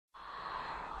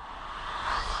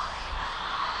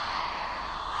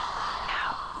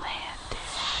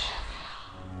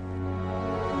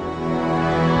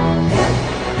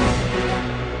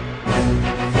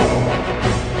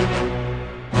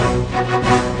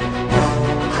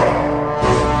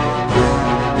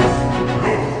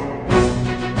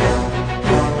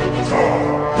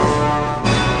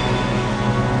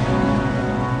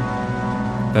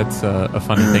That's a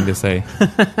funny thing to say.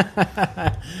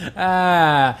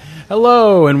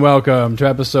 Hello and welcome to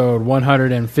episode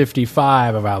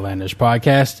 155 of Outlandish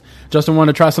Podcast. Justin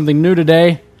wanted to try something new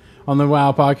today on the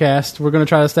WoW podcast. We're going to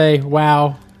try to stay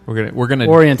WoW We're gonna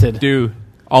oriented. do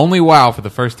only WoW for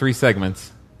the first 3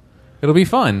 segments. It'll be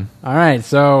fun. All right,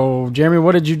 so Jeremy,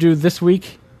 what did you do this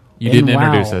week? You in didn't WoW?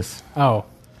 introduce us. Oh,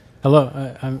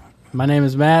 hello. My name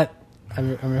is Matt. I'm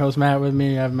your host, Matt. With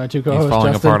me, I have my two co-hosts, He's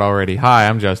falling Justin, apart already. Hi,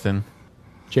 I'm Justin.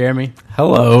 Jeremy.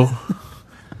 Hello.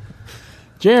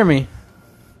 Jeremy.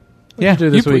 Yeah, do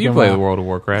this week you in play WoW? the World of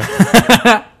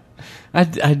Warcraft.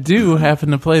 I do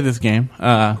happen to play this game.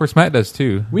 Of course, Matt does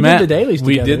too. We Matt, did the dailies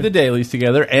together. We did the dailies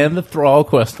together and the Thrall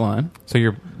quest line. So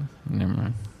you're... Never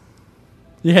mind.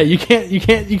 Yeah, you can't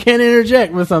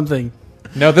interject with something.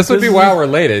 No, this would be This is- WoW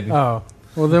related. Oh,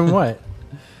 well then what?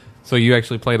 So you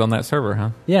actually played on that server,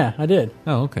 huh? Yeah, I did.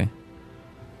 Oh, okay.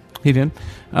 He did.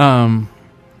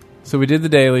 So we did the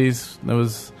dailies. There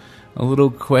was a little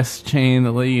quest chain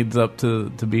that leads up to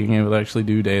being able to actually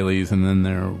do dailies, and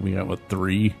then we got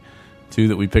 3, 2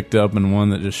 that we picked up, and 1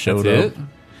 that just showed That's up. it?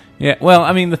 Yeah. Well,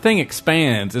 I mean, the thing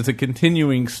expands. It's a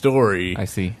continuing story. I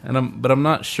see. But I'm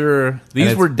not sure. These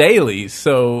it's- were dailies,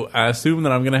 so I assume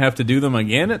that I'm going to have to do them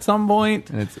again at some point.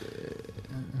 And it's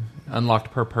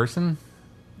unlocked per person?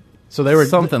 So they were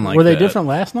Something like Were they that. different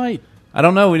last night? I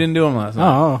don't know. We didn't do them last night.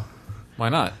 Oh, Why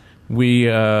not?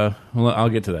 Well, I'll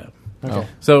get to that. okay. Oh.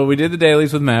 So we did the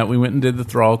dailies with Matt. We went and did the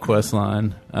Thrall quest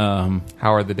line. How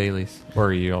are the dailies? Or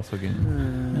are you also getting...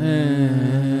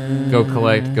 Go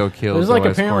collect, go kill, There's go like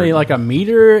escort. apparently like a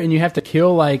meter, and you have to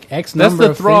kill like X That's number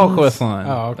the of Thrall things. quest line.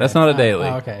 Oh, okay. That's not a daily.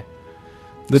 Oh, okay.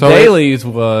 The So dailies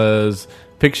was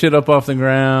pick shit up off the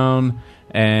ground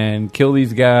and kill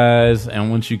these guys,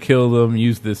 and once you kill them,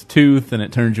 use this tooth, and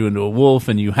it turns you into a wolf,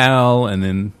 and you howl, and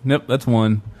then, nope, that's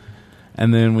one.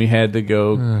 And then we had to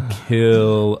go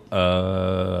kill,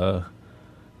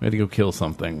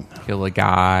 something. Kill a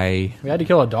guy. We had to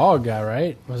kill a dog guy,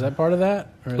 right? Was that part of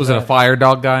that? Or is Was it a that- fire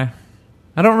dog guy?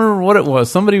 I don't remember what it was.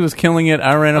 Somebody was killing it.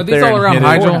 I ran Are up these there all and around hit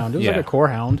Hydro? it. Corehound. It was Yeah. like a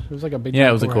corehound. It was like a big. Yeah,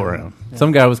 it was a corehound.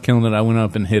 Some guy was killing it. I went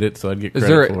up and hit it, so I'd get Is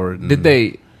credit there? for it. Did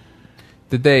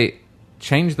they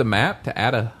change the map to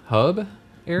add a hub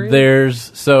area?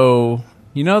 There's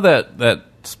that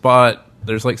spot.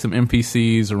 There's like some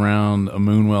NPCs around a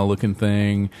Moonwell looking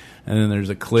thing, and then there's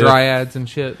a cliff. Dryads and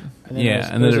shit. And then Yeah,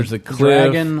 and then there's a cliff.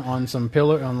 dragon on some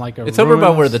pillar on like a. It's over by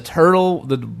ruins. where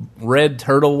the red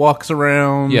turtle walks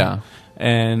around. Yeah.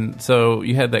 And so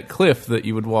you had that cliff that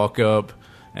you would walk up,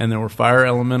 and there were fire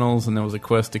elementals, and there was a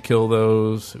quest to kill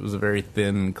those. It was a very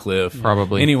thin cliff.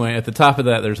 Probably. Anyway, at the top of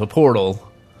that, there's a portal,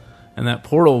 and that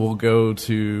portal will go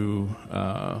to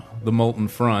the Molten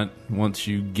Front once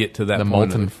you get to that The point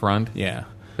Molten Front. Yeah.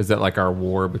 Is that like our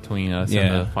war between us Yeah.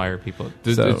 and the fire people?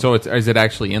 So- Is it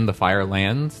actually in the fire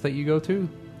lands that you go to?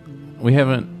 We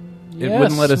haven't... It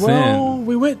wouldn't let us in.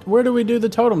 We went. Where do we do the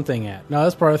totem thing at? No,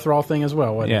 that's part of the Thrall thing as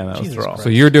well. Wasn't Yeah, it? that was Jesus Thrall. Christ. So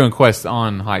you're doing quests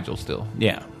on Hyjal still.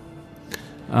 Yeah.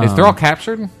 Is Thrall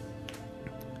captured?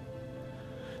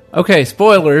 Okay,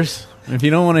 spoilers. If you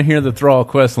don't want to hear the Thrall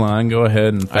quest line, go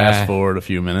ahead and fast forward a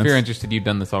few If minutes. you're interested, you've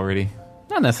done this already.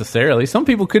 Not necessarily. Some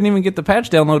people couldn't even get the patch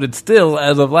downloaded still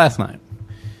as of last night.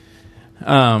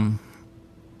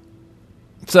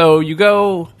 So you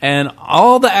go, and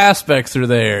all the aspects are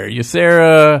there.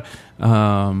 Ysera,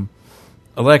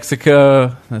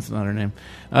 Alexica, that's not her name.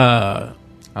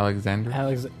 Alexander?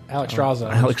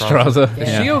 Alexstrasza. Alexstrasza. Is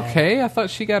Yeah. she okay? I thought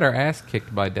she got her ass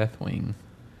kicked by Deathwing.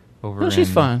 No,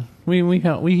 she's fine. We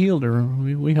healed her.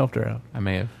 We helped her out. I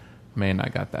may have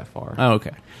not got that far. Oh,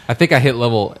 okay. I think I hit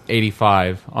level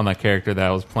 85 on that character that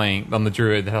I was playing, on the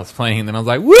druid that I was playing, and then I was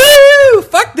like, woo!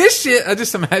 Fuck this shit! I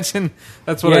just imagine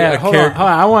that's what Yeah, a hold character...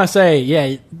 on. I want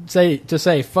to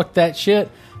say fuck that shit.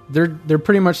 They're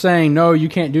pretty much saying no, you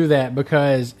can't do that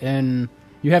because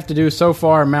you have to do so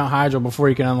far Mount Hyjal before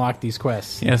you can unlock these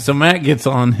quests. Yeah, so Matt gets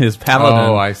on his paladin.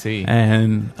 Oh, I see.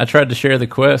 And I tried to share the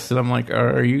quest, and I'm like,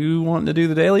 "Are you wanting to do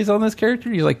the dailies on this character?"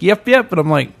 He's like, "Yep." But I'm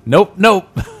like, "Nope."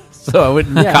 So I went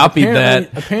and Yeah, copied that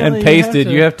apparently and pasted.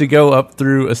 you have to go up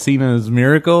through Asina's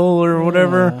miracle or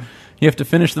whatever. Yeah. You have to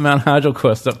finish the Mount Hyjal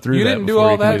quest up through. You that didn't do before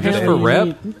all you can that do just the for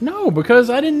dailies. rep? No, because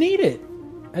I didn't need it.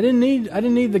 I didn't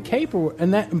need the cape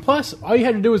and plus all you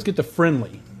had to do was get the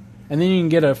friendly. And then you can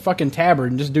get a fucking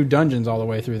tabard and just do dungeons all the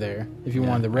way through there if you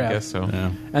wanted the rep. I guess so.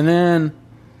 Yeah. And then,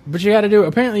 but you got to do.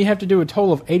 Apparently, you have to do a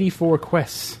total of 84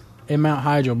 quests in Mount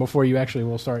Hyjal before you actually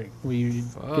will start. You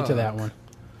get to that one.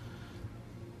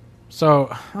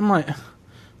 So I'm like,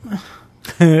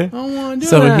 I don't want to do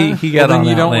So that. he got Well, then on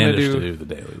you don't wanna Outlandish do- to do the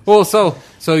dailies. Well, so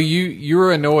you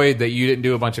were annoyed that you didn't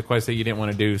do a bunch of quests that you didn't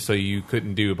want to do, so you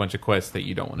couldn't do a bunch of quests that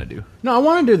you don't want to do. No, I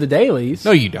want to do the dailies.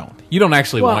 No, you don't. You don't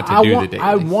actually want to I do want, the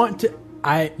dailies. I want to.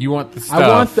 You want the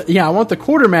stuff. I want the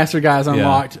quartermaster guys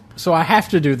unlocked, so I have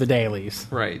to do the dailies.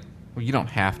 Right. Well, you don't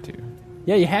have to.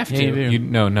 Yeah, you have to. Yeah, you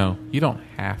do. No, you don't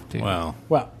have to. Well,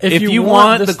 Well, if you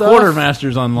want the stuff,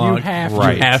 quartermasters unlocked, you have you to.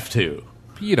 Right. have to.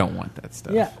 You don't want that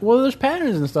stuff. Yeah, well, there's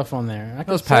patterns and stuff on there. I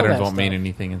can Those sell patterns that won't mean stuff.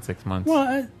 anything in 6 months.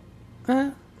 Well,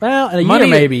 in a money, year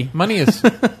maybe. Money is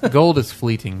gold is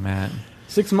fleeting, Matt.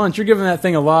 6 months. You're giving that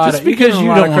thing a lot. Just you're because giving you a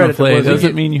lot don't of want credit to play Blizzard.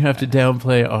 doesn't mean you have to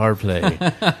downplay our play.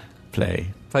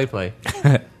 Play.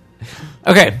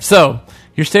 Okay, so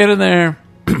you're standing there.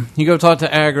 You go talk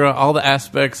to Agra. All the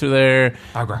aspects are there.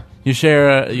 Agra.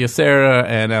 Ysera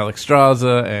and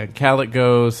Alexstrasza and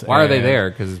Calicos. Why are they there?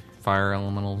 Because fire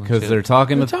elementals. Because they're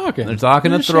talking. They're to talking. They're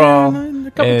talking They're to Thrall. sharing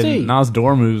a cup of tea. And Nas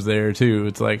Dormu's there too.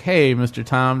 It's like, hey, Mr.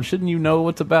 Tom, shouldn't you know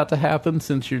what's about to happen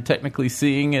since you're technically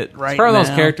seeing it right It's part now? of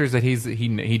those characters that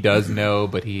he does know,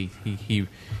 but he's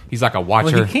like a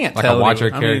watcher. Well, he can't like tell a watcher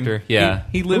you. I mean, character. Yeah.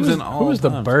 he lives Who's- in all. Who is the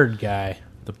times. bird guy?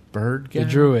 The bird guy. The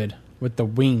druid with the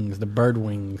wings, the bird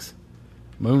wings.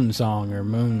 Moon Song or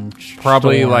Moon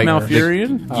Probably Storm like or-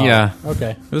 Malfurion. Oh, Yeah.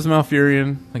 Okay. It was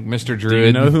Malfurion. like Mr. Do Druid.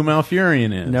 you know who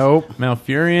Malfurion is? Nope.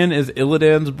 Malfurion is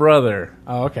Illidan's brother.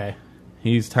 Oh, okay.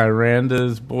 He's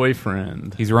Tyranda's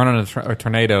boyfriend. He's running a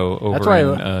tornado over That's right.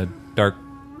 in Dark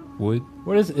Wood.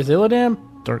 What is Illidan?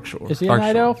 Darkshore. Is he a Dark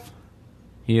night Shore. elf?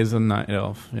 He is a night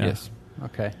elf. Yeah. Yes.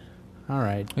 Okay. All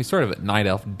right. He's sort of a night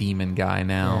elf demon guy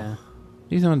now, Yeah.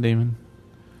 He's not a demon.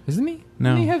 isn't he?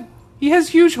 No. Doesn't he has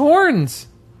huge horns.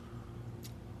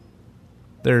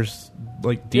 There's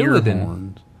like deer Illidan.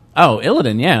 horns. Oh,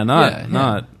 Illidan, yeah, not Yeah, yeah.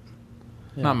 not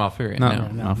Not Malfurion.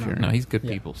 not no. Malfurion. No, he's good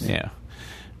Yeah. people. Yeah.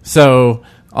 So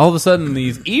all of a sudden,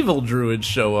 these evil druids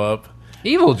show up.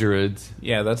 Evil druids.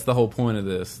 Yeah, that's the whole point of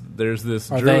this. There's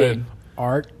this Are druid. they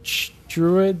arch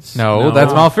druids? No, No.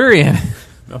 that's Malfurion.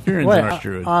 Malfurion's Wait, an arch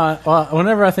druid.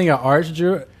 whenever I think of arch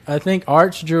druid, I think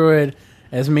arch druid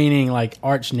as meaning like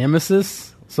arch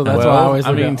nemesis. So that's why I always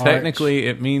look at arch. technically,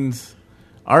 it means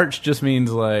arch just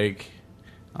means like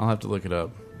I'll have to look it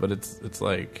up, but it's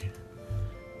like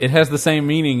it has the same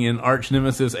meaning in arch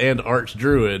nemesis and arch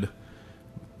druid,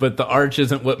 but the arch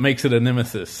isn't what makes it a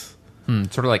nemesis.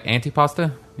 Sort of like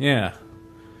antipasta. Yeah,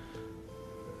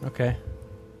 Okay.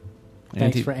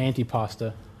 Thanks for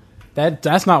antipasta.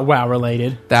 That's not WoW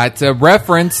related. That's a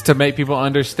reference to make people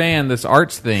understand this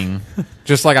arch thing.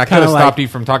 Just like I could Kinda have like- stopped you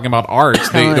from talking about arch, the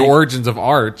kinda like origins of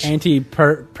arch.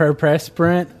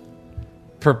 Anti-perprespirant.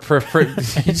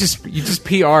 You just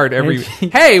PR'd every.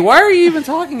 Hey, why are you even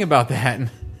talking about that?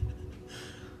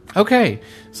 Okay,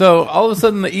 so all of a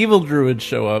sudden the evil druids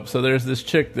show up. So there's this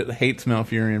chick that hates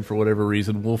Malfurion for whatever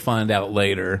reason. We'll find out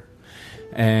later.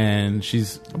 And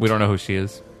We don't know who she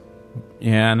is.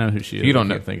 I know who she is. You don't I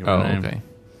know. can't think of her name. Okay.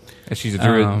 Is she a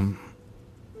druid? Um,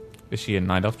 Is she a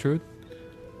night elf druid?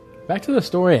 Back to the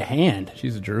story at hand.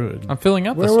 she's a druid. I'm filling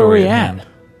out Where the were story. we hand. at?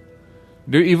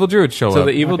 Do evil druids show So up?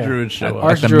 the evil Okay. druids show at, up.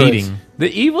 at the Archdruids. meeting. The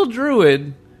evil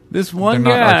druid, this one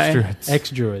They're not guy, archdruids.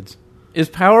 Ex-druids. is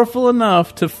powerful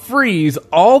enough to freeze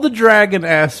all the dragon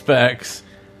aspects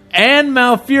and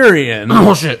Malfurion,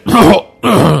 Bullshit.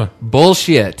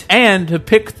 Bullshit. and to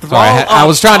pick Thrall Sorry, I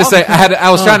was trying to say off- I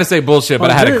was trying to say bullshit,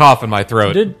 but I had a dude, cough in my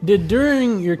throat. Did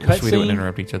during your Wish we didn't cutscene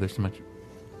interrupt each other so much.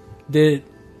 did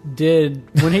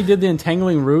when he did the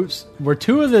entangling roots were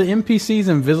two of the NPCs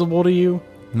invisible to you?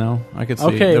 No, I could see.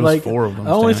 Okay, there was like 4 of them.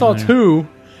 I only saw standing there. 2,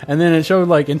 and then it showed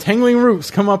like entangling roots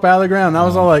come up out of the ground. And I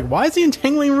was all like, "Why is the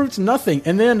entangling roots nothing?"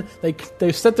 And then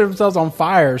they set themselves on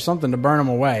fire or something to burn them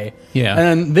away. Yeah.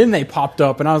 and then they popped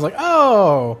up, and I was like,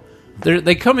 "Oh,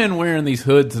 They come in wearing these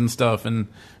hoods and stuff, and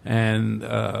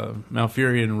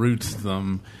Malfurion roots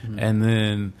them, and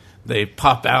then they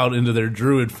pop out into their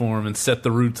druid form and set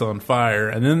the roots on fire,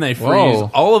 and then they freeze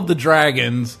Whoa. all of the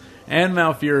dragons and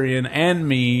Malfurion and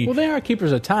me. well, they are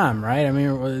keepers of time, right?" I mean,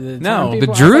 the No, time the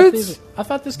people- druids? I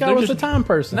thought this guy They're was just- the time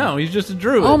person. No, he's just a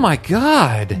druid. Oh my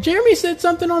god. Jeremy said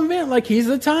something on Vent like he's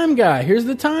the time guy. Here's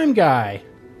the time guy.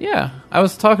 Yeah, I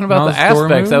was talking about the Nostormu?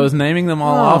 aspects. I was naming them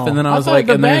all Oh, off, and then I I was thought like,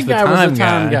 the and there's bad the guy was time the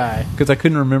time guy. because I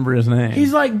couldn't remember his name.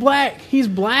 He's like black. He's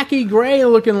blacky gray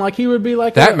looking, like he would be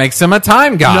like That a, makes him a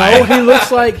time guy. No, he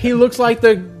looks like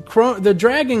the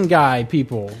dragon guy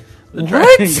people. the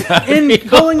dragon guy. In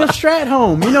Calling of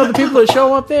Stratholme, you know the people that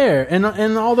show up there, and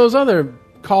all those other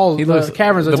calls. He The looks-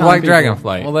 caverns of the time Black people.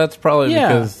 Dragonflight. Well, that's probably Yeah.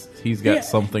 because he's got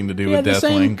something to do He with had the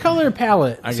same Deathwing. color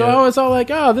palette. I So get I it. was all like,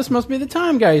 oh, this must be the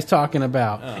time guy he's talking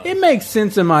about. It makes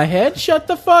sense in my head. Shut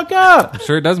the fuck up.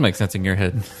 Sure, it does make sense in your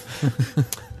head.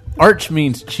 Arch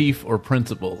means chief or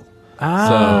principal.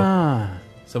 Ah.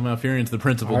 So Malfurion's the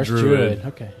principal Archdruid.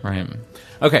 Okay. Right.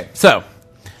 Okay, so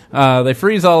they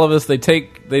freeze all of us. They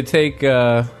take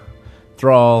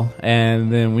Thrall,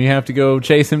 and then we have to go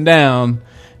chase him down.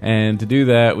 And to do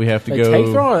that, we have to They go. take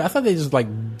Thrall? I thought they just like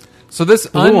So this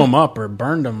blew him up or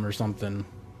burned him or something.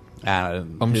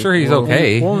 I'm sure he's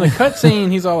okay. Well, in the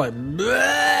cutscene, he's all like,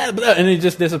 blah, blah, and he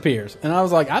just disappears. And I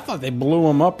was like, I thought they blew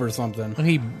him up or something.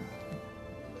 He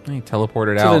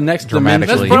teleported To out the next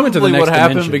dramatically. That's He went to the probably next what happened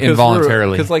dimension. because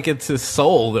Involuntarily. because like it's his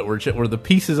soul that we're the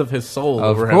pieces of his soul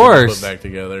Of that we're having to course. put back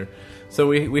together. So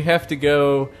we have to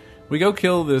go. We go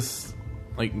kill this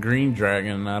like green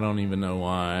dragon. I don't even know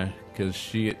why.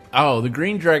 Because the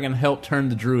green dragon helped turn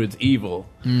the druids evil,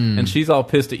 and she's all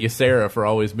pissed at Ysera for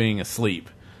always being asleep.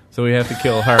 So we have to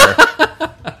kill her.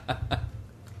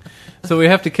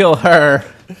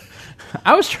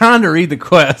 I was trying to read the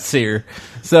quests here,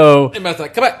 so Come on.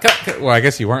 Well, I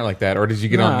guess you weren't like that, or did you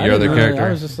get No, on I your didn't other know. character? I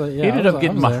was just like, yeah, he ended I up was-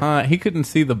 getting I was there. behind. He couldn't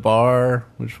see the bar,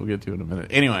 which we'll get to in a minute.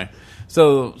 Anyway,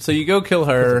 so you go kill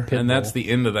her, It's a pit and that's bull. the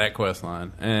end of that quest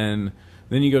line. And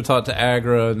then you go talk to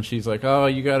Agra, and she's like, "Oh,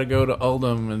 you got to go to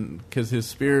Uldum, and because his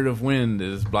spirit of wind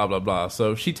is blah blah blah."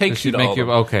 So she takes Does she you to make Uldum.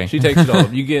 you- okay. She takes you to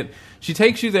Uldum. She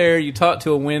takes you there. You talk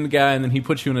to a wind guy, and then he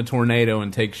puts you in a tornado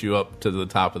and takes you up to the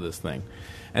top of this thing.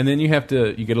 And then you get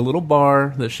a little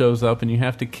bar that shows up, and you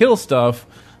have to kill stuff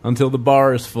until the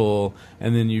bar is full,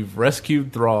 and then you've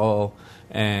rescued Thrall,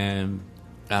 and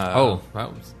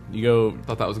you go.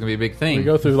 thought that was going to be a big thing. We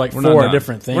go through like We're not four done.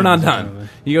 different things. We're not done.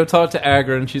 You go talk to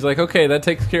Agra, and she's like, "Okay, that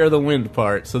takes care of the wind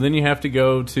part." So then you have to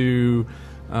go to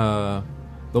the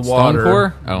water.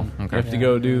 Stonecore? Oh, You okay. have to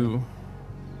go do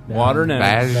water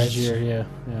next. Vazir, yeah.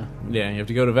 Yeah, you have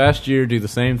to go to Vashj'ir, do the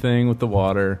same thing with the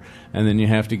water, and then you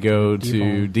have to go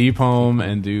to Deepholm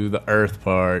and do the earth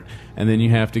part, and then you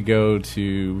have to go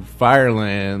to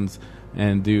Firelands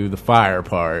and do the fire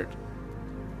part.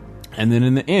 And then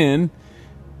in the end,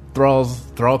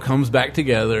 Thrall comes back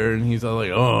together, and he's all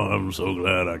like, "Oh, I'm so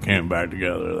glad I came back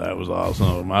together. That was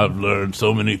awesome. I've learned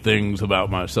so many things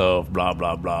about myself, blah,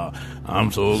 blah, blah.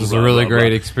 I'm so This is blah, a really blah, great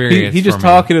blah." experience He just for me.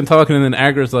 talking, and then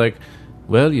Agra's like,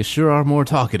 "Well, you sure are more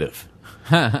talkative."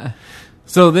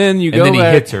 So then you and go then he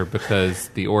back. hits her because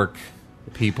the orc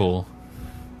people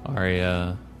are,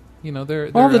 they're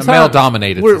all the a time.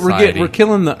 male-dominated society. We're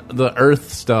killing the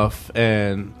earth stuff,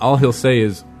 and all he'll say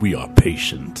is, "We are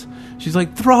patient." She's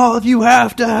like, "Thrall, you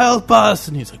have to help us,"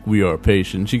 and he's like, "We are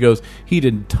patient." She goes, "He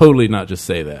did totally not just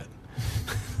say that."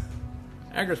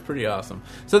 Agra's pretty awesome.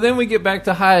 So then we get back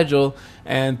to Hyjal,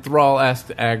 and Thrall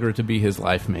asks Agra to be his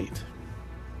life mate.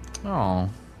 Oh,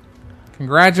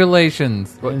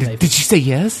 congratulations! And they- Did she say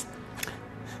yes?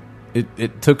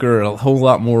 It took her a whole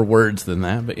lot more words than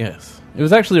that, but yes, it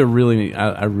was actually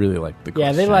I really liked the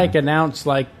Yeah, they question. like announce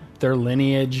like their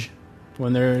lineage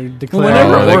when they're declaring.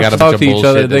 Whenever Oh, they orcs got a talk bunch to of each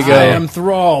other, bullshit they to go, I am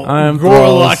Thrall. I am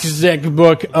Gorlok Thrall's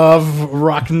Zekbuk of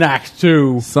Rocknack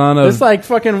 2. son of It's like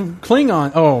fucking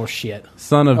Klingon. Oh, shit.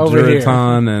 son of over here.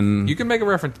 Juritan, and You can make a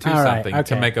reference to All right, something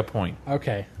okay. to make a point.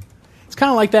 Okay. It's kind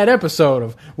of like that episode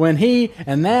of when he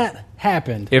and that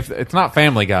happened. If it's not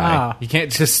Family Guy, Ah. you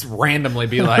can't just randomly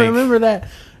be I like, remember that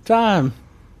time.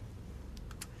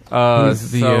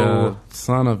 Who's the so,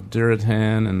 son of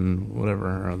Duritan and whatever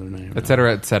her other name, et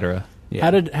cetera, et cetera. Yeah.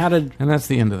 How did And that's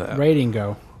the end of that. rating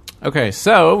go? Okay,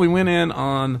 so we went in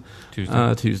on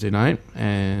Tuesday. Tuesday night,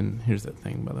 and here's that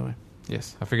thing, by the way.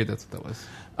 Yes, I figured that's what that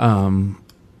was.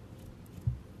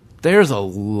 There's a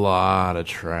lot of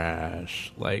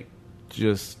trash, like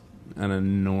just an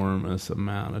enormous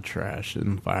amount of trash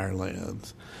in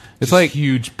Firelands. It's Just like,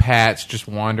 huge patch just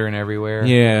wandering everywhere.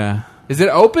 yeah. Is it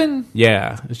open?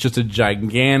 Yeah, it's just a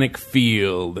gigantic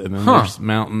field, and then there's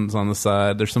mountains on the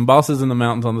side. There's some bosses in the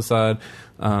mountains on the side.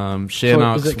 is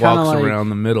Shinnok it kinda walks like- around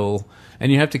the middle, and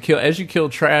you have to kill. As you kill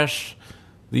trash,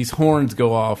 these horns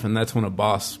go off, and that's when a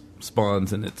boss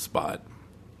spawns in its spot.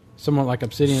 Somewhat like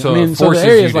Obsidian. So I mean, it so the forces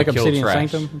area you is to like kill Obsidian trash.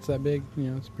 Sanctum. It's that big. You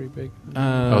know, it's pretty big.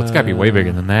 Oh, it's got to be way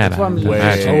bigger than that. That's why I'm I just- would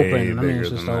imagine. open. I mean, bigger it's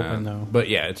just than open, that. though. But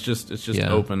yeah, it's just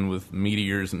Yeah. open with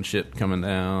meteors and shit coming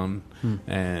down,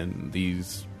 and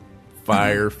these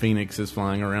fire phoenixes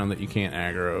flying around that you can't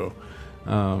aggro.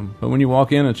 But when you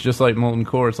walk in, it's just like Molten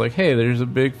Core. It's like, hey, there's a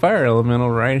big fire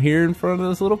elemental right here in front of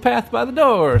this little path by the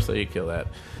door, so you kill that.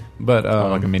 But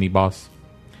Like a mini boss.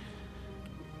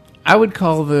 I would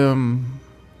call them.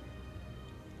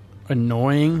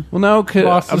 Annoying. Well, no, 'cause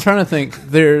Bosses. I'm trying to think.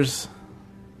 There's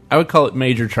I would call it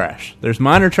major trash. There's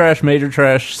minor trash, major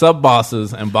trash, sub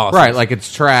bosses, and bosses. Right, like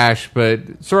it's trash,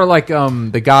 but sort of like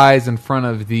the guys in front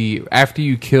of after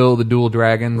you kill the dual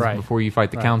dragons before you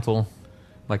fight the council,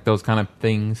 like those kind of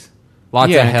things.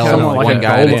 Lots of hell, like one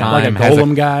guy at a time. Like a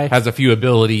golem guy has a few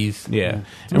abilities. Yeah.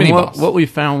 Mini And boss. what we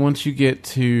found once you get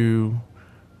to,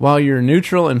 while you're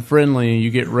neutral and friendly, you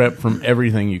get rep from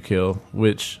everything you kill,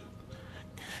 which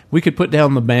we could put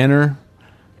down the banner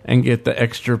and get the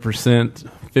extra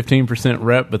 15%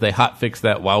 rep, but they hot fixed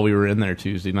that while we were in there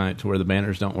Tuesday night to where the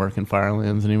banners don't work in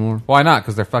Firelands anymore. Why not?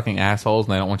 Because they're fucking assholes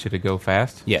and they don't want you to go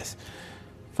fast. Yes.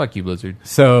 Fuck you, Blizzard.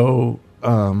 So,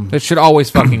 It should always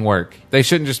fucking work. They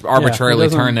shouldn't just arbitrarily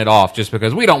doesn't- turn it off just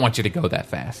because we don't want you to go that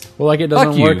fast. Well, like it Fuck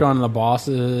doesn't you. work on the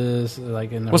bosses.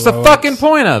 Like in the What's the rogues. fucking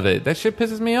point of it? That shit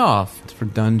pisses me off. it's for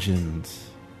dungeons.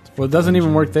 Well, it doesn't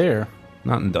even work there.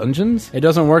 Not in dungeons? It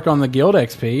doesn't work on the guild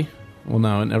XP. Well,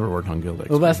 no, it never worked on Guild XP.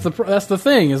 Well, that's the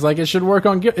thing. Is like it should work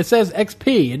on. It says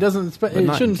XP. It doesn't. but It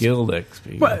not shouldn't. Guild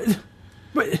XP.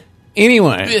 But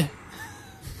Anyway,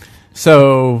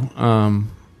 so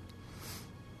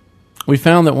we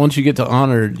found that once you get to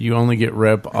Honored, you only get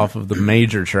rep off of the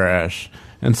major trash.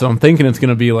 And so I'm thinking it's going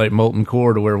to be like Molten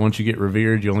Core, to where once you get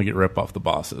Revered, you only get rep off the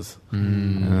bosses.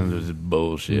 And there's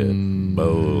bullshit.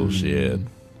 Bullshit.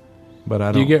 But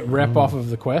I do don't... you get rep off of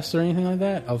the quests or anything like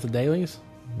that? Off the dailies?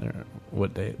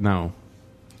 What day? No.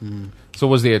 So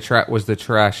was the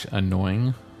trash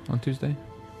annoying on Tuesday?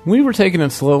 We were taking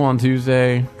it slow on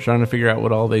Tuesday, trying to figure out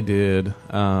what all they did.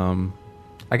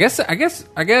 I guess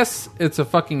it's a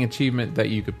fucking achievement that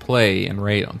you could play and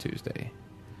raid on Tuesday.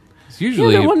 It's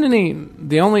usually there wasn't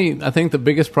any. I think the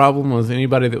biggest problem was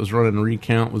anybody that was running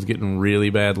Recount was getting really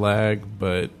bad lag,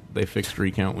 but they fixed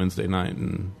Recount Wednesday night,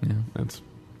 and that's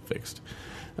fixed.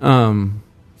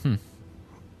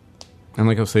 And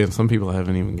like I was saying, some people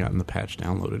haven't even gotten the patch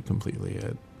downloaded completely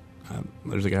yet.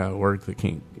 There's a guy at work that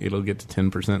can't. It'll get to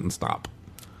 10% and stop.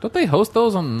 Don't they host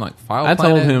those on like File I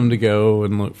Planet? told him to go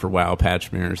and look for WoW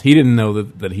patch mirrors. He didn't know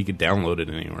that he could download it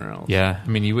anywhere else. Yeah, I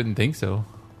mean you wouldn't think so.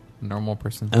 Normal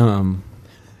person,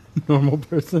 Normal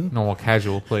person. normal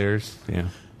casual players. Yeah.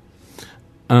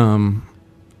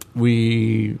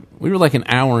 We were like an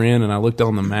hour in, and I looked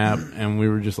on the map, and we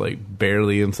were just like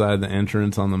barely inside the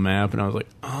entrance on the map, and I was like,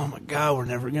 "Oh my god, we're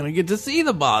never gonna get to see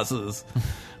the bosses."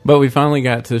 But we finally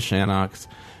got to Shanox,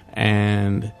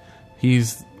 and he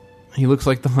looks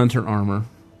like the hunter armor.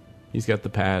 He's got the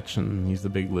patch, and he's the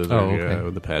big lizard guy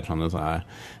with the patch on his eye,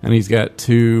 and he's got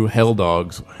 2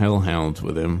 hellhounds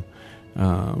with him,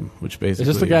 which basically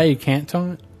Is this the guy you can't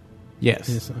taunt?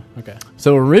 Yes. Okay.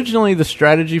 So originally, the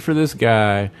strategy for this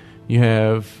guy, you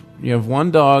have one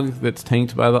dog that's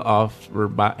tanked by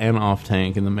by an off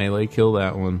tank, and the melee kill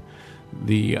that one.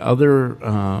 The other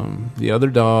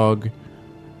dog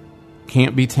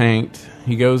can't be tanked.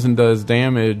 He goes and does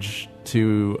damage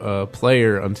to a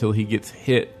player until he gets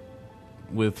hit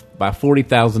by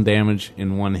 40,000 damage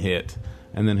in one hit,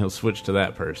 and then he'll switch to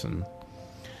that person.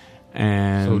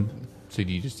 And So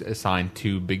do you just assign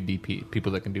 2 big DP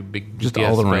people that can do big just DPS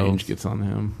all the spells? range gets on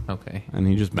him. Okay, And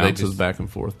he just They bounces just- back and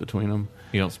forth between them.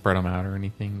 you don't spread them out or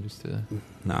anything just to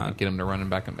Not, get him to run him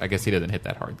back. I guess he doesn't hit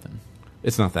that hard then.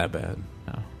 it's not that bad.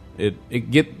 No.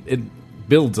 It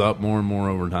builds up more and more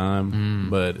over time,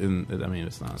 but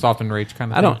it's not. Soft and rage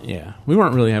kind of thing. We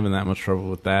weren't really having that much trouble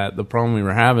with that. The problem we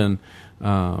were having,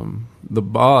 the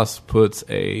boss puts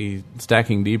a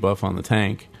stacking debuff on the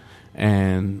tank,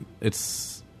 and you're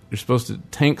supposed to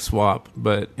tank swap,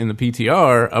 but in the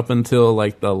PTR, up until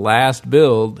like the last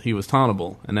build, he was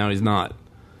tauntable, and now he's not.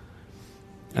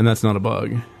 And that's not a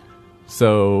bug.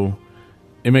 So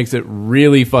it makes it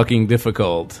really fucking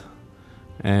difficult.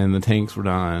 And the tanks were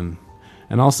dying.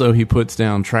 And also he puts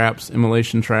down traps,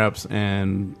 immolation traps,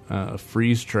 and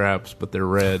freeze traps, but they're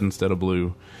red instead of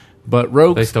blue. But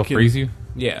rogues They still freeze you?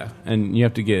 Yeah, and you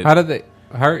have to get... How did they...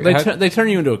 They turn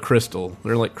you into a crystal.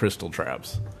 They're like crystal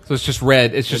traps. So it's just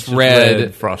red. It's just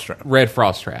red frost trap. Red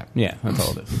frost trap. Yeah, that's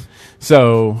all it is.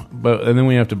 So, and then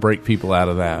we have to break people out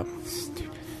of that.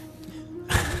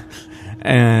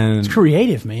 And It's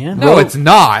creative, man. No, it's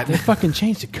not. They fucking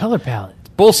changed the color palette.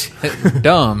 Bullshit.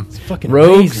 Dumb. It's fucking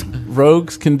rogues amazing.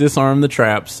 rogues can disarm the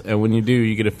traps, and when you do,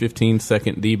 you get a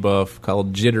 15-second debuff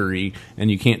called Jittery, and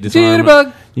you can't disarm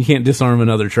Jitterbug. You can't disarm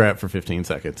another trap for 15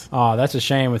 seconds. Oh, that's a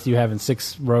shame with you having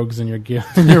 6 rogues in your guild.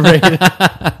 In your raid.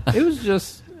 It was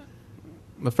just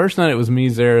the first night it was me,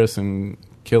 Xeris, and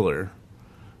Killer,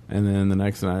 and then the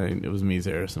next night it was me,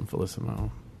 Xeris, and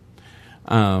Felicimo.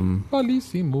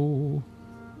 Bellissimo.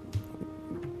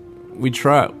 We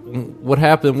try. What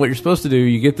happened? What you're supposed to do?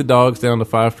 You get the dogs down to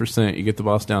 5%. You get the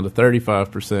boss down to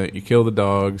 35%. You kill the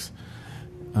dogs,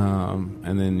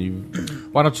 And then you...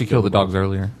 Why don't you kill the dogs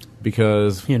earlier?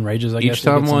 Because he enrages, I guess, each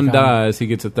time one dies, he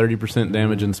gets a 30%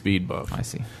 damage and speed buff. I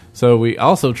see. So we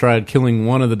also tried killing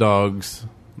one of the dogs,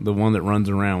 the one that runs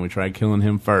around. We tried killing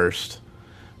him first,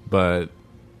 but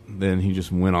then he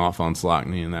just went off on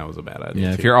Slockney, and that was a bad idea.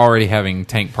 Yeah, if you're already having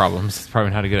tank problems, it's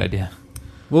probably not a good idea.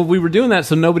 Well, we were doing that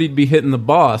so nobody'd be hitting the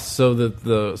boss, so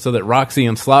that Roxy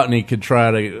and Slockney could try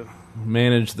to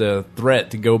manage the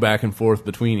threat to go back and forth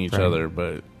between each other,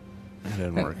 but it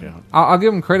didn't work out. I'll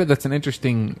give them credit. That's an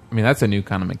interesting... I mean, that's a new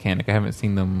kind of mechanic. I haven't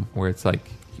seen them where it's like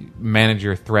manage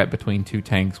your threat between two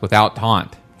tanks without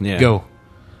taunt. Yeah. Go.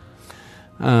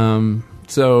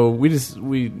 So we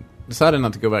decided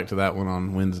not to go back to that one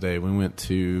on Wednesday. We went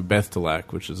to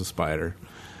Bethtalak, which is a spider.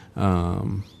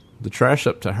 The trash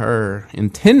up to her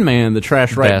in Tin Man, the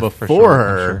trash right before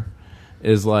her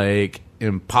is like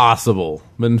impossible.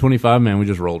 But in 25 Man, we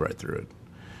just rolled right through it.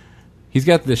 He's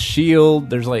got this shield.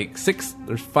 There's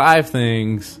 5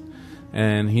 things,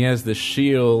 and he has this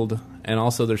shield, and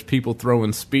also there's people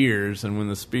throwing spears, and when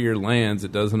the spear lands,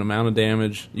 it does an amount of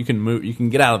damage. You can move, you can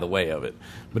get out of the way of it,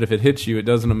 but if it hits you, it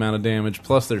does an amount of damage.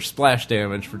 Plus, there's splash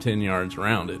damage for 10 yards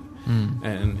around it,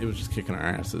 and it was just kicking our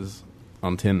asses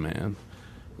on Tin Man.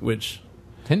 Which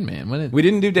Tin Man? We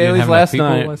didn't do dailies last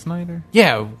night. Or?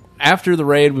 Yeah, after the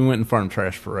raid, we went and farmed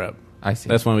trash for rep. I see.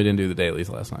 That's why we didn't do the dailies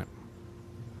last night.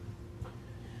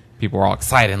 People were all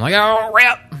excited, like, oh,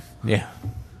 rep! Yeah.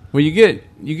 Well, you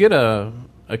get a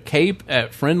cape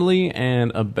at Friendly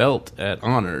and a belt at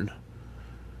Honored,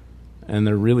 and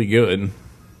they're really good.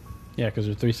 Yeah, because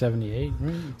they're 378,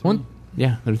 right?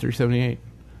 Yeah, they're 378.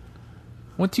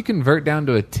 Once you convert down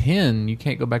to a 10, you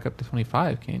can't go back up to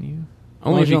 25, can you?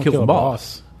 Only if you kill the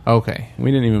boss. Okay.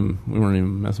 We weren't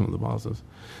even messing with the bosses.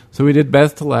 So we did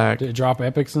Bethtalak. Did it drop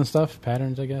epics and stuff?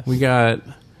 Patterns, I guess? We got...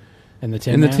 In the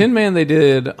Tin Man they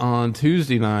did on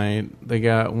Tuesday night, they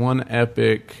got 1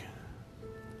 epic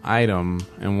item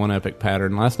and 1 epic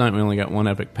pattern. Last night we only got 1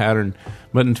 epic pattern.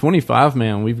 But in 25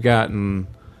 Man, we've gotten...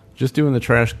 Just doing the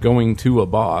trash going to a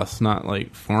boss, not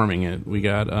like farming it. We've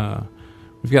got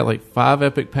like 5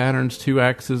 epic patterns, 2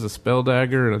 axes, a spell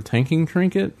dagger, and a tanking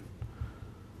trinket.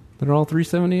 They're all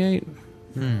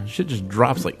 378. Shit just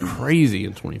drops like crazy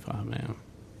in 25 Man.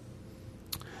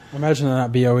 Imagine they're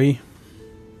not BOE.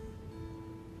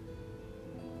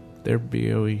 They're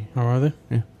BOE. Oh, are they?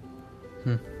 Yeah.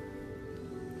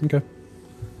 Okay.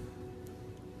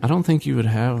 I don't think you would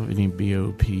have any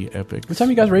BOP epics. What time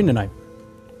are you guys raiding tonight?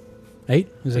 8?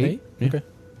 Is it 8? Yeah. Okay.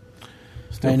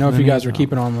 I didn't know if you guys were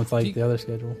keeping on with like the other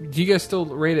schedule. Do you guys still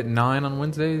raid at 9 on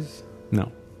Wednesdays?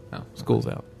 No. Oh, School's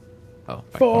out. Oh,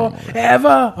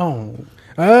 forever.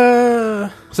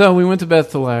 So we went to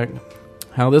Bethtalak.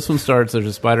 How this one starts, there's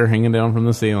a spider hanging down from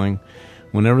the ceiling.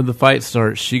 Whenever the fight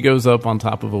starts, she goes up on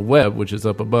top of a web, which is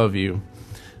up above you.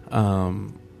 I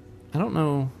don't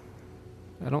know.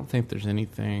 I don't think there's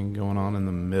anything going on in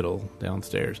the middle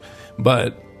downstairs.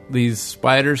 But these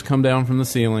spiders come down from the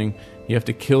ceiling. You have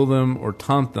to kill them or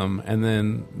taunt them, and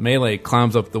then Melee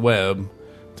climbs up the web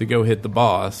to go hit the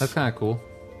boss. That's kind of cool.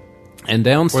 And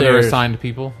downstairs... Were there assigned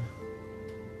people?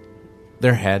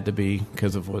 There had to be,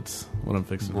 because of what I'm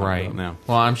fixing to talk about now.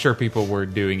 Well, I'm sure people were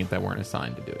doing it that weren't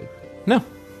assigned to do it. No.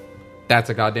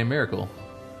 That's a goddamn miracle.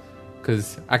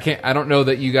 Because I don't know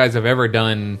that you guys have ever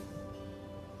done...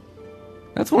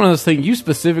 That's one of those things, you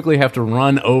specifically have to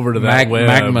run over to that web.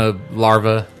 Magma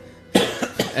larva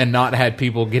and not had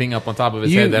people getting up on top of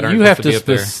his head that aren't you have to be up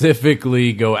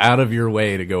specifically go out of your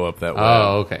way to go up that web.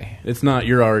 Oh, okay. It's not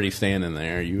you're already standing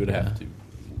there. You would have to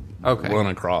run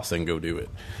across and go do it.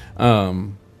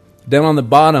 Down on the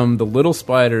bottom, the little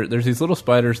spider, there's these little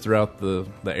spiders throughout the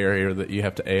area that you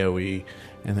have to AoE,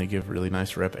 and they give really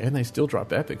nice rep, and they still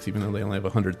drop epics even though they only have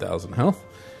 100,000 health.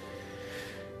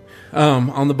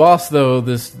 On the boss, though,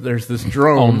 there's this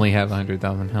drone. Only have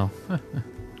 100,000 health.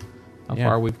 How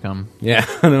far we've come. Yeah,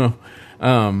 I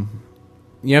know.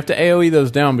 You have to AoE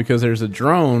those down because there's a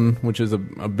drone, which is a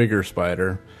bigger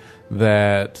spider,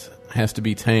 that has to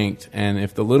be tanked, and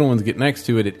if the little ones get next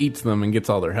to it, it eats them and gets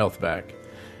all their health back.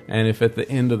 And if at the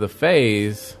end of the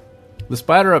phase, the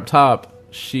spider up top,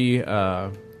 she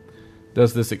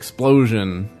does this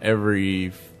explosion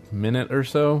every minute or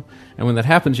so, and when that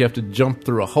happens, you have to jump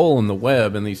through a hole in the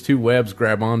web, and these 2 webs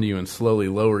grab onto you and slowly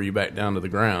lower you back down to the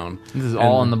ground. This is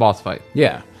all in the boss fight.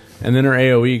 Yeah. And then her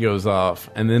AoE goes off,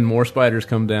 and then more spiders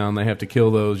come down. They have to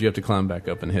kill those. You have to climb back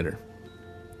up and hit her.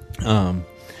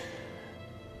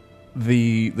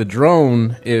 The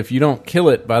drone, if you don't kill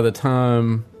it by the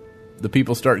time the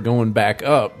people start going back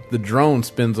up, the drone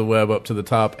spins a web up to the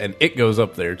top, and it goes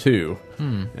up there too,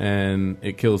 and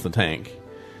it kills the tank.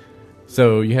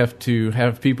 So you have to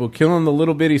have people killing the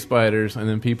little bitty spiders and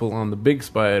then people on the big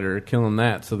spider killing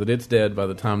that so that it's dead by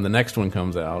the time the next one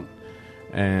comes out.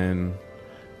 And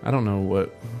I don't know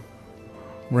what...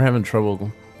 We're having trouble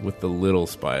with the little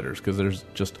spiders because there's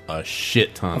just a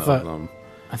shit ton of them.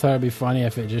 I thought it'd be funny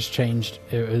if it just changed.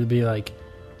 It would be like...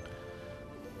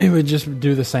 It would just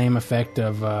do the same effect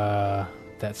of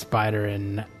that spider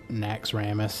in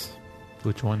Naxxramas.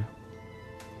 Which one?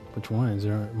 Which one? Is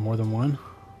there more than one?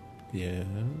 Yeah.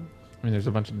 I mean, there's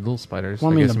a bunch of little spiders.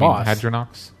 Well, I mean, the boss.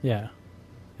 Hadronox? Yeah.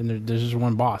 And there's just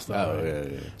one boss, though. Oh,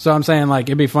 yeah. So I'm saying, like,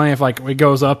 it'd be funny if, like, it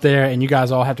goes up there and you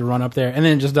guys all have to run up there, and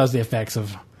then it just does the effects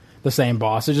of the same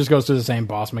boss. It just goes through the same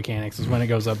boss mechanics as when it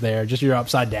goes up there. Just you're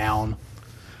upside down.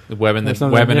 Webbing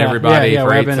everybody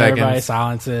for 8 seconds. Everybody,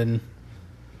 silencing.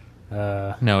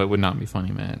 No, it would not be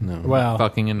funny, Matt. No. Well,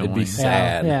 fucking annoying. It'd be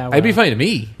sad. Yeah, well, It'd be funny to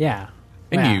me. Yeah.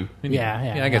 And you.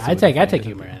 Yeah, I guess I take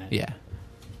humor in it. Yeah.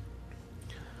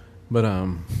 But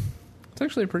it's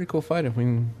actually a pretty cool fight. If we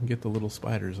can get the little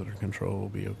spiders under control, we'll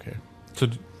be okay. So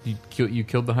you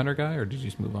killed the hunter guy, or did you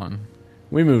just move on?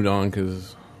 We moved on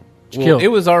because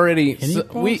it was already...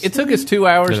 it took us 2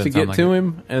 hours to get to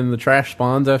him, and the trash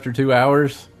spawns after 2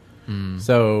 hours.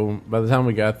 So by the time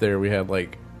we got there, we had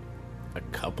like a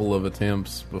couple of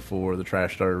attempts before the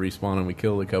trash started respawning. We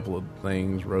killed a couple of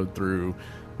things, rode through,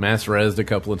 mass rezzed a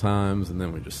couple of times, and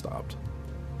then we just stopped.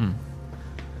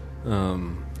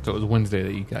 So it was Wednesday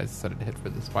that you guys decided to hit for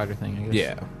the spider thing, I guess?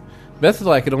 Yeah. Beth's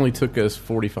like, it only took us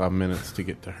 45 minutes to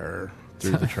get to her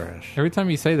through the trash. Every time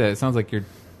you say that, it sounds like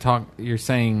you're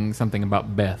saying something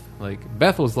about Beth. Like,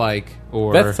 Beth was like,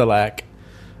 or... Beth's a lack.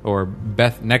 Or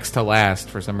Beth next to last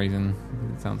for some reason.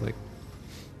 It sounds like...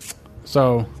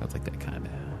 So... Sounds like that kind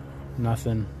of...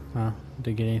 Nothing.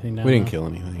 Did get anything done? We didn't kill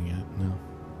anything yet, no.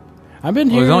 I've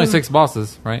been hearing... there's only 6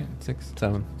 bosses, right?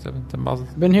 7 bosses.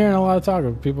 Been hearing a lot of talk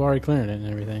of people already clearing it and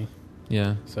everything.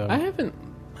 Yeah. So I haven't...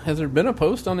 Has there been a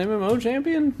post on MMO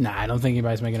Champion? Nah, I don't think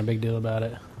anybody's making a big deal about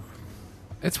it.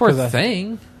 It's worth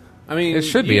saying. I mean... It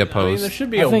should be a post. I mean, there should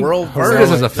be a world version.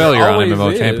 This is a failure on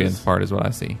MMO Champion's part is what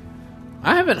I see.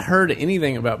 I haven't heard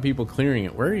anything about people clearing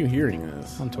it. Where are you hearing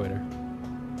this? On Twitter.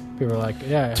 People are like,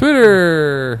 yeah.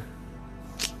 Twitter...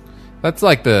 That's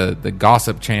like the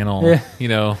gossip channel, you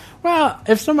know. Well,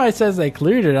 if somebody says they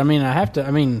cleared it, I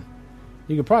mean,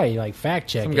 you could probably, like, fact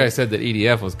check Some guy said that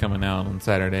EDF was coming out on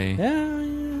Saturday. Yeah.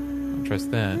 Don't trust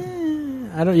that.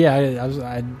 I don't,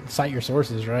 I cite your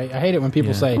sources, right? I hate it when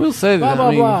people say, we'll say blah, that.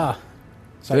 blah, blah.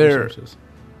 Cite your sources.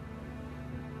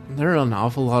 There are an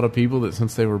awful lot of people that,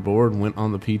 since they were bored, went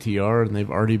on the PTR, and they've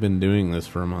already been doing this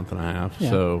for a month and a half. Yeah.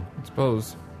 So I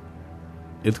suppose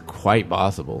it's quite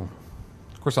possible.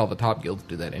 Of course, all the top guilds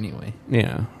do that anyway.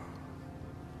 Yeah.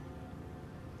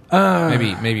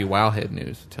 Maybe Wowhead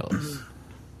News will tell us.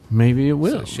 Maybe it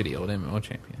will. It's a shitty old MMO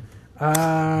champion.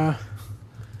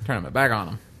 Turning my back on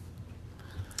him.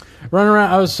 Running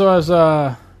around. I was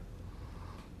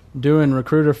doing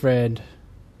Recruiter Fed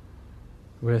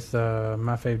with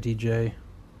my fave DJ,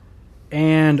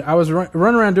 and I was running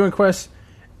around doing quests,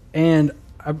 and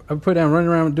I put down running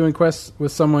around doing quests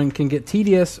with someone can get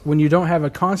tedious when you don't have a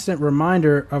constant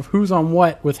reminder of who's on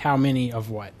what with how many of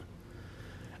what.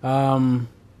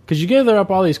 Because you gather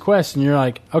up all these quests and you're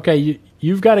like, okay,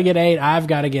 you've got to get 8, I've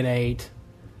got to get 8.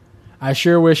 I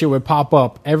sure wish it would pop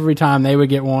up every time they would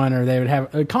get one, or they would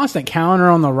have a constant counter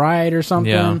on the right or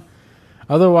something. Yeah.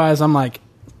 Otherwise, I'm like,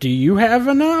 do you have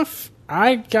enough?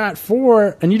 I got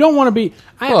 4, and you don't want to be...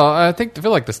 I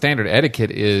feel like the standard etiquette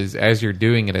is, as you're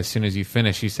doing it, as soon as you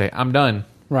finish, you say, I'm done.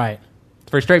 Right.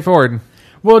 It's very straightforward.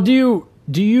 Well, do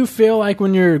you feel like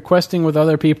when you're questing with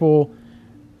other people,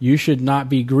 you should not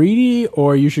be greedy,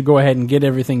 or you should go ahead and get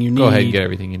everything you need? Go ahead and get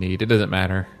everything you need. It doesn't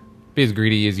matter. Be as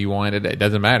greedy as you want. It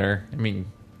doesn't matter. I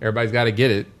mean, everybody's got to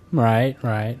get it. Right.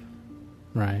 I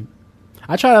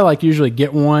try to, like, usually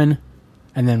get one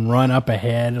and then run up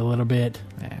ahead a little bit.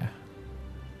 Yeah.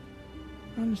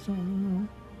 I just don't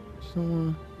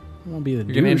want to be the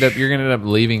douche. You're gonna end up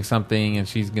leaving something, and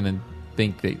she's gonna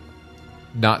think that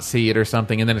not see it or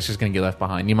something, and then it's just gonna get left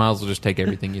behind. You might as well just take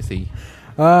everything you see.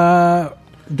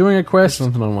 Doing a quest. There's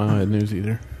nothing on Wowhead News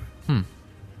either.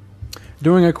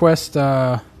 Doing a quest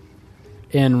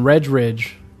in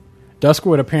Redridge.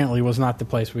 Duskwood apparently was not the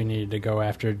place we needed to go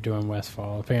after doing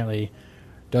Westfall. Apparently,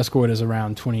 Duskwood is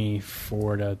around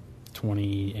 24 to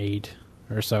 28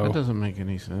 or so. That doesn't make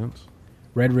any sense.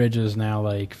 Redridge is now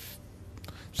like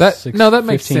that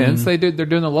makes sense. They're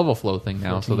doing the level flow thing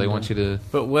now, so they want you to.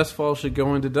 But Westfall should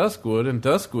go into Duskwood, and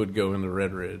Duskwood go into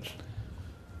Redridge.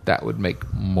 That would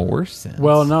make more sense.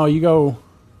 Well, no, you go.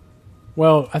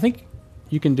 Well, I think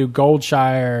you can do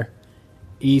Goldshire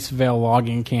East Vale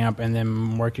Logging Camp and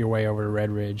then work your way over to Red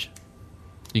Ridge.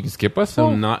 You can skip Westfall?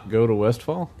 So not go to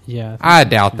Westfall? Yeah. I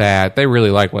doubt that. They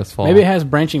really like Westfall. Maybe it has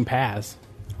branching paths.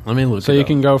 Let me look. So you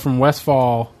can go from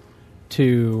Westfall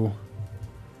to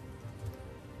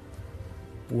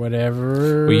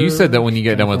whatever. Well, you said that when you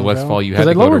get done with Westfall, you had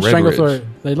to go to Red Ridge.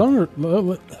 They lowered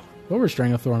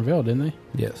Stranglethorn Vale, didn't they?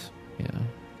 Yes. Yeah.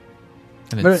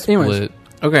 And it's split. Anyways.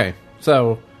 Okay,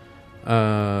 so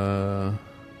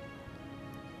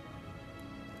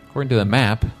According to the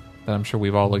map that I'm sure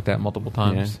we've all looked at multiple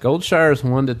times. Goldshire is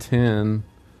 1 to 10.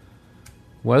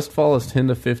 Westfall is 10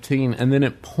 to 15, and then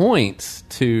it points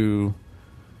to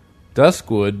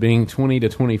Duskwood being 20 to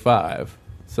 25.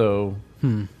 So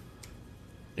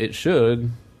it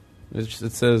should.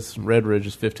 It says Red Ridge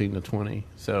is 15 to 20.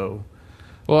 So,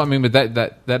 well, I mean, but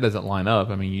that doesn't line up.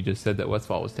 I mean, you just said that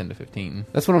Westfall was 10 to 15.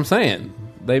 That's what I'm saying.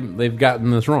 They've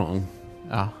gotten this wrong.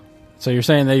 Ah, so you're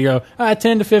saying they go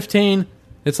 10 to 15.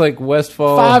 It's like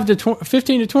Westfall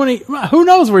 15 to 20. Who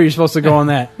knows where you're supposed to go on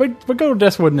that? But go to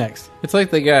Duskwood next. It's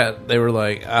like they were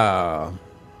like,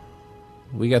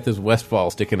 we got this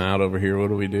Westfall sticking out over here. What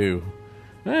do we do?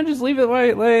 Just leave it the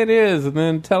way it is, and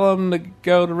then tell them to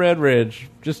go to Red Ridge.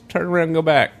 Just turn around and go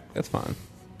back. That's fine.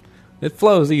 It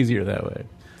flows easier that way.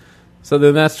 So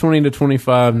then that's 20 to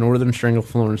 25. Northern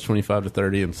Stranglethorn is 25 to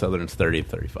 30, and Southern's 30 to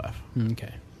 35.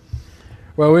 Okay.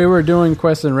 Well, we were doing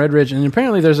quests in Red Ridge, and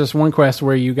apparently there's this one quest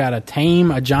where you got to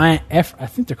tame a giant I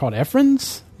think they're called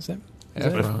Efrons? Is that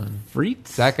Efron.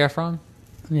 Zac Efron?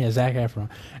 Yeah, Zac Efron.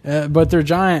 But they're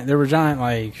giant. They were giant,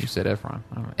 like... You said Efron.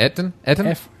 Etten?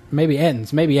 Maybe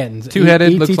Ettins.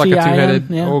 Two-headed, looks like a two-headed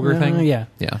ogre thing. Yeah.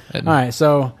 Yeah. Etten. All right,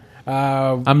 so...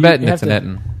 I'm betting it's an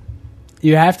Etten.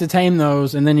 You have to tame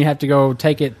those, and then you have to go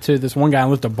take it to this one guy and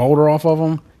lift a boulder off of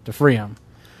him to free him.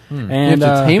 And you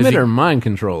have to tame it or mind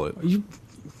control it?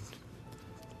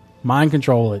 Mind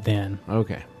control it then.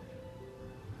 Okay.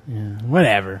 Yeah,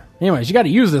 whatever. Anyways, you got to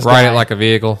use this Ride guy. it like a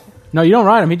vehicle. No, you don't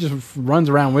ride him. He just runs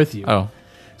around with you. Oh.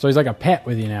 So he's like a pet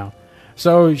with you now.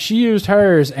 So she used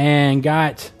hers and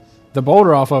got the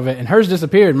boulder off of it, and hers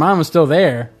disappeared. Mine was still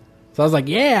there. So I was like,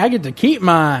 yeah, I get to keep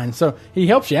mine. So he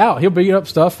helps you out. He'll beat up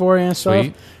stuff for you and stuff.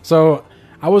 Sweet. So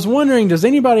I was wondering, does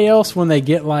anybody else, when they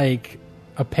get like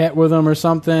a pet with them or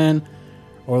something,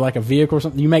 or like a vehicle or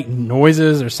something, you make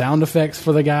noises or sound effects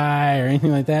for the guy or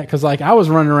anything like that? Because like I was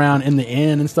running around in the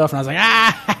inn and stuff, and I was like,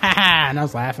 and I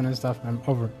was laughing and stuff. I'm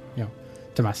over,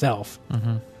 to myself.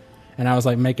 Mm-hmm. And I was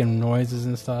like making noises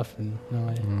and stuff, and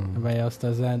nobody else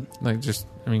does that. Like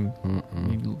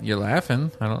you're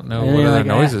laughing. I don't know what other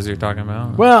noises you're talking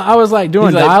about. Well, I was like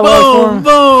doing dialogue boom, for him.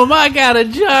 Boom, I got a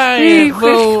giant.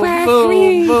 Boom,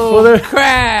 boom, boom. Well,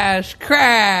 crash.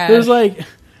 There's like,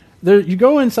 you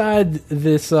go inside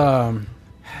this, the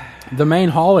main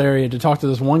hall area to talk to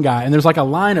this one guy, and there's like a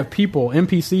line of people,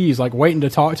 NPCs, like waiting to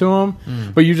talk to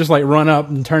him, but you just like run up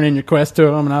and turn in your quest to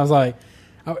him, and I was like,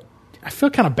 I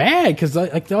feel kind of bad because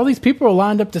like all these people are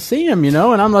lined up to see him, and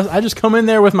I just come in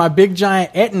there with my big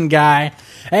giant Etten guy.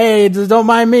 Hey, just don't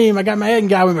mind me. I got my Etten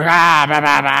guy with me.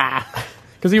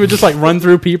 Because he would just like run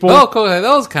through people. Oh, cool.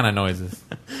 Those kind of noises.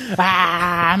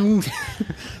 I'm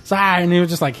sorry, and he would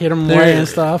just like hit them away and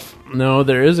stuff. No,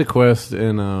 there is a quest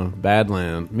in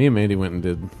Badlands. Me and Mandy went and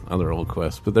did other old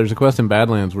quests, but there's a quest in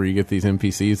Badlands where you get these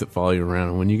NPCs that follow you around,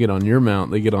 and when you get on your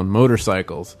mount, they get on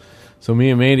motorcycles. So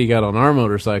me and Mandy got on our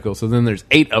motorcycle, so then there's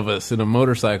 8 of us in a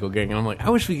motorcycle gang, and I'm like,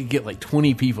 I wish we could get like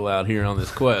 20 people out here on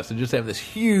this quest and just have this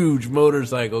huge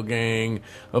motorcycle gang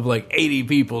of like 80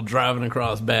 people driving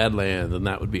across Badlands, and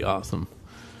that would be awesome.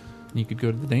 You could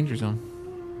go to the danger zone.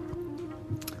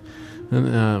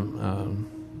 And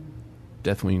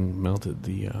Deathwing melted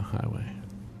the highway.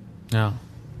 No.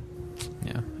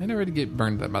 Yeah. I never did get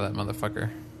burned by that motherfucker.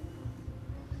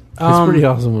 It's pretty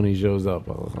awesome when he shows up.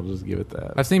 I'll just give it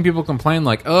that. I've seen people complain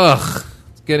like, ugh,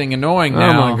 it's getting annoying now.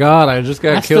 Oh my god, I just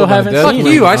got killed by Deathwing. Fuck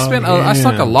you, I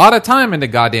sunk a lot of time into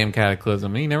goddamn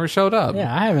Cataclysm, and he never showed up.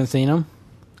 Yeah, I haven't seen him.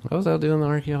 I was out doing the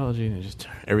archaeology, and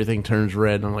everything turns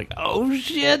red, and I'm like, oh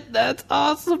shit, that's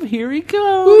awesome, here he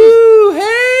comes. Woo,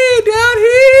 hey, down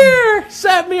here!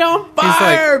 Set me on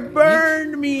fire,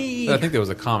 burned me! I think there was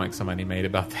a comic somebody made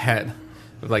about that.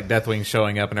 With like Deathwing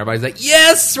showing up, and everybody's like,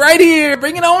 yes, right here,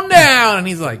 bring it on down. And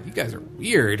he's like, you guys are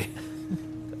weird.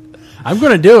 I'm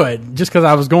going to do it just because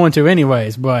I was going to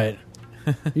anyways, but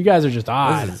you guys are just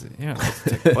odd. Let's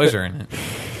take pleasure in it.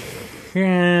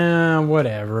 Yeah,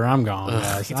 whatever. I'm gone,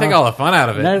 guys. You take all the fun out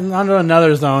of it. I'm to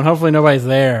another zone. Hopefully nobody's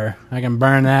there. I can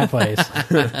burn that place.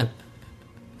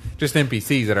 Just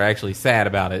NPCs that are actually sad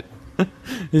about it.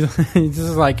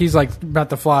 he's like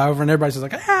about to fly over, and everybody's just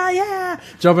like, yeah,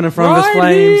 jumping in front of his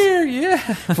flames, here, yeah,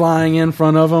 flying in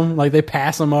front of him, like they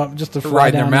pass him up just to fly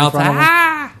down their mouth, in front of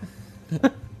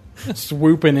him.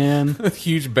 Swooping in,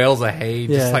 huge bales of hay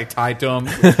just like tied to him.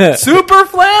 Super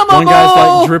flammable. One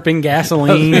guy's like dripping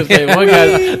gasoline. One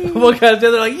guy's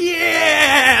there like,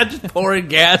 yeah, just pouring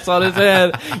gas on his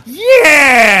head.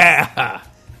 Yeah.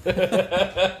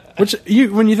 Which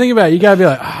when you think about it, you gotta be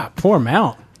like, poor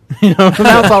Mount. You know, the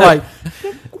Mount's all like,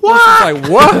 squawk, like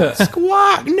what?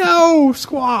 Squawk, no,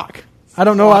 squawk. I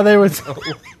don't know why they would. I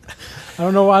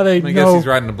don't know why they. I guess he's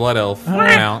riding a blood elf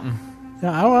Mount.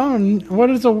 I don't. What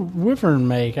does a wyvern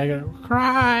make? I gotta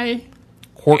cry.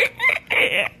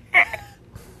 I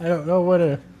don't know what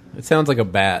a. It sounds like a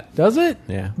bat. Does it?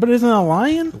 Yeah. But isn't it a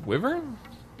lion? Wyvern?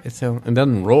 It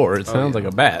doesn't roar. It sounds like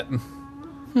a bat.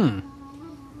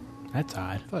 That's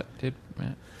odd. I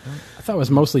thought it was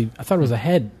mostly. I thought it was a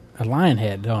head, a lion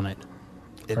head on it,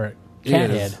 or a cat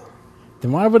head.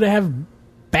 Then why would it have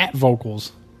bat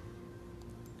vocals?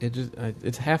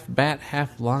 It's half bat,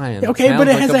 half lion. Okay, but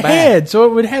it has a head, so it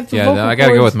would have the vocal I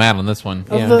gotta go with Matt on this one.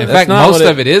 Yeah. In fact, most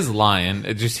of it is lion.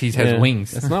 It just he has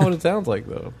wings. That's not what it sounds like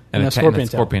though. and a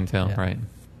scorpion tail, yeah. right?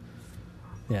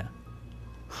 Yeah.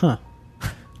 Huh.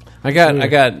 I got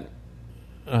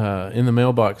in the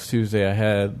mailbox Tuesday. I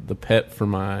had the pet for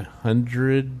my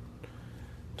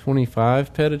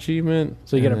 125 pet achievement.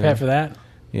 So you get a pet for that?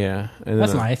 Yeah, and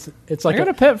that's nice. It's like I got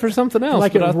a pet for something else.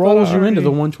 Like it rolls you into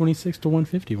the 126 to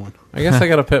 151. I guess I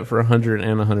got a pet for 100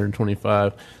 and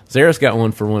 125. Zaris got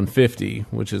one for 150,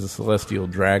 which is a celestial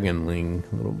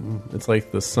dragonling. It's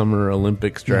like the Summer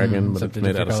Olympics dragon, but it's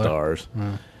made out of stars.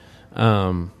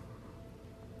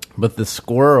 But the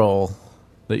squirrel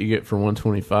that you get for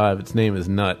 125, its name is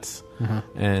Nuts,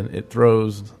 and it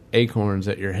throws acorns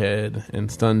at your head and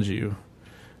stuns you.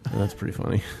 And that's pretty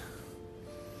funny.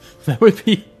 That would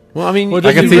be. Well, I mean,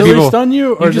 does he really stun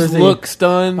you, or you just look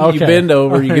stunned? Okay. You bend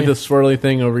over, you get the swirly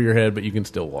thing over your head, but you can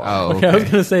still walk. Oh, okay. I was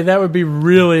going to say that would be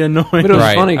really annoying. But it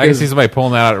was funny. I can see somebody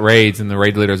pulling that out at raids, and the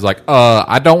raid leader's like,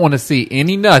 "I don't want to see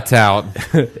any nuts out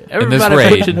in this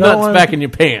raid. Put your nuts back in your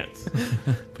pants.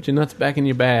 Put your nuts back in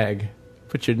your bag.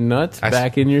 Put your nuts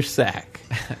back in your sack."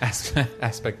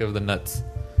 Aspect of the nuts.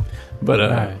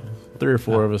 But 3 or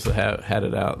 4 of us had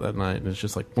it out that night, and it's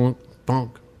just like bunk,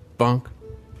 bunk, bunk.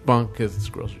 Bunk, because the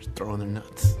squirrels are just throwing their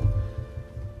nuts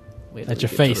at your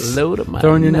face.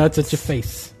 Throwing your nuts at your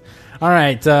face. All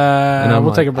right,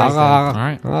 we'll take a break. All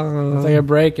right, we'll take a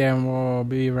break, and we'll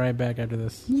be right back after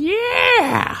this.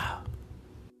 Yeah.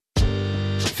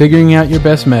 Figuring out your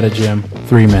best meta gem,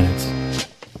 3 minutes.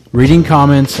 Reading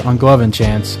comments on Glove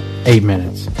Enchants, 8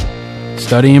 minutes.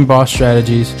 Studying boss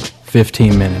strategies,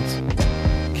 15 minutes.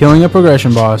 Killing a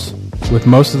progression boss with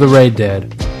most of the raid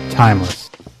dead, timeless.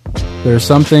 There are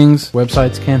some things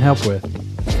websites can't help with.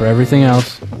 For everything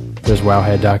else, there's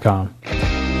wowhead.com.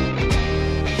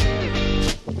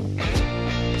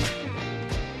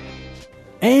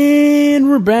 And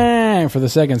we're back for the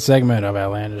second segment of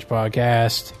Outlandish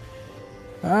Podcast.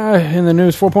 In the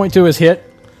news, 4.2 is hit.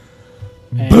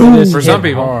 Boom! For some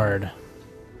people. Hard.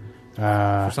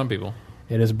 For some people.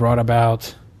 It has brought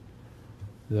about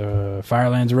the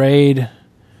Firelands raid,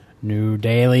 new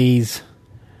dailies,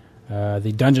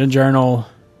 the Dungeon Journal.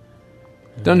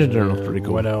 Dungeon Journal's pretty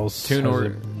cool. What else?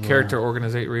 Character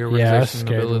reorganization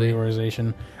ability.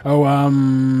 Reorganization.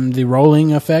 The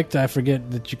rolling effect. I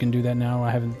forget that you can do that now.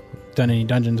 I haven't done any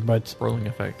dungeons, but rolling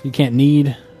effect. You can't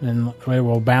need, and it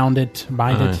will bind it.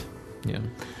 Yeah.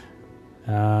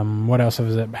 What else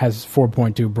has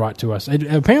 4.2 brought to us? It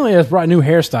apparently has brought new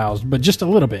hairstyles, but just a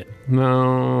little bit.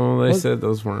 No, they said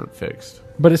those weren't fixed.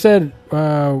 But it said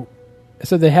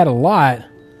they had a lot.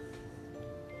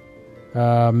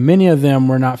 Many of them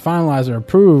were not finalized or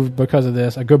approved because of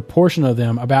this. A good portion of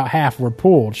them, about half, were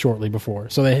pulled shortly before.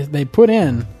 So they put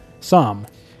in some.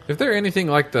 If they're anything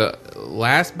like the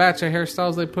last batch of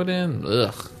hairstyles they put in,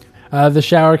 ugh. The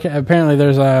shower cap, apparently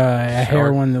there's a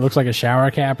hair one that looks like a shower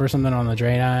cap or something on the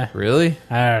Draenei. Really?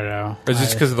 I don't know. Or is it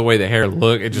just because of the way the hair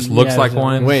look? It just looks like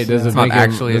one. Wait, does it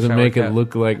make it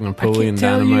look like Napoleon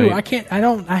Dynamite?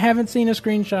 I haven't seen a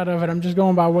screenshot of it. I'm just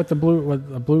going by what the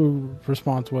blue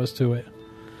response was to it.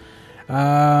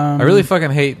 I really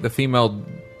fucking hate the female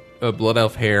Blood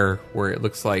Elf hair where it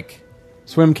looks like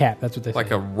swim cap. That's what they say.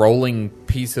 Like a rolling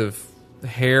piece of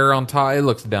hair on top. It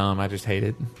looks dumb. I just hate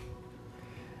it.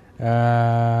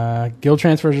 Guild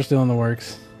transfers are still in the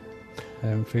works. I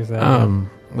haven't fixed that.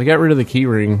 We got rid of the key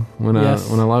ring when I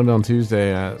logged on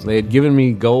Tuesday. They had given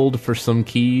me gold for some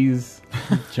keys.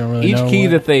 Each key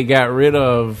that they got rid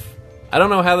of, I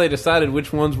don't know how they decided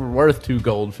which ones were worth 2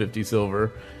 gold, 50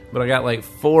 silver. But I got like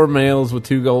 4 mails with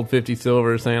 2 gold, 50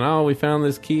 silver, saying, "Oh, we found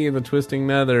this key in the twisting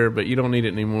nether, but you don't need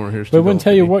it anymore. Here's." But it wouldn't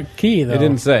tell you what key though. It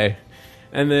didn't say.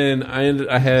 And then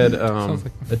I had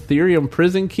Ethereum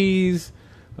prison keys,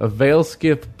 a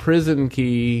Veilskith prison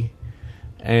key,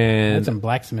 and that's some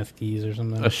blacksmith keys or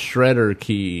something. A shredder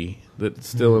key that's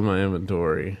still in my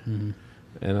inventory. Mm-hmm.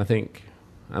 And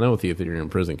I know what the Ethereum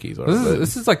prison keys are.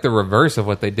 This is like the reverse of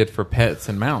what they did for pets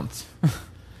and mounts.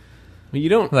 You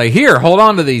don't like here. Hold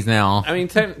on to these now. I mean,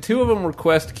 2 of them were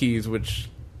quest keys, which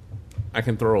I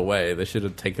can throw away. They should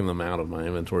have taken them out of my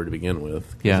inventory to begin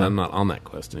with, because I'm not on that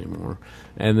quest anymore.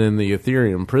 And then the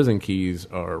Ethereum prison keys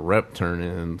are rep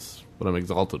turn-ins, but I'm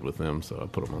exalted with them, so I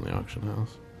put them on the auction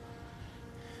house.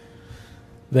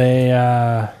 They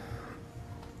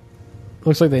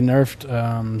looks like they nerfed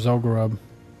Zul'Gurub,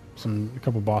 a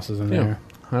couple bosses in there.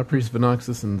 High Priest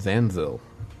Venoxus and Zanzil.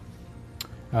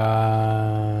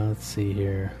 Let's see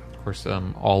here. Of course,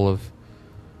 all of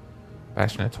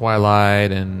Bastion of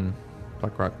Twilight and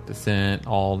Blackrock Descent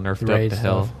all nerfed up to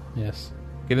hell. Yes.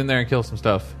 Get in there and kill some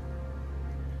stuff.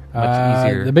 Much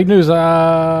easier. The big news,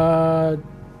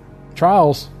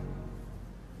 Trials.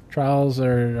 Trials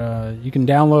are, you can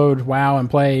download WoW and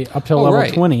play up till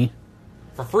level 20.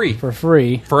 For free. For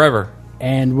free. Forever.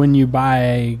 And when you buy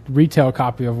a retail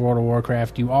copy of World of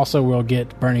Warcraft, you also will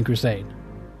get Burning Crusade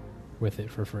with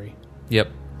it for free.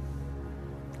 Yep.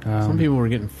 Some people were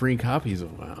getting free copies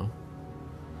of WoW.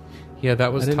 Yeah,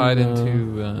 that was tied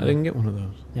into... I didn't get one of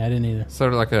those. Yeah, I didn't either.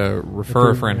 Sort of like a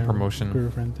refer a friend promotion. Refer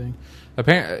a friend thing.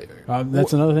 Apparently,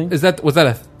 that's another thing. Was that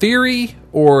a theory,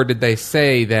 or did they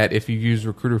say that if you used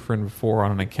Recruiter Friend before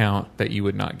on an account that you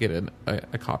would not get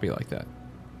a copy like that?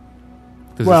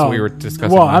 Well, we were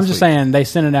discussing. Well, I'm just saying they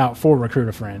sent it out for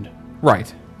Recruiter Friend.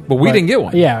 Right, but we didn't get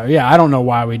one. Yeah. I don't know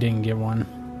why we didn't get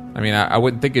one. I mean, I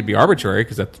wouldn't think it'd be arbitrary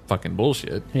because that's fucking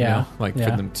bullshit. Yeah, for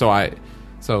them.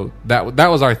 So that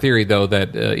was our theory, though,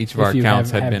 that each of our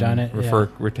accounts had been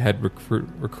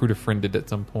Recruiter Friended at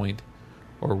some point,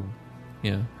 or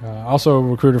also,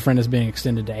 Recruiter Friend is being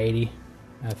extended to 80.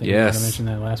 I think I mentioned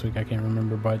that last week. I can't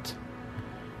remember, but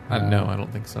no, I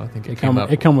don't think so. I think it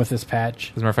come with this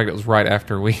patch. As a matter of fact, it was right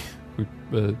after we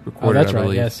recorded. Oh, that's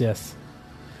right. Yes.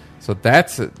 So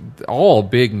that's all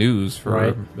big news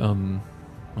for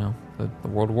the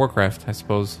World of Warcraft, I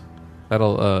suppose.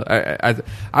 That'll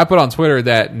I put on Twitter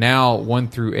that now 1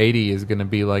 through 80 is going to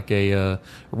be like a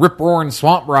rip-roaring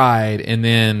swamp ride, and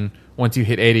then once you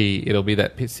hit 80, it'll be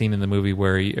that scene in the movie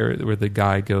where the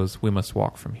guy goes, "We must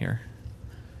walk from here,"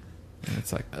 and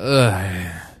it's like,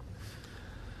 ugh.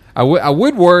 I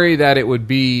would worry that it would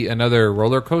be another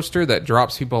roller coaster that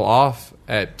drops people off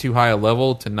at too high a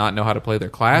level to not know how to play their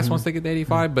class once they get to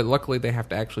 85. But luckily, they have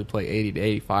to actually play 80 to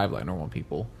 85 like normal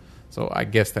people. So I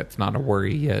guess that's not a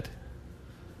worry yet.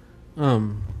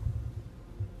 Because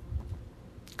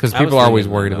people are always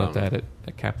worried about that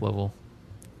at cap level.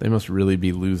 They must really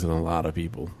be losing a lot of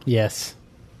people. Yes.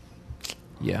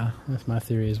 Yeah. That's my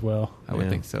theory as well. I would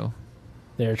think so.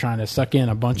 They're trying to suck in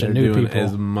a bunch of new people.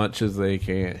 As much as they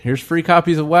can. Here's free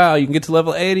copies of WoW. You can get to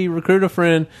level 80. Recruit a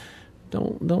friend.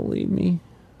 Don't leave me.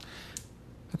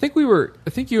 I think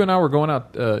you and I were going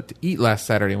out to eat last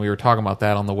Saturday, and we were talking about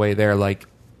that on the way there. Like,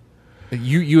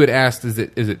 you had asked, is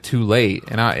it too late?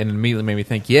 And it immediately made me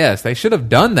think, yes, they should have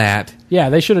done that. Yeah,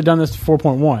 they should have done this to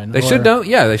 4.1. They should have done.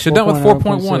 Yeah, they should have done with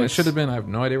 4.1. It should have been. I have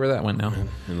no idea where that went now.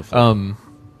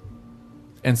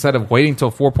 Instead of waiting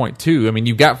till 4.2, I mean,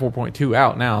 you've got 4.2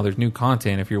 out now. There's new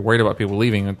content. If you're worried about people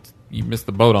leaving, you missed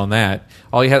the boat on that.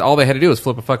 All they had to do was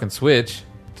flip a fucking switch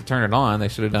to turn it on. They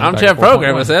should have done. I'm Chef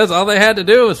Programmer says all they had to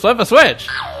do was flip a switch.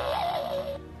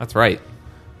 That's right.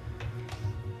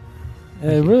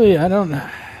 Really, I don't know.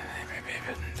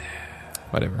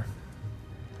 Whatever.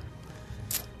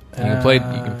 You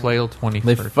can play till 20.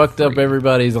 They fucked up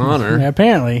everybody's honor. Yeah,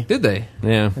 apparently. Did they?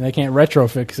 Yeah. And they can't retro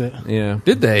fix it. Yeah.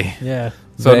 Did they? Yeah.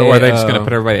 So are they just going to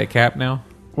put everybody at cap now?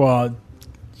 Well,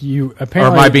 you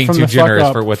apparently... Or am I being too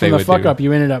generous for what they would do? From the fuck up,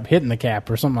 you ended up hitting the cap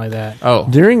or something like that. Oh.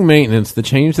 During maintenance, the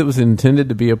change that was intended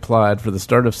to be applied for the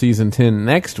start of Season 10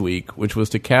 next week, which was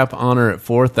to cap honor at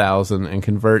 4,000 and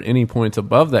convert any points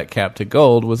above that cap to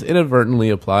gold, was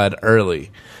inadvertently applied early.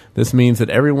 This means that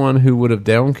everyone who would have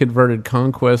down-converted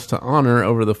Conquest to honor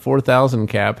over the 4,000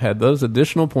 cap had those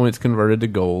additional points converted to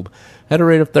gold, at a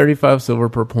rate of 35 silver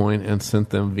per point, and sent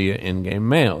them via in-game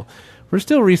mail. We're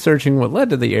still researching what led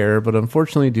to the error, but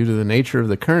unfortunately due to the nature of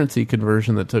the currency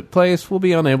conversion that took place, we'll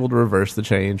be unable to reverse the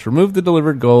change, remove the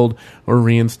delivered gold, or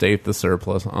reinstate the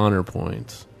surplus honor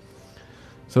points.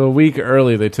 So a week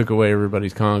early, they took away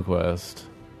everybody's Conquest.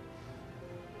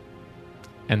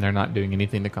 And they're not doing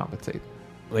anything to compensate.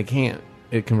 They can't.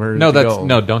 it converted No, to gold.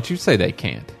 no. Don't you say they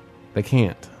can't. They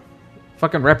can't.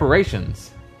 Fucking reparations.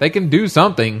 They can do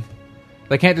something.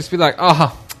 They can't just be like,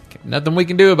 oh, nothing we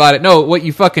can do about it. No, what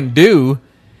you fucking do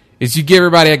is you give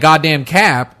everybody a goddamn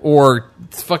cap or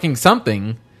fucking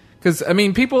something. Because, I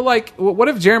mean, people like... What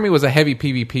if Jeremy was a heavy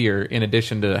PvPer in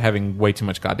addition to having way too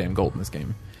much goddamn gold in this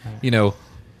game? You know...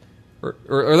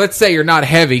 Or let's say you're not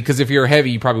heavy, because if you're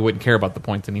heavy, you probably wouldn't care about the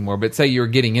points anymore. But say you're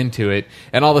getting into it,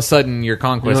 and all of a sudden your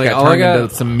conquest got turned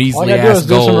into some measly ass gold. All I gotta do is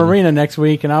gold. do some arena next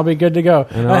week, and I'll be good to go.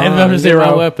 And I'm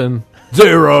zero weapon.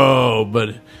 Zero!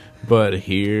 But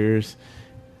here's...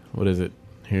 What is it?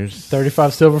 Here's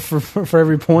 35 silver for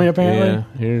every point, apparently. Yeah,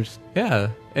 here's... Yeah.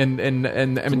 And I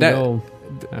mean, that... gold.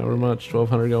 However much,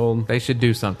 1,200 gold. They should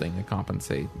do something to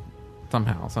compensate.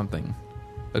 Somehow, something.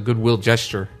 A goodwill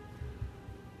gesture.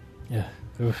 Yeah.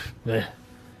 Oof. Ugh.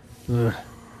 Ugh.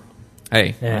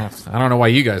 Hey, Yeah. I don't know why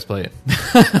you guys play it.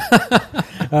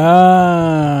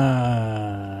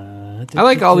 I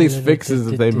like all these fixes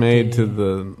that they made to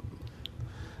the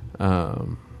I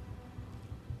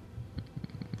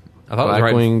thought it was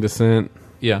right. Blackwing Descent.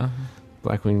 Yeah.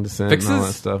 Blackwing Descent Fixes? and all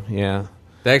that stuff. Yeah.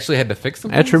 They actually had to fix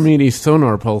them? Atramedes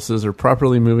sonar pulses are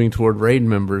properly moving toward raid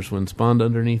members when spawned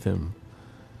underneath him.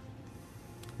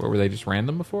 Or were they just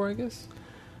random before, I guess?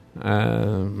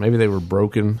 Maybe they were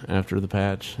broken after the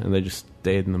patch and they just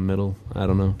stayed in the middle. I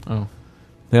don't know. Oh.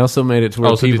 They also made it to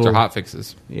where so people... these are hot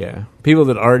fixes. Yeah. People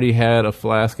that already had a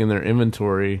flask in their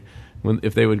inventory,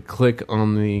 if they would click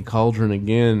on the cauldron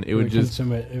again, it would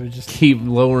just keep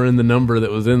lowering the number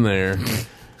that was in there.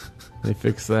 They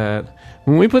fixed that.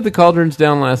 When we put the cauldrons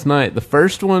down last night, the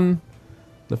first one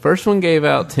gave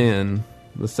out 10.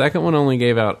 The second one only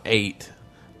gave out 8.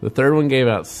 The third one gave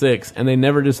out 6, and they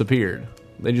never disappeared.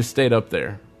 They just stayed up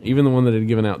there. Even the one that had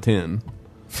given out 10.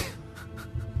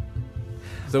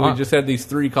 So we just had these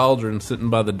 3 cauldrons sitting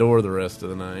by the door the rest of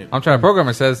the night. I'm trying to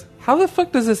programmer says, how the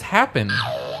fuck does this happen?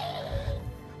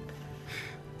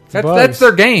 That's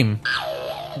their game.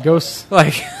 Ghosts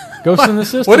like Ghosts in the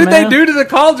system. What did they do to the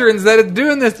cauldrons that are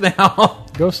doing this now?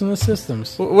 Ghosts in the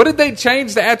systems. What did they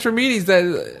change to Atramedes?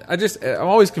 I'm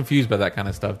always confused by that kind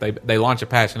of stuff. They launch a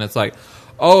patch and it's like,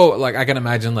 oh, like I can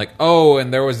imagine like, oh,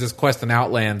 and there was this quest in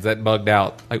Outlands that bugged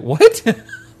out. Like, what?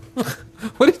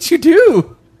 What did you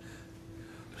do?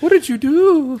 What did you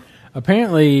do?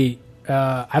 Apparently,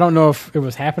 I don't know if it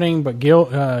was happening, but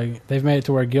they've made it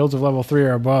to where guilds of level 3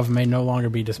 or above may no longer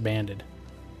be disbanded.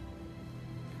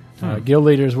 Guild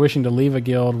leaders wishing to leave a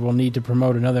guild will need to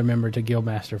promote another member to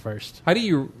guildmaster first. How do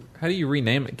you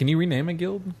rename it? Can you rename a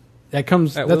guild?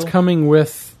 That's coming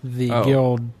with the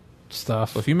guild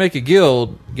stuff. So if you make a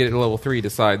guild, get it to level 3,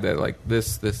 decide that like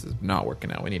this is not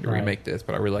working out. We need to remake this,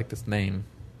 but I really like this name.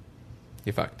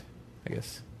 You fucked, I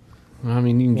guess. I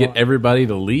mean, you can get everybody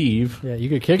to leave. Yeah, you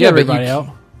could kick everybody out.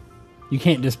 You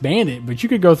can't disband it, but you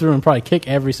could go through and probably kick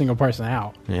every single person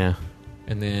out. Yeah.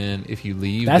 And then if you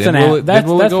leave, that's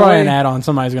probably an add-on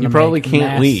somebody's going to make. You probably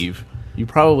can't leave. You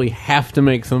probably have to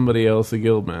make somebody else a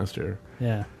guildmaster.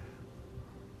 Yeah.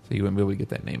 So you wouldn't be able to get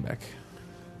that name back.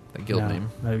 That guild name.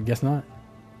 I guess not.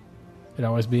 It'd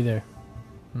always be there.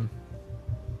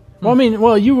 Well, I mean,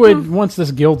 you would once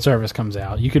this guild service comes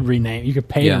out, you could rename. You could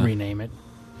pay to rename it.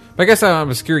 But I guess I'm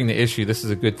obscuring the issue. This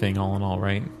is a good thing, all in all,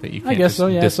 right? That you can't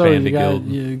disband a guild.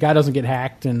 The guy doesn't get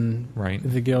hacked, and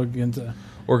the guild gets.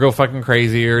 Or go fucking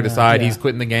crazy, or decide he's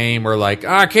quitting the game, or like,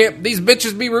 I can't. These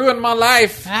bitches be ruining my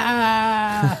life.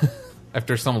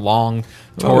 After some long,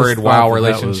 torrid WoW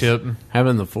relationship,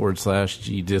 having the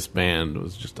 /G disband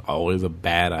was just always a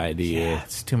bad idea. Yeah,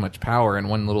 it's too much power in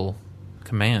one little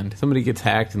command. Somebody gets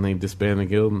hacked and they disband the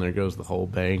guild, and there goes the whole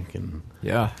bank, and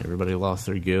everybody lost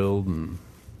their guild. And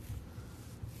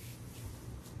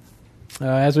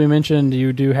as we mentioned,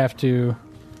 you do have to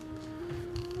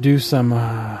do some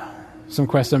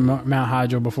quests in Mount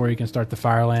Hydro before you can start the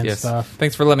Firelands stuff.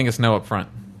 Thanks for letting us know up front.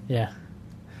 Yeah.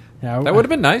 That would have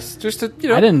been nice, just to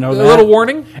I didn't know that. A little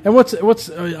warning. And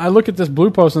what's I look at this blue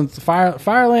post and it's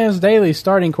Firelands Daily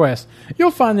starting quest.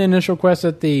 You'll find the initial quest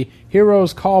at the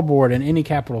Heroes Call Board in any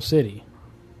capital city.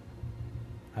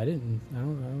 I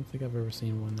don't think I've ever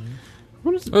seen one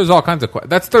there. There's all kinds of quests.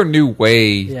 That's their new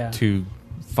way to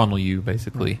funnel you,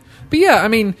 basically. But yeah, I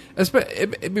mean,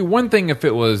 it'd be one thing if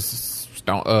it was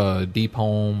Deep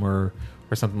Home or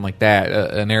something like that,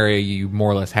 an area you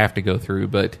more or less have to go through,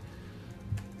 but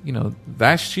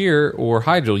Vashtir or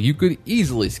Hyjal, you could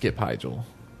easily skip Hyjal.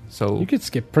 So you could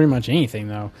skip pretty much anything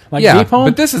though. Like Deep Home,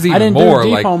 but this is even I didn't more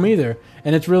do Deep Home either,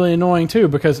 and it's really annoying too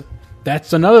because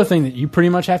that's another thing that you pretty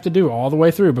much have to do all the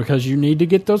way through because you need to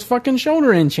get those fucking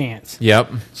shoulder enchants. Yep.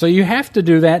 So you have to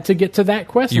do that to get to that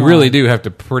quest You line. really do have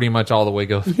to pretty much all the way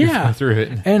go Yeah. through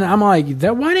it. And I'm like,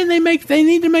 why didn't they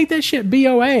need to make that shit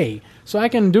BOA so I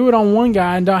can do it on one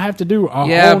guy and don't have to do a whole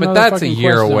Yeah, but nother that's a fucking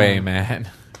year quest away, zone. man.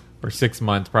 Or 6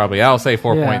 months, probably. I'll say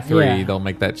 4.3. Yeah. They'll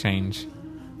make that change.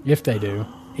 If they do.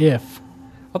 If.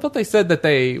 I thought they said that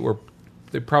they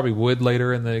probably would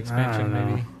later in the I expansion, don't know.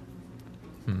 maybe.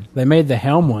 They made the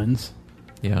Helm ones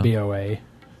Yeah. BOA.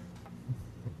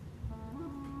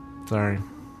 Sorry.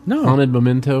 No. Haunted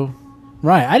Memento.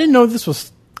 Right. I didn't know this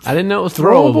was... I didn't know it was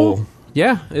Throwable? throwable.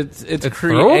 Yeah, it's It's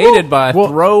created by Well,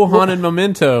 Throw Haunted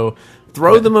Memento.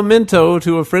 Throw the memento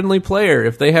to a friendly player.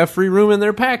 If they have free room in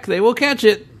their pack, they will catch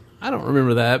it. I don't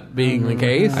remember that being the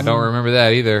case, I don't remember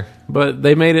that either. but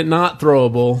they made it not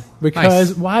throwable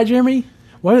Because... Nice. Why, Jeremy?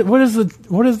 What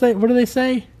do they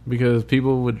say? because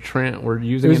people were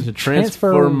using it to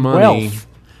transfer transfer money wealth.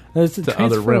 That's to transfer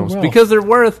other realms wealth. because they're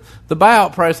worth the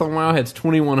buyout price on Wowhead's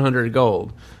 2,100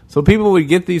 gold. So people would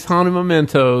get these haunted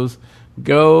mementos,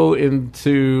 go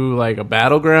into like a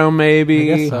battleground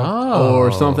maybe I guess so.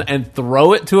 or something, and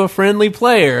throw it to a friendly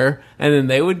player, and then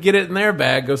they would get it in their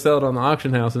bag, go sell it on the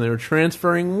auction house, and they were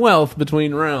transferring wealth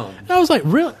between realms. And I was like,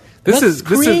 really? This That's is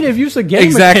creative use of game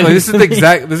exactly. mechanics This is to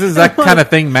the me. this is that kind of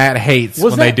thing Matt hates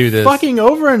Was when they that do this. fucking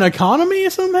over an economy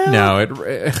somehow? No,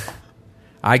 it.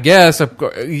 I guess, of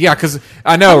course, yeah, because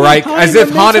I know, mean, right? haunted As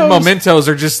if haunted mementos- mementos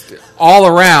are just all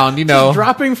around, you know.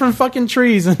 Dropping from fucking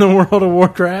trees in the World of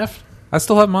Warcraft. I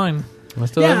still have mine. I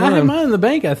still Yeah, have I had mine. mine in the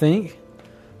bank, I think.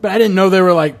 But I didn't know they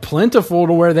were like plentiful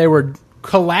to where they were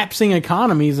collapsing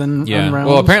economies and Yeah. realms.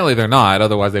 Well, apparently they're not.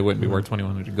 Otherwise, they wouldn't be worth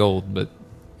 2,100 gold. But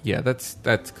yeah, that's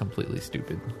completely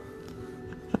stupid.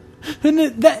 And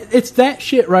it's that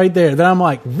shit right there that I'm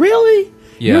like, really?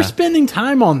 Yeah. You're spending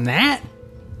time on that?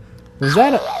 Was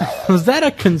that a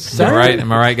concern? Am I right?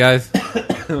 Am I right, guys?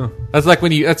 That's like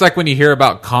when you hear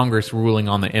about Congress ruling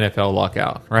on the NFL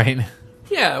lockout, right?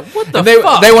 Yeah, what the And they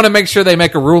fuck? want to make sure they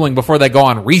make a ruling before they go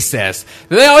on recess.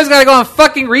 They always got to go on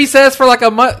fucking recess for like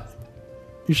a month.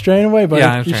 You're straying away, buddy. Yeah,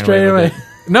 I'm You're straying straying away. away.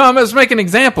 No, I'm just making an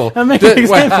example. I'm making an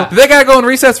example. Do they got to go on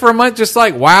recess for a month just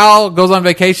like WoW goes on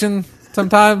vacation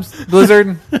sometimes?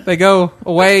 Blizzard, they go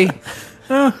away.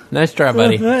 Nice try,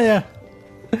 buddy. Yeah.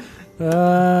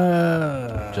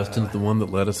 Justin's the one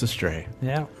that led us astray.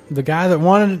 Yeah. The guy that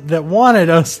wanted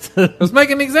us to. Let's make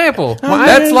an example. Why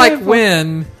That's an like example?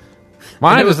 when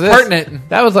Mine it was this. pertinent.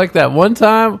 That was like that one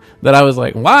time that I was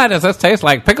like, why does this taste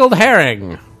like pickled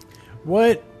herring?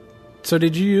 What? So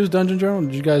did you use Dungeon Journal?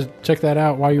 Did you guys check that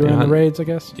out while you were in Yeah. the raids, I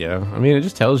guess? Yeah, I mean, it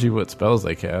just tells you what spells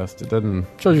they cast. It doesn't...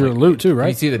 Shows you the loot too, Can you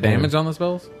right? see the damage on the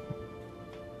spells?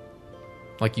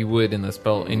 Like you would in the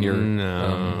spell in your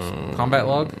No. combat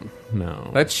log?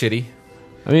 No. That's shitty.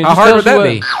 I mean, it How just hard tells would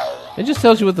that you be? It just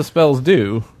tells you what the spells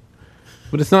do.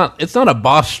 But it's not a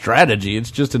boss strategy. It's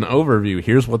just an overview.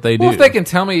 Here's what they do. Well, if they can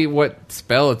tell me what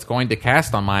spell it's going to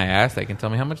cast on my ass, they can tell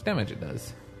me how much damage it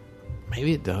does.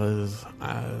 Maybe it does.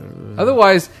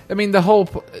 Otherwise, I mean, their whole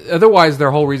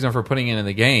reason for putting it in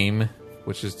the game,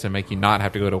 which is to make you not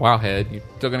have to go to Wowhead, you're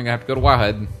still going to have to go to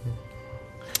Wowhead.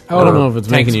 I don't know if it's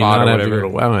Tank making you spot not or have to go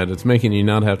whatever. to WoWhead. It's making you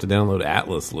not have to download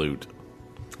Atlas loot.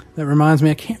 That reminds me,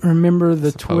 I can't remember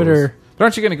the Twitter. But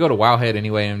aren't you going to go to Wowhead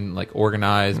anyway and like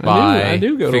organize, buy? I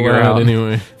do go to figure WoWhead out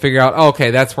anyway. Figure out. Oh,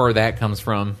 okay, that's where that comes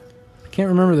from. I can't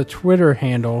remember the Twitter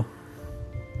handle,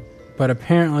 but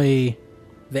apparently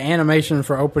the animation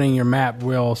for opening your map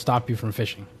will stop you from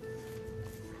fishing.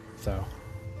 So,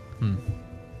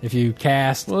 if you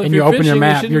cast Well, if and you you're open your fishing,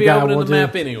 map, shouldn't your be guy opening will the do.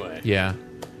 map anyway. Yeah.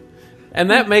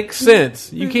 And that makes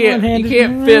sense. You can't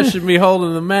one-handed. fish and be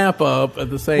holding the map up at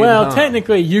the same time. Well,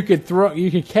 technically, you could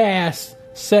cast,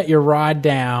 set your rod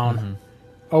down,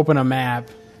 open a map,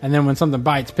 and then when something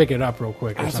bites, pick it up real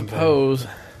quick or I something. suppose.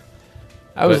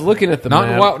 I was But looking at the not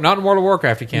map. not in World of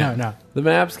Warcraft. You No, can't. no. The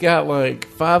map's got like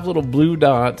 5 little blue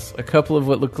dots, a couple of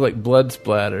what look like blood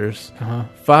splatters, Uh-huh.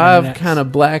 5 And an X. kind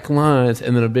of black lines,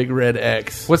 and then a big red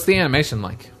X. What's the animation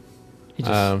like? He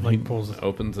just He pulls it.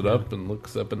 opens it up and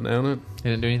looks up and down it. He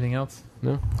didn't do anything else.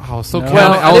 No, Oh, I was so No. counting,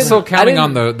 Well, I was so I counting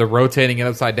on didn't- the rotating it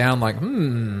upside down. Like,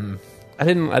 I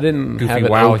didn't Goofy have it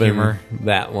WoW open humor.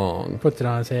 that long. Puts it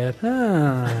on his head.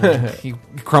 Ah. he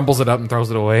crumbles it up and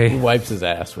throws it He away. wipes his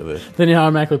ass with it. Then he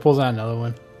automatically pulls out another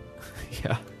one.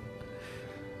 Yeah.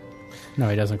 No,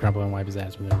 he doesn't crumple and wipe his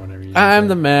ass with it whenever you I'm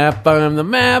the map. I'm the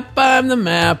map. I'm the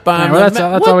map. I'm Yeah, the well, that's-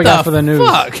 map. that's What all we got for the news.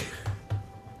 Fuck?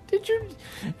 Did you?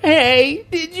 Hey,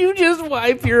 did you just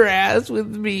wipe your ass with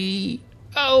me?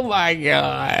 Oh my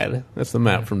god! That's the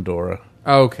map from Dora.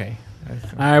 Okay. All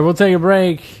right, we'll take a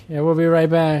break. Yeah, we'll be right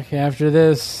back after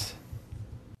this.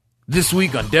 This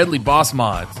week on Deadly Boss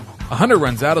Mods, a hunter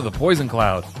runs out of the poison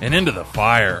cloud and into the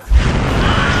fire.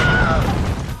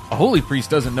 A holy priest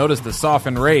doesn't notice the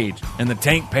softened rage, and the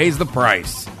tank pays the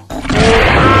price.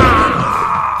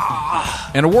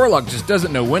 And a warlock just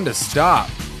doesn't know when to stop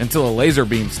until a laser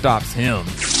beam stops him.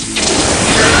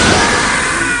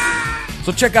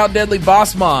 So check out Deadly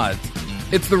Boss Mods.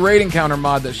 It's the raid encounter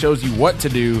mod that shows you what to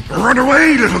do. Run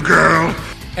away, little girl!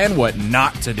 And what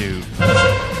not to do.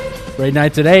 Raid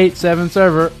nights at 8, 7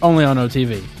 server, only on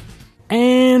OTV.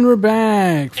 And we're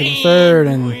back for the third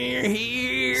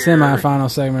and semi-final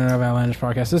segment of Outlandish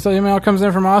Podcast. This email comes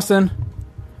in from Austin.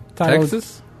 Titled,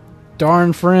 Texas?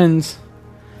 Darn Friends.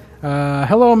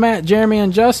 Hello, Matt, Jeremy,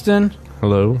 and Justin.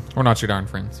 Hello. We're not your darn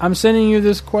friends. I'm sending you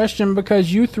this question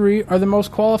because you three are the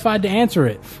most qualified to answer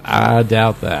it. I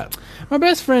doubt that. My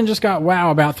best friend just got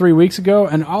WoW about 3 weeks ago,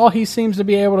 and all he seems to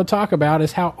be able to talk about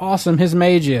is how awesome his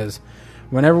mage is.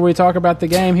 Whenever we talk about the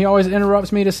game, he always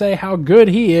interrupts me to say how good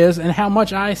he is and how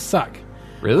much I suck.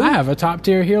 Really? I have a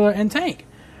top-tier healer and tank.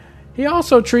 He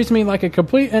also treats me like a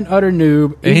complete and utter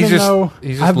noob, And even though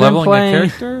he's just leveling a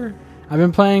character? I've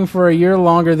been playing for a year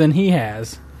longer than he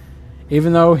has,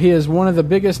 even though he is one of the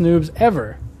biggest noobs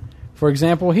ever. For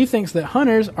example, he thinks that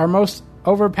hunters are most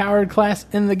overpowered class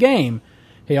in the game.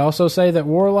 He also say that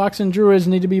warlocks and druids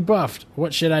need to be buffed.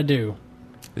 What should I do?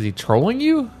 Is he trolling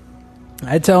you?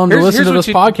 I tell him to listen to what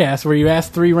this podcast where you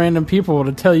ask 3 random people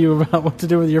to tell you about what to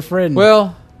do with your friend.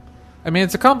 Well, I mean,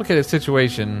 it's a complicated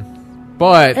situation,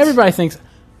 but... Everybody thinks...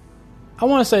 I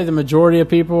want to say the majority of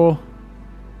people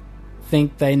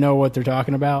think they know what they're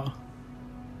talking about.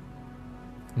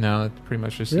 No, it's pretty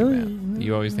much just Really? you, Matt.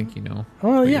 You always think you know.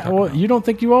 Well, what you're yeah. talking Well, about. you don't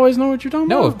think you always know what you're talking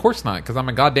No, about? of course not, because I'm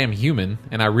a goddamn human,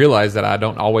 and I realize that I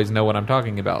don't always know what I'm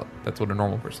talking about. That's what a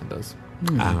normal person does.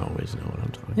 I always know what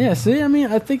I'm talking Yeah, see? I mean,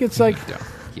 I think it's like...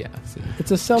 Yeah, see.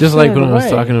 It's a self Just like when I was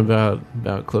way. talking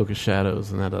about Cloak of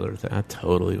Shadows and that other thing. I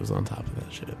totally was on top of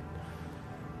that shit.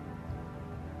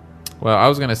 Well, I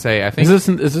was going to say, I think... Is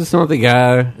this not the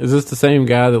guy? Is this the same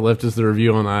guy that left us the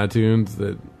review on iTunes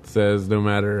that says no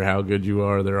matter how good you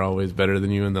are, they're always better than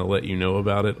you and they'll let you know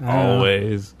about it?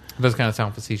 Always. It does kind of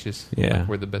sound facetious. Yeah. Like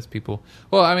we're the best people.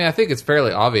 Well, I mean, I think it's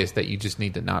fairly obvious that you just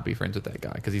need to not be friends with that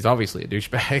guy, because he's obviously a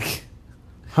douchebag.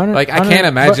 I can't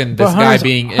imagine this guy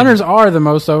being... Hunters are the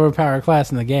most overpowered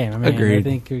class in the game. I mean, Agreed. I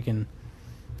think we can...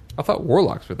 I thought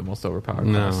warlocks were the most overpowered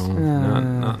No, class.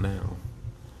 not now.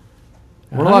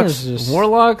 Hunters just-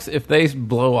 Warlocks, if they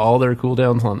blow all their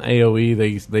cooldowns on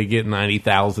AoE, they get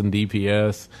 90,000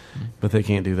 DPS, but they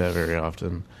can't do that very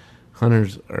often.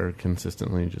 Hunters are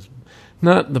consistently just...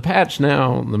 Not the patch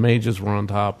now, the mages were on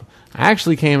top. I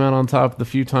actually came out on top the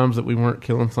few times that we weren't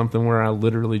killing something where I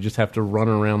literally just have to run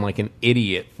around like an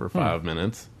idiot for 5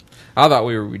 minutes. I thought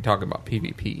we were talking about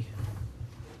PvP.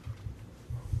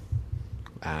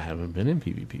 I haven't been in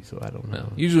PvP, so I don't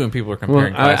know. Usually when people are Well,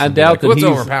 comparing classes, I they're doubt like, that what's he's.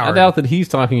 overpowered? I doubt that he's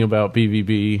talking about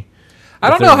PvP. I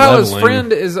don't if know they're how his leveling.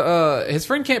 friend is. His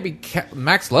friend can't be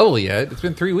max level yet. It's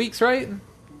been 3 weeks, right?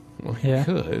 Well, he Yeah.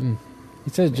 could. He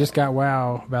said just got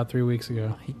WoW about 3 weeks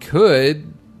ago. He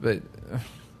could, but well,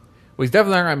 he's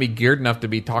definitely not going to be geared enough to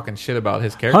be talking shit about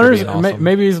his character Hunters, being awesome.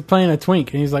 maybe he's playing a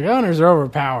twink, and he's like, Hunters are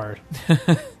overpowered.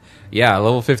 Yeah,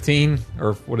 level 15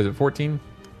 or what is it, 14?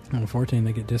 On 14,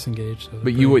 they get disengaged. So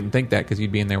But you wouldn't think that because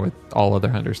you'd be in there with all other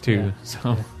hunters too.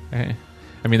 So, I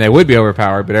mean, they would be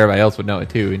overpowered, but everybody else would know it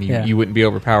too, and you wouldn't be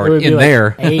overpowered in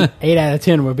there. 8 out of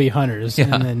 10 would be Hunters.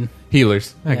 Yeah. And then,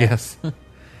 Healers, I guess.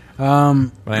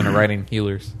 um, Atlanta writing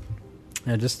healers.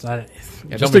 yeah, just don't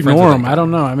just be friends ignore with them. that guy. I don't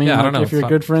know. I mean, Yeah, I like, don't know. if you're Stop-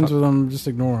 good friends stop. with them, just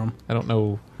ignore them. I don't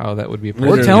know how that would be a Or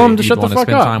person tell them to you'd shut the wanna fuck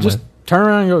spend up. time Just with. turn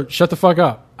around and go, shut the fuck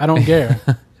up. I don't care.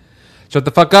 Shut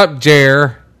the fuck up,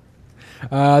 Jer.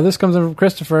 This comes in from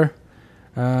Christopher.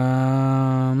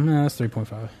 That's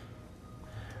 3.5.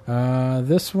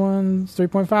 This one's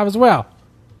 3.5 as well.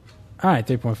 All right,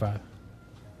 3.5.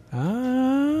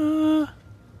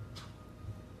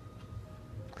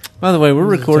 By the way, we're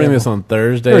recording this on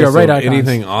Thursday. There we go, So right if icons.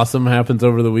 anything awesome happens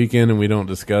over the weekend and we don't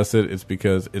discuss it, it's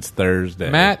because it's Thursday.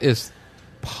 Matt is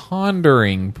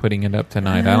pondering putting it up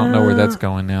tonight. I don't know where that's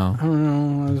going now. I don't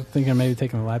know. I was thinking maybe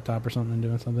taking a laptop or something and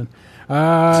doing something.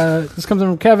 This comes in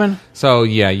from Kevin. So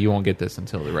yeah, you won't get this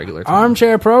until the regular time.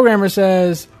 Armchair Programmer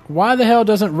says, "Why the hell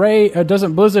doesn't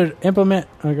Blizzard implement?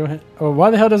 Go ahead.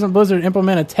 Why the hell doesn't Blizzard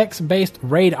implement a text-based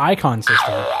raid icon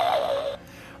system?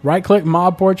 Right-click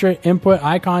mob portrait, input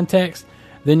icon text,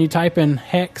 then you type in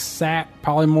hex, sap,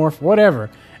 polymorph, whatever,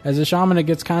 As a shaman, it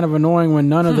gets kind of annoying when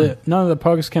none of the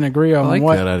pugs can agree on like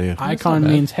what that idea. icon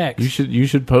means hex. You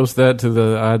should post that to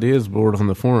the ideas board on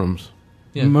the forums.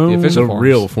 Yeah, Moon- the official The forums.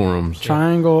 real forums.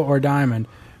 Triangle or diamond.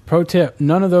 Pro tip: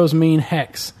 none of those mean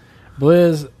hex.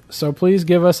 Blizz. So please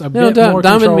give us a bit more diamond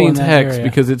control means in that hex area.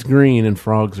 because it's green and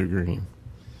frogs are green.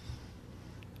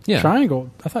 Yeah. Triangle.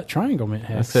 I thought triangle meant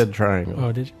hex. I said triangle.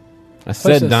 Oh, did you? I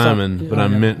said said diamond, some- but I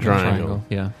okay. meant triangle.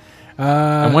 Yeah.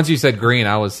 And once you said green,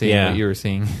 I was seeing Yeah. what you were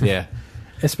seeing. Yeah.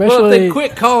 Especially. Well, if they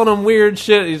quit calling him weird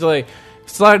shit, he's like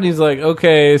sliding. He's like,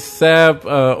 okay, sap,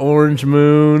 orange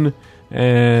moon,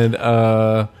 and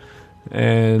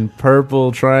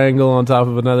purple triangle on top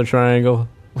of another triangle.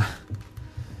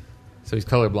 So he's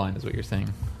colorblind, is what you're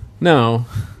saying. No,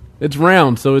 it's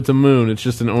round, so it's a moon. It's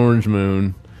just an orange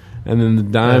moon, and then the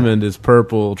diamond is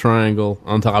purple triangle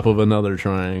on top of another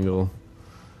triangle.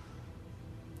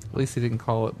 At least he didn't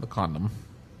call it the condom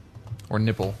or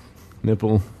nipple.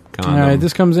 Nipple all condom. right,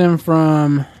 this comes in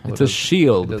from It's a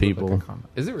shield, It does look people. like a condom.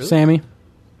 Is it really? Sammy.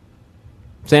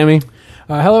 Sammy,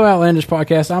 Hello, Outlandish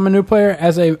Podcast. I'm a new player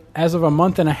as of a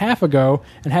month and a half ago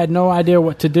and had no idea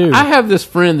what to do. I have this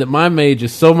friend that my mage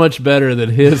is so much better than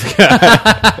his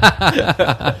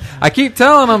guy. I keep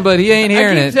telling him, but he ain't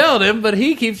hearing I it. keep telling him, but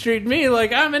he keeps treating me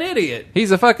like I'm an idiot.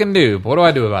 He's a fucking noob. What do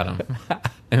I do about him?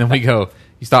 And then we go,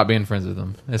 you stop being friends with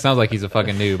him. It sounds like he's a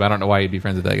fucking noob. I don't know why you'd be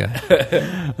friends with that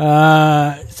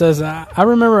guy. It says, I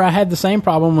remember I had the same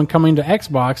problem when coming to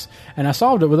Xbox, and I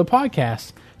solved it with a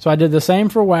podcast. So I did the same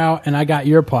for WoW, and I got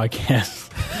your podcast.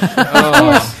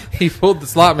 He pulled the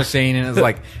slot machine and it was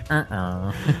like,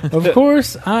 Of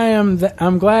course, I'm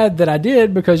glad that I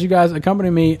did because you guys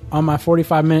accompanied me on my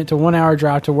 45-minute to 1 hour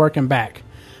drive to work and back.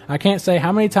 I can't say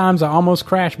how many times I almost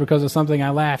crashed because of something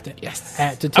I laughed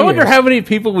at to tears. I wonder how many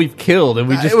people we've killed, and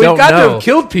we just we've don't got know. to have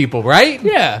killed people, right?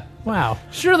 Yeah, Wow.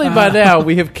 surely by now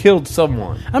we have killed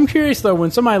someone. I'm curious though,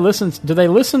 when somebody listens, do they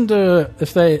listen to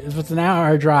if it's an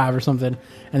hour drive or something,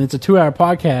 and it's a 2 hour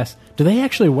podcast? Do they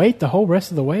actually wait the whole rest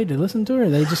of the way to listen to it, or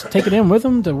they just take it in with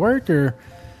them to work? Or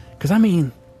because I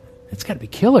mean, it's got to be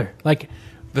killer. Like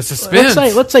The suspense.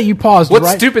 let's say you paused. What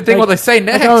right? stupid thing will they say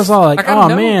next? Like I was all like, I gotta oh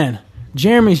know. man,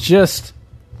 Jeremy's just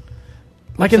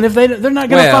like, and if they're not going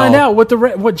to Well- find out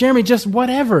what Jeremy just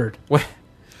whatevered.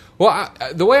 Well,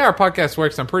 the way our podcast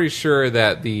works, I'm pretty sure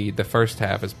that the first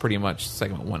half is pretty much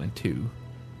segment 1 and 2.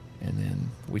 And then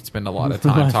we spend a lot of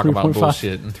time talking about 3.5.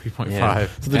 bullshit in 3.5. Yeah.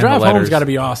 So the drive home's got to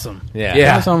be awesome. Yeah,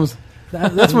 Yeah. Drive home's-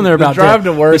 that's when they're about The drive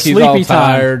the to work, the he's all sleepy time.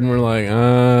 tired, and we're like,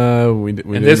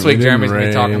 we And this week, didn't Jeremy's going to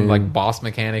be rain. talking like boss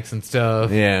mechanics and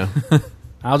stuff. Yeah,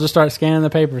 I'll just start scanning the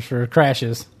papers for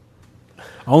crashes.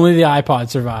 Only the iPod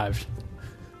survived.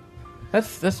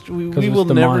 that's we it was will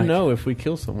never demonic. know if we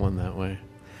kill someone that way.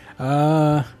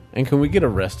 And can we get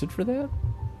arrested for that?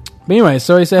 But anyway,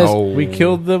 so he says, We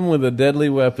killed them with a deadly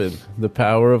weapon, the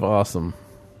power of awesome.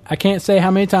 I can't say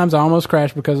how many times I almost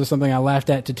crashed because of something I laughed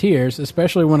at to tears,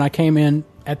 especially when I came in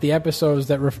at the episodes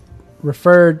that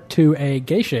referred to a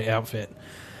geisha outfit.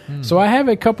 So I have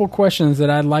a couple questions that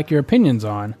I'd like your opinions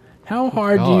on. How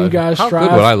hard do you guys How strive?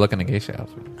 good would I look in a geisha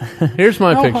outfit? Here's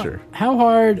my how, picture. How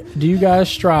hard do you guys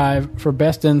strive for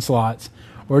best in slots,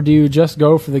 or do you just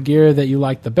go for the gear that you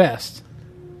like the best?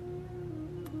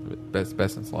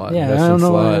 Best in slot. Yeah, Best I don't in know.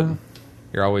 slot.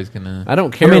 You're always going to... I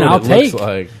don't care I mean, what I'll it looks take-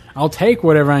 like. I'll take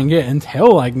whatever I can get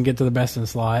until I can get to the best in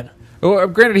slot. Well,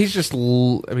 granted, he's just...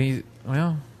 when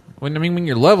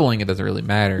you're leveling, it doesn't really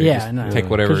matter. You Yeah, just no, take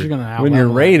whatever... 'cause you're gonna When you're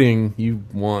out-level it. raiding, you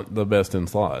want the best in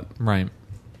slot. Right.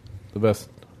 The best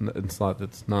in slot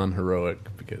that's non-heroic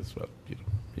because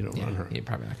you don't run heroic. You're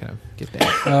probably not going to get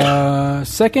that.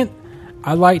 Second,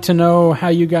 I'd like to know how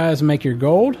you guys make your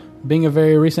gold. Being a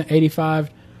very recent 85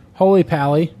 Holy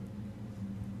Pally.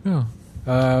 Oh.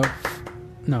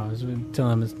 No, I was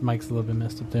telling him his mic's a little bit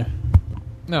messed up there.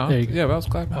 No, There you go. yeah, but I was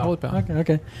glad. Holy pal.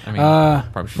 Okay. I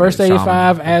mean, probably should First be a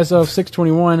 85 shaman. as of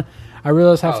 6/21. I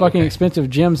realize how Oh, fucking okay. expensive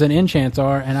gems and enchants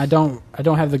are, and I don't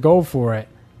have the gold for it.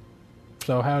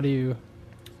 So how do you?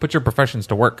 Put your professions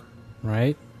to work.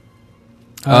 Right.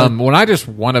 When I just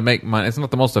want to make money, it's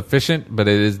not the most efficient, but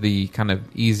it is the kind of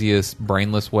easiest,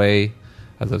 brainless way.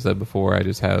 As I've said before, I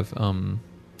just have.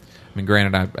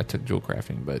 Granted, I took jewel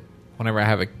crafting, but whenever I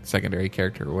have a secondary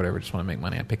character or whatever, just want to make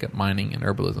money, I pick up mining and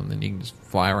herbalism. Then you can just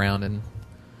fly around and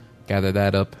gather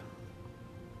that up,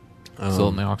 sell it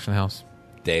in the auction house.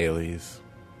 Dailies.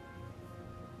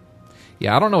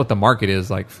 Yeah, I don't know what the market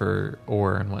is like for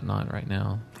ore and whatnot right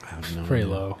now. I have no Pretty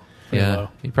idea. low. Pretty Yeah, low.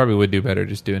 you probably would do better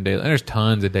just doing daily. And there's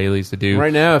tons of dailies to do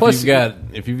Right now, Plus,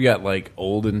 if you've got like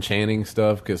old enchanting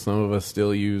stuff, because some of us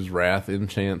still use wrath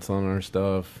enchants on our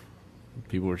stuff.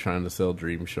 People were trying to sell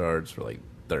dream shards for like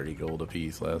 30 gold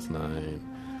apiece last night.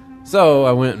 So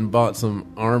I went and bought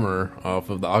some armor off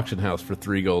of the auction house for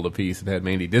 3 gold apiece and had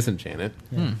Mandy disenchant it.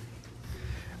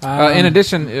 In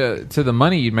addition to the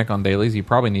money you'd make on dailies, you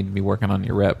probably need to be working on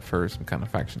your rep for some kind of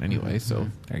faction anyway. So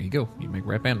there you go. You make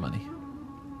rep and money.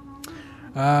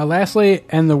 Lastly,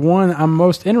 and the one I'm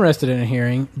most interested in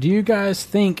hearing, do you guys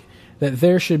think that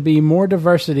there should be more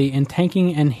diversity in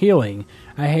tanking and healing?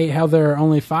 I hate how there are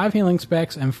only 5 healing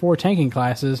specs and 4 tanking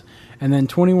classes, and then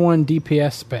 21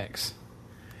 DPS specs.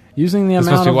 Using the This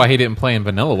amount must be of why he didn't play in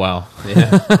Vanilla WoW.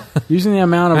 using the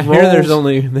amount I of hear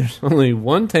rolls, there's only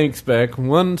 1 tank spec,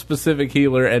 1 specific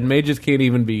healer, and mages can't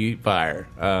even be fire.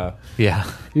 Yeah.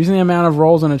 using the amount of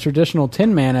rolls in a traditional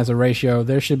 10-man as a ratio,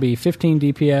 there should be 15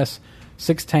 DPS,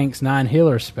 6 tanks, 9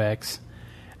 healer specs.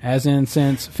 As in,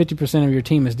 since 50% of your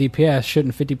team is DPS,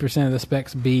 shouldn't 50% of the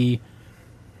specs be,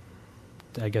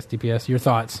 I guess, DPS? Your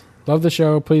thoughts? Love the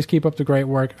show. Please keep up the great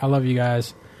work. I love you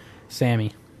guys.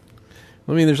 Sammy.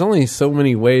 I mean, there's only so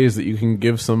many ways that you can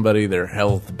give somebody their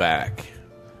health back.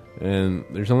 And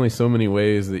there's only so many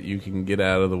ways that you can get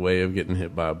out of the way of getting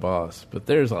hit by a boss. But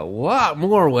there's a lot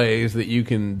more ways that you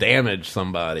can damage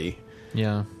somebody.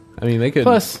 Yeah. I mean, they could...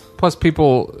 Plus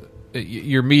people,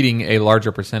 you're meeting a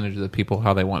larger percentage of the people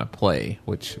how they want to play,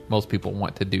 which most people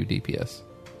want to do DPS.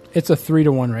 It's a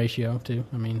 3-to-1 ratio, too.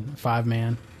 I mean,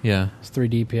 5-man. Yeah. It's 3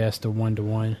 DPS to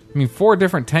 1-to-1. I mean, 4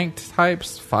 different tank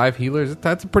types, 5 healers.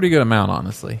 That's a pretty good amount,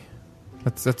 honestly.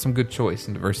 That's some good choice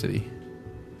and diversity.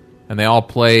 And they all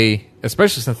play,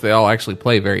 especially since they all actually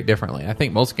play very differently. I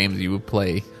think most games you would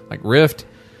play, like Rift,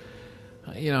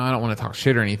 I don't want to talk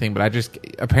shit or anything, but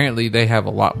apparently they have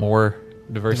a lot more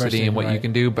diversity in what you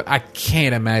can do. But I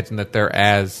can't imagine that they're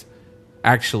as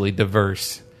actually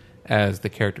diverse as the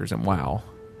characters in WoW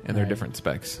and their different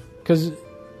specs. Because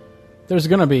there's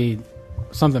going to be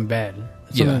something bad.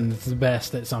 Something that's the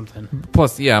best at something.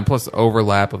 Plus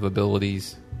overlap of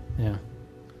abilities. Yeah.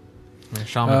 I mean,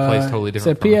 Shaman plays totally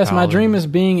different. Said, P.S. My dream is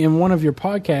being in one of your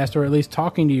podcasts, or at least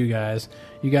talking to you guys.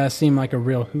 You guys seem like a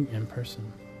real hoot in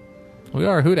person. We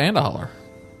are a hoot and a holler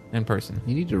in person.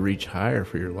 You need to reach higher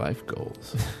for your life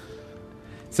goals.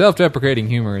 Self-deprecating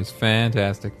humor is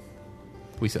fantastic.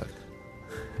 We suck.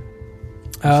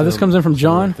 This comes in from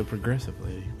John. The progressive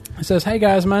lady. It says, hey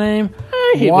guys, my name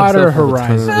hate Water myself all the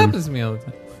Horizon. That happens to me all the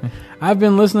time. I've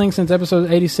been listening since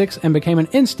episode 86 and became an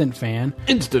instant fan.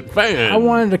 Instant fan. I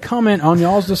wanted to comment on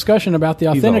y'all's discussion about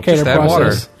the He's all authenticator just add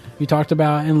process water. you talked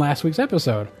about in last week's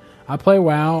episode. I play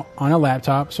WoW on a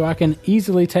laptop, so I can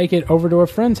easily take it over to a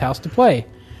friend's house to play.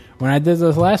 When I did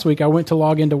this last week, I went to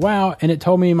log into WoW, and it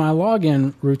told me my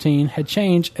login routine had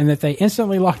changed and that they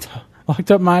instantly locked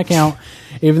up my account,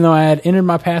 even though I had entered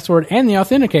my password and the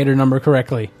authenticator number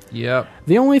correctly. Yep.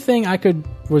 The only thing I could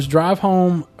was drive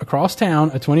home across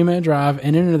town, a 20-minute drive,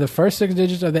 and enter the first 6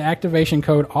 digits of the activation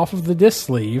code off of the disk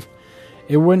sleeve.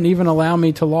 It wouldn't even allow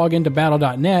me to log into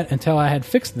Battle.net until I had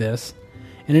fixed this,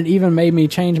 and it even made me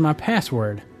change my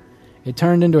password. It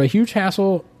turned into a huge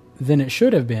hassle than it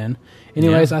should have been.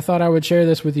 Anyways, I thought I would share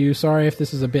this with you. Sorry if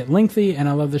this is a bit lengthy, and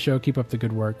I love the show. Keep up the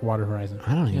good work, Water Horizon.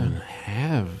 I don't even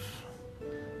have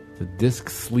the disc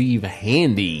sleeve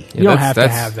handy. You don't have to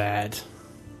have that.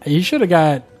 You should have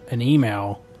got an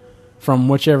email from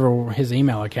whichever his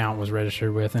email account was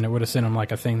registered with, and it would have sent him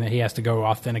like a thing that he has to go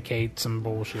authenticate some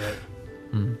bullshit.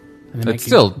 And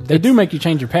they do make you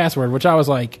change your password, which I was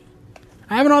like,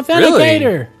 I have an authenticator.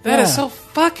 Really? That is so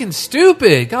fucking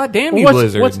stupid. God damn you,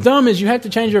 Blizzard. What's dumb is you have to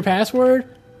change your password,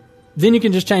 then you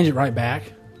can just change it right back.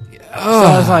 So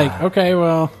I was like, okay,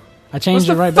 well, I changed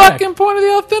it right back. What's the fucking point of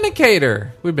the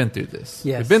authenticator? We've been through this.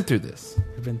 Yes. We've been through this.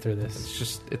 We've been through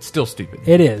this. It's still stupid.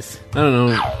 It is. I don't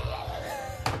know.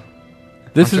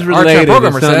 This is Our related.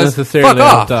 programmer It's not says, necessarily "Fuck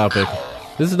off off." topic.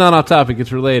 This is not off topic.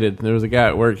 It's related. There was a guy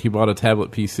at work. He bought a tablet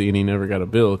PC and he never got a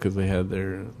bill because they had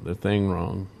their thing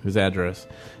wrong, his address,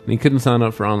 and he couldn't sign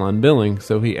up for online billing.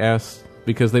 So he asked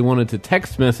because they wanted to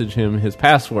text message him his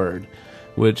password,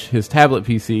 which his tablet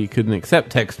PC couldn't accept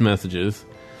text messages.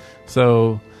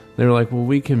 So they were like, "Well,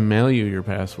 we can mail you your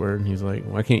password." And he's like,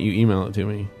 "Why can't you email it to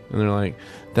me?" And they're like,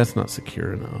 "That's not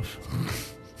secure enough."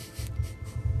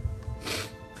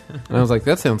 And I was like,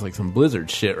 "That sounds like some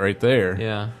Blizzard shit right there."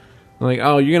 Yeah. Like,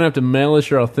 oh, you're gonna have to mail us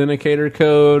your authenticator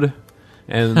code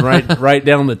and write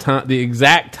down the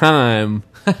exact time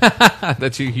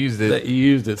that you used it. that you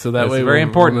used it, so that That's way very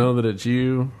important. we'll know that it's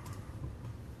you.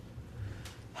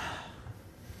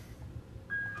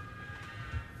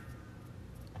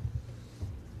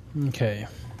 Okay.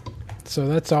 So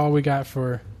that's all we got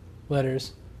for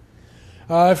letters.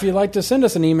 If you'd like to send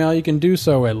us an email, you can do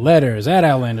so at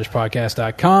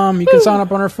letters@outlandishpodcast.com. You can sign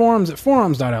up on our forums at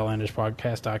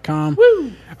forums.outlandishpodcast.com.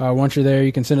 Once you're there,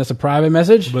 you can send us a private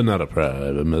message. But not a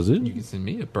private message. You can send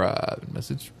me a private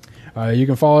message. You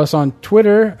can follow us on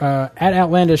Twitter at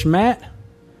OutlandishMatt,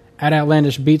 at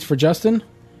OutlandishBeats for Justin,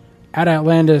 at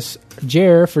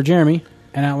OutlandishJer for Jeremy,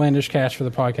 and OutlandishCash for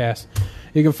the podcast.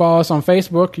 You can follow us on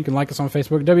Facebook. You can like us on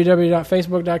Facebook,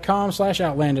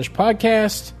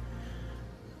 www.facebook.com/OutlandishPodcast.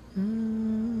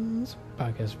 This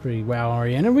podcast is pretty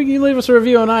wow-oriented. We can leave us a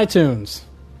review on iTunes.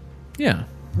 Yeah.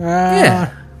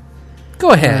 Yeah. Go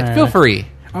ahead. Right. Feel free.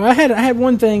 Oh, I had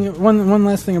one thing. One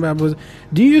last thing about Blizzard.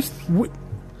 Do you,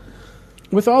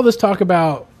 with all this talk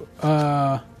about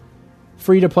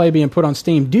free to play being put on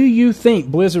Steam, do you think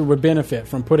Blizzard would benefit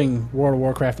from putting World of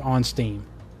Warcraft on Steam?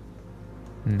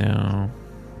 No,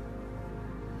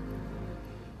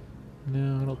 I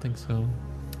don't think so.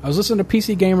 I was listening to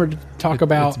PC Gamer talk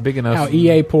about it's big enough. how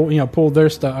EA pulled their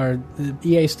stuff, or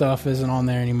EA stuff isn't on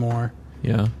there anymore.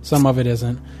 Yeah. Some of it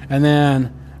isn't, and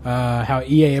then how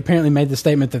EA apparently made the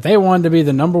statement that they wanted to be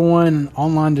the #1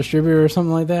 online distributor or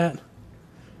something like that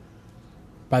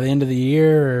by the end of the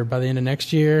year or by the end of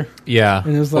next year. Yeah.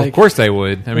 And it was Well, like, of course they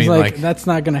would. I mean, like that's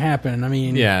not going to happen. I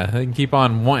mean, yeah, they can keep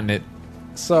on wanting it.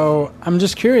 So I'm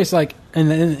just curious, like, and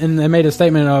they made a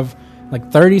statement of like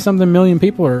 30-something million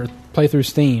people play through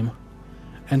Steam,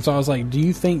 and so I was like, do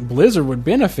you think Blizzard would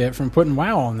benefit from putting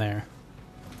WoW on there?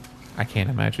 I can't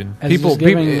imagine. As People, just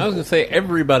giving- I was going to say,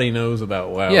 everybody knows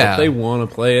about WoW. Yeah. If they want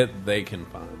to play it, they can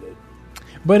find it.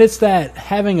 But it's that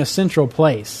having a central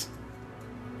place,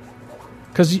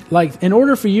 because like in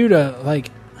order for you to like,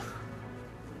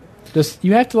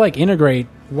 you have to like integrate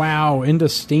WoW into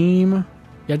Steam.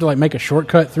 You have to like make a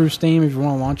shortcut through Steam if you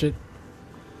want to launch it.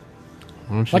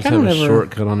 Why don't you Like, just I have don't a ever-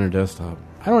 shortcut on your desktop?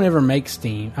 I don't ever make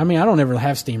Steam. I mean, I don't ever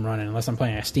have Steam running unless I'm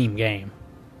playing a Steam game.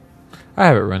 I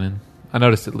have it running. I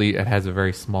noticed it has a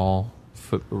very small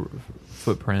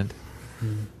footprint.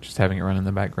 Just having it run in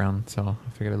the background, so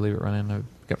I figured I'd leave it running. I've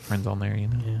got friends on there, you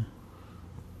know.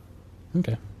 Yeah.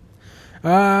 Okay.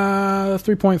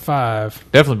 3.5.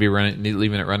 Definitely be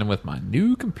leaving it running with my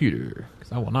new computer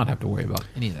because I will not have to worry about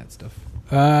any of that stuff.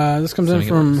 This comes in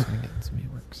from. Assuming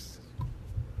it works.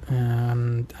 I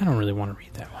don't really want to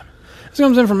read that one. This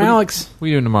comes in from Alex. What are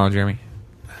you doing tomorrow, Jeremy?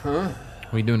 What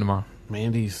are you doing tomorrow?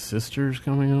 Mandy's sister's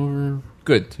coming over.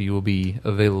 Good. So you will be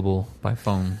available by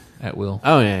phone at will.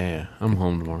 Oh, yeah. I'm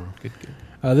home tomorrow. Good,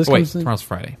 good. This Wait, comes in. tomorrow's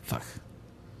Friday. Fuck.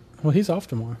 Well, he's off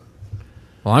tomorrow.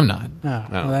 Well, I'm not.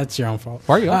 Well, that's your own fault.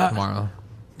 Why are you off tomorrow?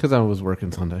 Because I was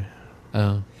working Sunday.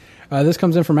 Oh. This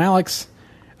comes in from Alex.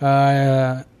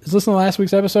 Listening to last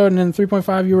week's episode, and in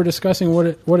 3.5, you were discussing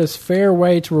what is fair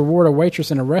way to reward a waitress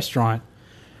in a restaurant.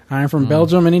 I'm from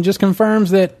Belgium, and he just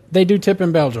confirms that they do tip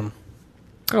in Belgium.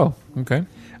 Oh, okay.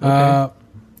 Goes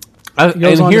And on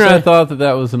to here I say- thought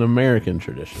that was an American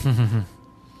tradition.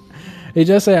 He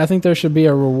just say, I think there should be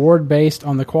a reward based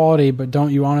on the quality, but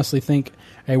don't you honestly think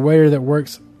a waiter that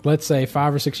works, let's say,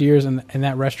 5 or 6 years in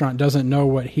that restaurant doesn't know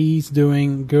what he's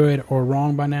doing good or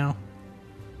wrong by now?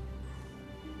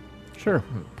 Sure.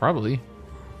 Probably.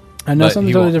 I know But something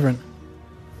he totally won't. different.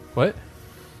 What?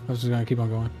 I was just going to keep on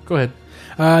going. Go ahead.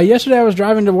 Yesterday I was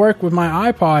driving to work with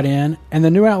my iPod in and the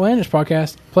new Outlandish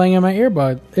podcast playing in my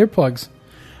earplugs.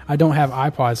 I don't have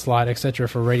iPod slot, etc.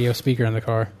 for radio speaker in the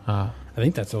car. I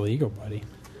think that's illegal, buddy.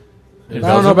 I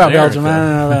don't know about Belgium. I don't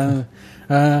know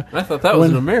about... I thought that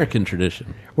was an American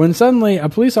tradition. When suddenly a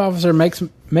police officer makes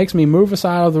me move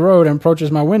aside of the road and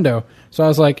approaches my window. So I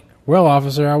was like, well,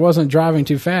 officer, I wasn't driving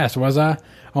too fast, was I?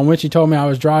 On which he told me I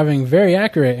was driving very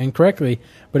accurate and correctly,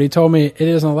 but he told me it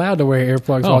isn't allowed to wear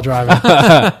earplugs while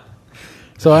driving.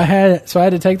 So I had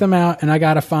to take them out, and I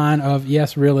got a fine of,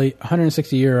 yes, really,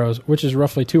 160 euros, which is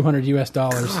roughly $200 US.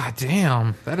 God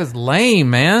damn. That is lame,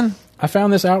 man. I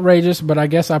found this outrageous, but I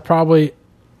guess I probably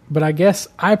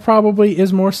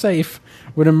is more safe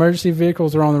when emergency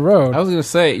vehicles are on the road. I was going to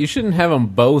say, you shouldn't have them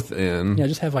both in. Yeah,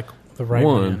 just have like the right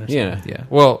one. one. Or something. Yeah. Yeah.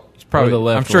 Well, it's probably. Or the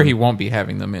left I'm sure one. he won't be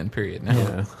having them in. Period.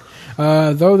 Now.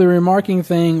 Yeah. Though the remarking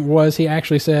thing was, he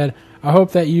actually said, "I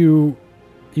hope that you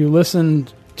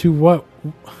listened to what.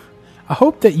 I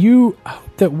hope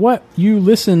that what you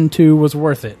listened to was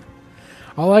worth it."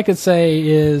 All I could say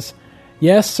is,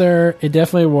 yes, sir, it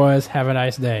definitely was. Have a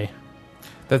nice day.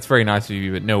 That's very nice of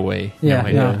you, but no way. Yeah. No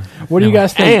way. No. What do you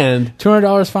guys think? And-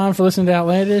 $200 fine for listening to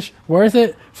Outlandish? Worth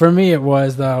it? For me, it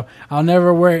was, though. I'll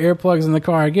never wear earplugs in the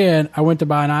car again. I went to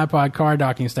buy an iPod car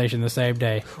docking station the same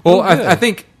day. Well, I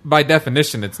think by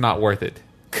definition, it's not worth it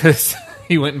because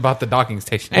he went and bought the docking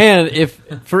station. And if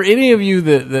for any of you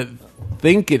that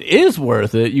think it is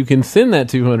worth it, you can send that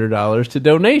 $200 to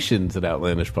donations at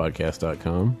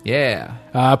outlandishpodcast.com. Yeah.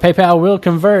 PayPal will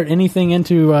convert anything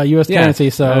into U.S.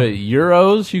 currency. So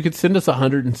euros, you could send us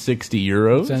 160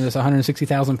 euros. Send us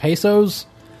 160,000 pesos.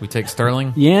 We take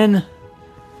sterling, Yen.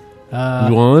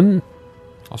 Yuan.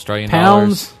 Australian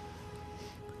Pounds.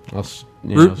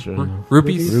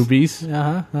 Rupees. Rupees.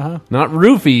 Uh-huh. Not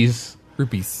roofies.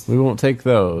 Rupees. We won't take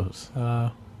those.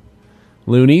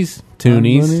 Loonies.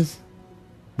 Toonies. Loonies.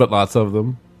 But lots of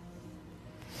them.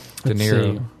 De Let's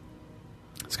Niro. see.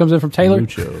 This comes in from Taylor.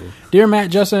 Mucho. Dear Matt,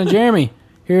 Justin, and Jeremy,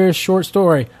 here's a short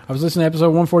story. I was listening to episode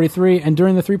 143, and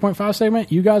during the 3.5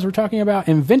 segment, you guys were talking about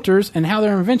inventors and how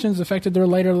their inventions affected their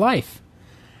later life.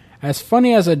 As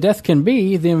funny as a death can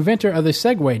be, the inventor of the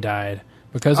Segway died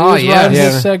because he was riding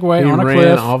his Segway on a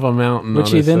cliff, off a mountain, which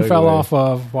he then fell off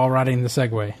of while riding the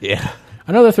Segway. Yeah.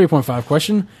 Another 3.5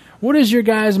 question. What is your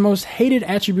guys' most hated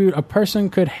attribute a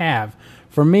person could have?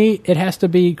 For me, it has to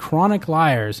be chronic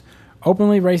liars,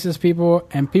 openly racist people,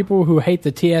 and people who hate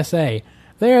the TSA.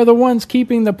 They are the ones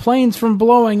keeping the planes from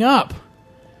blowing up.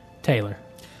 Taylor.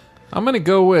 I'm going to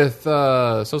go with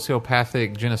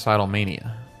sociopathic genocidal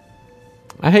mania.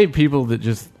 I hate people that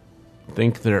just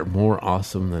think they're more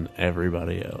awesome than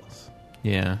everybody else.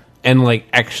 Yeah. And, like,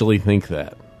 actually think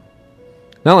that.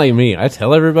 Not like me. I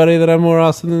tell everybody that I'm more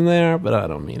awesome than they are, but I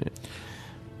don't mean it.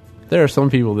 There are some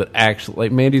people that actually,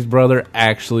 like Mandy's brother,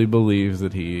 actually believes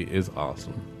that he is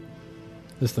awesome.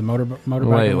 This the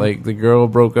motorbike? Like the girl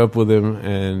broke up with him,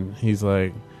 and he's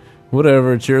like,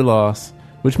 whatever, it's your loss.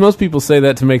 Which most people say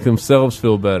that to make themselves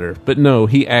feel better. But no,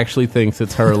 he actually thinks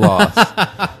it's her loss.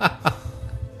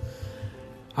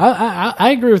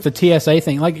 I agree with the TSA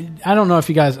thing. Like, I don't know if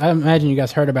you guys, I imagine you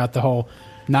guys heard about the whole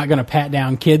not going to pat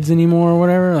down kids anymore or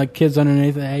whatever, like kids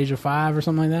underneath the age of 5 or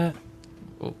something like that.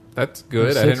 Well, that's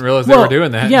good. I didn't realize they were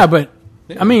doing that. Yeah, but,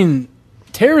 I mean,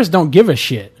 terrorists don't give a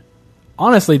shit.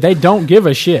 Honestly, they don't give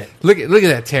a shit. Look at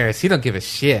that terrorist. He don't give a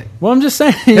shit. Well, I'm just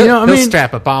saying, He'll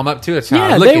strap a bomb up to a child.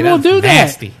 Yeah, Look they at will him. do that.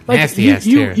 Nasty, like, nasty ass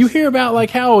terrorists. You hear about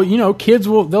like how kids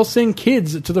they'll send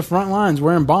kids to the front lines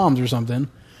wearing bombs or something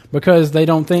because they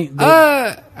don't think.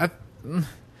 I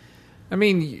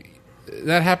mean,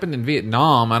 that happened in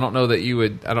Vietnam. I don't know that you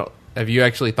would. Have you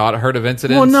actually heard of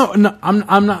incidents? Well, no,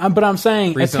 I'm not. But I'm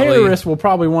saying Recently, a terrorist will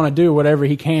probably want to do whatever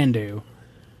he can do.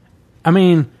 I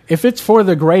mean, if it's for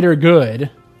the greater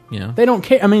good. Yeah. They don't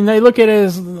care. I mean, they look at it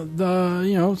as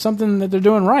the something that they're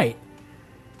doing right.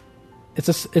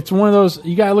 It's one of those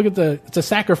you gotta look at it's a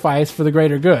sacrifice for the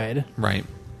greater good. Right.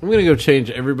 I'm gonna go change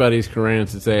everybody's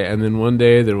Qurans to say, and then one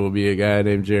day there will be a guy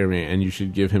named Jeremy, and you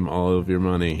should give him all of your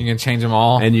money. You can change them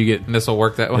all, and this will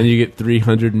work that way. And you get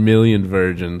 300 million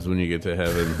virgins when you get to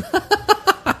heaven.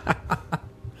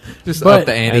 Just up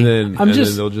the ante. And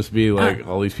then they'll just be like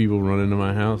all these people running to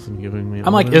my house and giving me.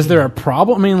 I'm like, is there a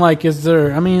problem? I mean, like,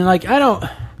 I don't.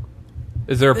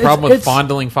 Is there a problem with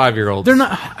fondling 5-year-olds? They're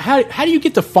not. How do you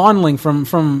get to fondling from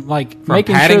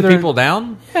making patting sure people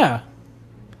down? Yeah.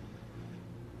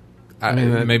 I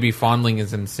mean, maybe fondling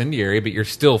is incendiary, but you're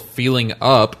still feeling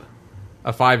up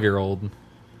a 5-year-old.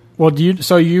 Well,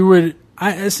 you would.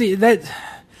 I see that.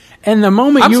 And the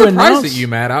moment I'm you surprised announce, at you,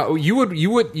 Matt. You'd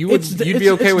be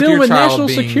okay with your your child national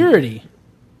being security.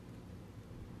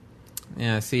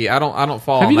 Yeah, see, I don't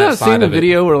fall. Have you on that not side seen the of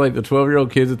video where like the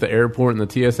 12-year-old kids at the airport and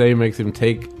the TSA makes him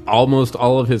take almost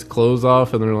all of his clothes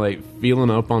off and they're like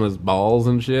feeling up on his balls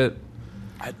and shit?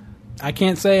 I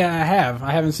can't say I have.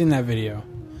 I haven't seen that video,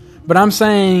 but I'm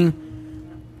saying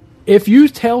if you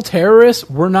tell terrorists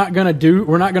we're not going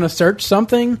to search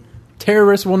something,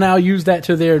 terrorists will now use that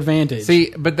to their advantage.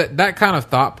 See, but that kind of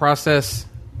thought process.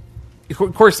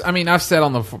 Of course, I mean, I've said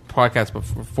on the podcast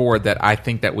before that I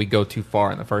think that we go too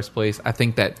far in the first place. I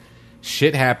think that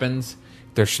shit happens.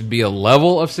 There should be a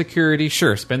level of security.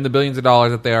 Sure, spend the billions of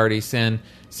dollars that they already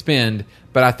spend,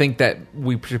 but I think that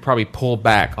we should probably pull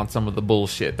back on some of the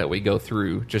bullshit that we go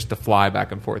through just to fly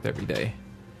back and forth every day.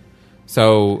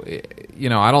 So,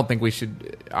 I don't think we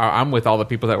should. I'm with all the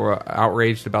people that were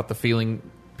outraged about the feeling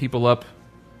people up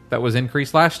that was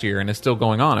increased last year and is still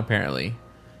going on, apparently.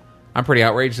 I'm pretty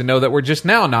outraged to know that we're just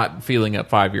now not feeling up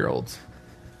 5-year-olds.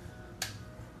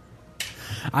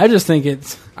 I just think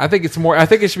I think it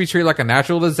should be treated like a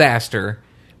natural disaster.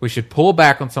 We should pull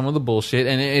back on some of the bullshit,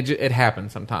 and it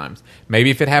happens sometimes.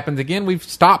 Maybe if it happens again,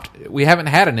 we haven't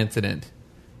had an incident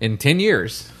in 10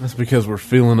 years. That's because we're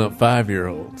feeling up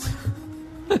 5-year-olds.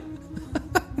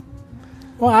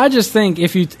 Well, I just think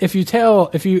if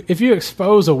you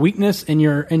expose a weakness in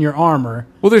your armor,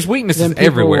 well, there's weaknesses then people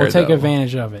everywhere. Will take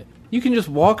advantage of it. You can just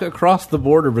walk across the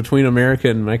border between America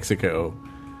and Mexico,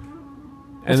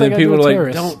 And that then got to do people are with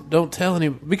like, terrorists? don't tell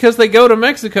anyone. Because they go to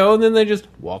Mexico and then they just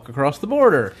walk across the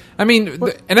border. I mean,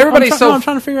 and everybody's I'm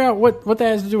trying to figure out what that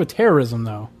has to do with terrorism,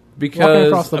 though. Walking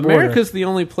across Because the border. America's the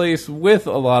only place with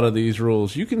a lot of these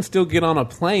rules. You can still get on a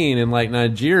plane in like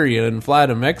Nigeria and fly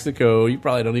to Mexico. You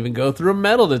probably don't even go through a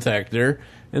metal detector.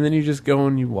 And then you just go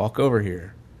and you walk over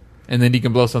here. and then you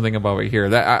can blow something up over here.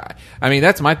 That I mean,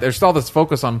 that's there's all this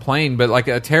focus on plane, but like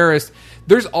a terrorist,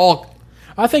 there's all.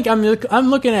 I think I'm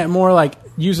looking at more like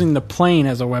using the plane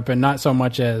as a weapon, not so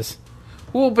much as.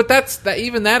 Well, but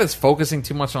even that is focusing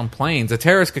too much on planes. A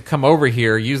terrorist could come over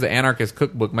here, use the anarchist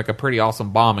cookbook, make a pretty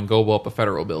awesome bomb, and go blow up a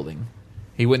federal building.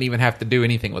 He wouldn't even have to do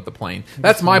anything with the plane.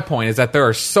 That's my point, is that there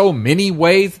are so many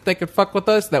ways that they could fuck with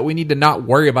us that we need to not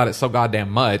worry about it so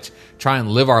goddamn much. Try and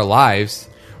live our lives.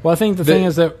 Well, I think the thing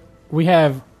is that we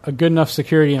have a good enough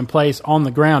security in place on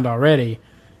the ground already.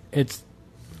 It's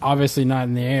obviously not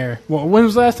in the air. Well, when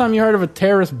was the last time you heard of a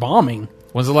terrorist bombing?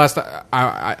 When's the last time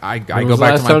I go back to my When was the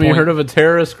last time point? you heard of a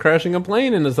terrorist crashing a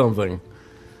plane into something?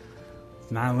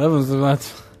 9/11.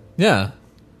 That's. Yeah.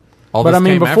 But I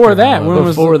mean, before that, when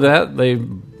was Before that, they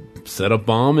set a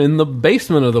bomb in the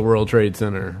basement of the World Trade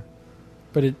Center.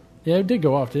 But it did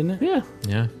go off, didn't it? Yeah.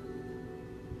 Yeah.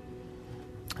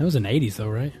 It was in the 80s, though,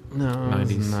 right? No,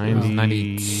 90s.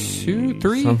 92,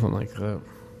 3? Something like that.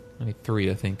 93,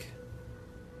 I think.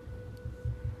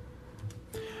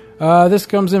 This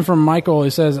comes in from Michael.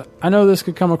 He says, I know this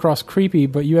could come across creepy,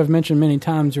 but you have mentioned many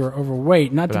times you are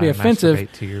overweight. Not to be offensive,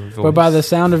 but by the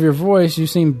sound of your voice, you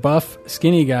seem buff,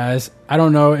 skinny guys. I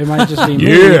don't know. It might just be me.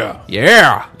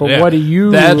 Yeah. But what do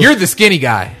you... You're the skinny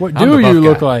guy. What I'm do the buff you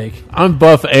look guy. like? I'm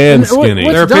buff and skinny.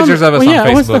 There are pictures of us on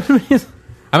Facebook. Facebook.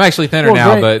 I'm actually thinner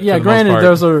now, but yeah, for the granted, most part,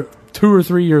 those are 2 or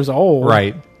 3 years old.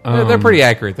 right. They're pretty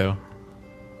accurate, though.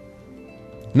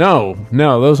 No,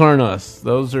 those aren't us.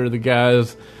 Those are the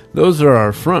guys... Those are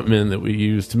our frontmen that we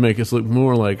use to make us look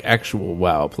more like actual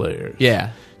WoW players.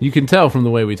 Yeah. You can tell from the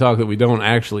way we talk that we don't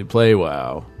actually play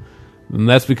WoW. And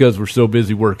that's because we're so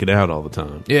busy working out all the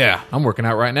time. Yeah. I'm working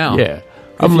out right now. Yeah.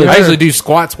 I usually do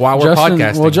squats while we're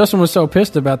podcasting. Well, Justin was so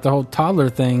pissed about the whole toddler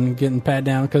thing getting pat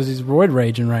down because he's roid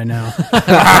raging right now.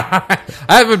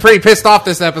 I've been pretty pissed off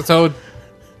this episode.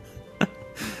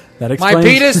 That explains. My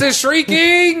penis is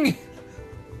shrieking.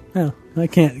 No, I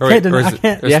can't. I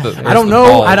don't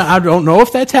know. I don't know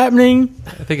if that's happening.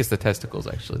 I think it's the testicles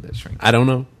actually that shrink. I don't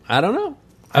know.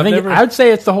 I'd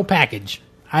say it's the whole package.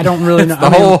 I don't really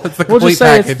know. It's the we'll just complete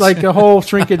say package. it's like a whole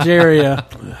shrinkage area.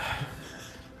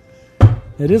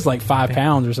 It is like 5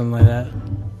 pounds or something like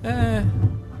that.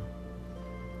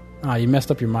 Oh, you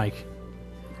messed up your mic.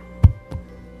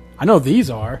 I know these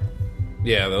are.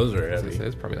 Yeah, those are heavy.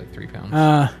 It's probably like 3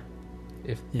 pounds.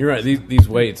 You're right. These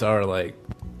weights are like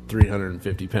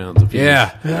 350 pounds a piece.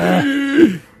 Yeah.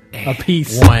 A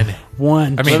piece.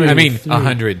 One. I mean,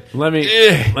 100. Let me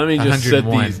just set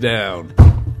 101. these down.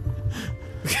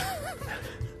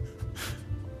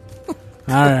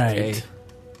 All right. Okay.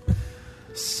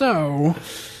 So,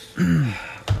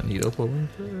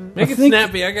 Make Make it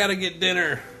snappy. I gotta get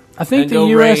dinner. I think And the go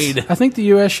U.S. raid. I think the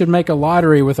U.S. should make a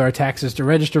lottery with our taxes to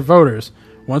register voters.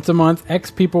 Once a month,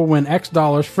 X people win X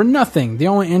dollars for nothing. The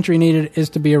only entry needed is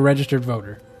to be a registered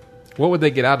voter. What would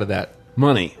they get out of that?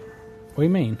 Money. What do you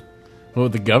mean? What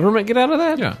would the government get out of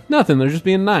that? Yeah. Nothing. They're just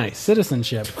being nice.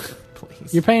 Citizenship.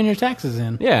 Please. You're paying your taxes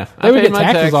in. Yeah. They would paid get my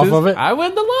taxes off of it. I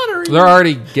win the lottery.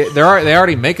 They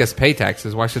already make us pay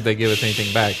taxes. Why should they give us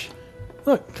anything back?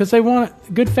 Look, because they want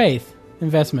good faith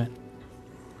investment.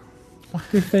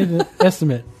 Good faith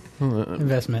estimate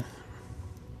investment.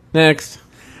 Next.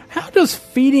 How does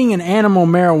feeding an animal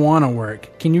marijuana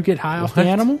work? Can you get high off the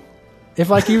animal? If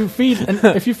like you feed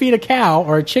if you feed a cow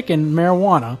or a chicken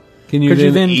marijuana, Can you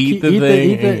could then you eat the thing?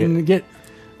 eat it and get?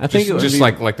 I think it would Just be,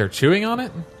 like they're chewing on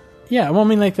it? Yeah, well, I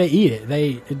mean, like they eat it,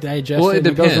 they digest Well, it, it and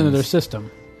it goes into depends. their system.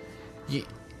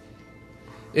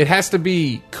 It has to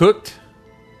be cooked.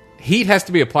 Heat has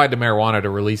to be applied to marijuana to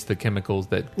release the chemicals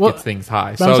that gets things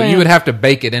high. but I'm So saying- you would have to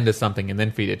bake it into something and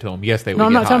then feed it to them. Yes, they would No,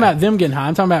 I'm get not talking high. about them getting high.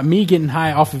 I'm talking about me getting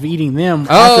high off of eating them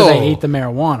after they ate the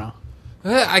marijuana.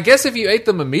 I guess if you ate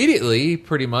them immediately,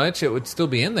 pretty much, it would still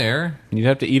be in there. You'd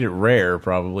have to eat it rare,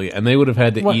 probably, and they would have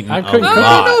had to What, eat I a couldn't- I don't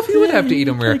lot. know if you would Yeah, have to eat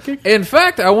them you rare. could- In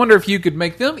fact, I wonder if you could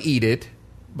make them eat it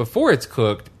before it's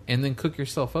cooked and then cook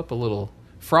yourself up a little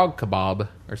frog kebab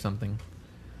or something.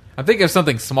 I'm thinking of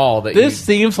something small that This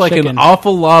seems like Chicken. an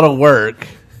awful lot of work.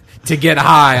 to get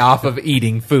high off of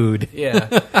eating food. Yeah.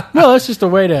 Well, it's just a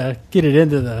way to get it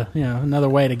into the, another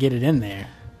way to get it in there.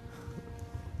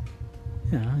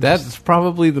 That's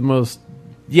probably the most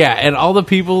Yeah, and all the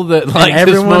people that like to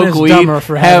everyone smoke is weed dumber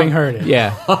for having heard it.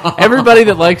 Yeah, everybody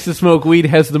that likes to smoke weed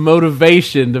has the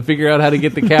motivation to figure out how to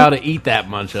get the cow to eat that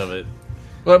much of it.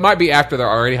 Well, it might be after they're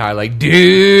already high. Like,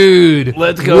 dude,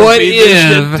 Let's go what feed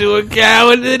this shit to a cow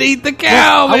and then eat the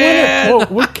cow, I man.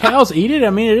 wonder, would cows eat it? I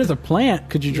mean, it is a plant.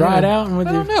 Could you dry it out? And with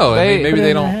I don't your, know. They- Maybe put it they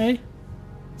in don't. their hay?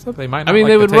 They might. Not I mean, like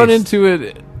they the would run taste. into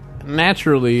it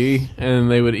naturally, and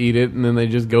they would eat it, and then they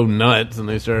just go nuts, and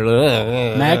they start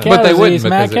Mad cow But they wouldn't disease.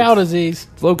 Mad because cow it's- disease.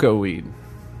 loco weed.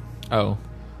 Oh,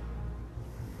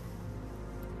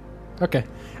 Okay.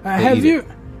 eat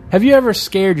Have you ever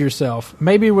scared yourself?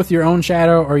 Maybe with your own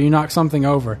shadow, or you knock something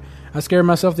over. I scared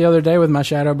myself the other day with my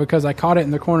shadow because I caught it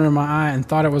in the corner of my eye and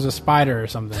thought it was a spider or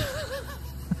something.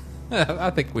 I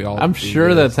think we all. I'm do sure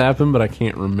this. that's happened, but I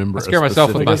can't remember. I scare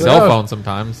myself with my specific- cell phone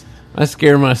sometimes. I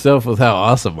scare myself with how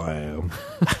awesome I am.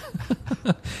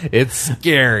 It's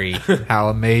scary how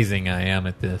amazing I am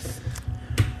at this.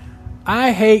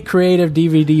 I hate creative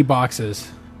DVD boxes.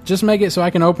 Just make it so I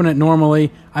can open it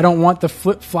normally. I don't want the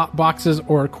flip-flop boxes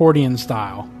or accordion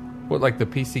style. What, like the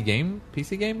PC game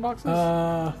boxes?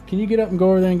 Can you get up and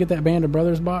go over there and get that Band of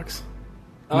Brothers box?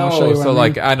 And I'll show you what so I mean.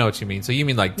 like I know what you mean. So you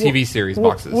mean like TV series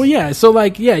boxes? Well, yeah. So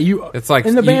like, yeah, you. It's like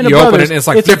in the you- Band you of open Brothers, it and it's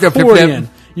like flip, flip, flip, accordion.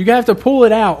 flip. You have to pull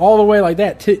it out all the way like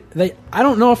that. I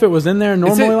don't know if it was in there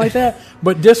normally like that,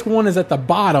 but disc one is at the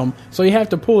bottom, so you have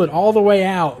to pull it all the way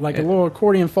out like a little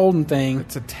accordion folding thing.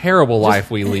 It's a terrible life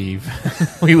we leave.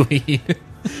 We lead.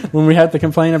 When we have to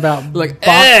complain about Like,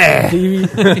 box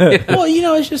TV. Well,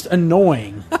 it's just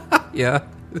annoying. Yeah.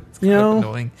 It's You kind of know?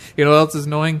 annoying. You know what else is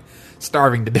annoying?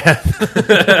 Starving to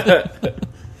death.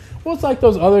 Well, it's like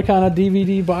those other kind of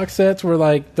DVD box sets where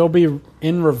like they'll be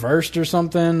in reversed or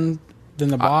something than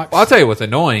the box. I'll tell you what's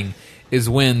annoying is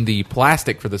when the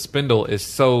plastic for the spindle is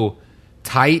so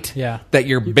tight that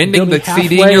you're bending they'll the be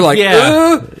CD and you're like,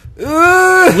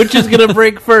 Which is going to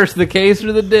break first, the case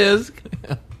or the disc?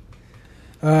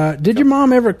 Did your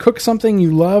mom ever cook something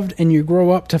you loved and you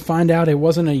grow up to find out it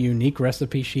wasn't a unique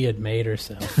recipe she had made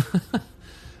herself?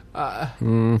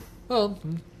 well,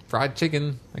 fried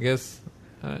chicken, I guess.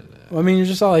 I mean, you're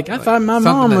just all like, I thought my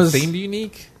Something mom that was. seemed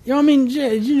unique. I mean,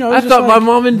 I thought my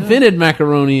mom invented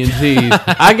macaroni and cheese.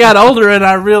 I got older and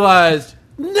I realized,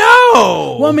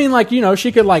 no! Well, I mean, like,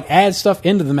 she could like add stuff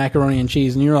into the macaroni and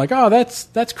cheese, and you're like, oh,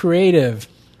 that's creative.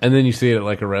 And then you see it at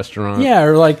like a restaurant. Yeah,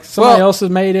 or like somebody else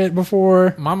has made it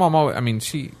before. My mom always, I mean,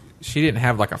 she didn't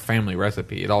have like a family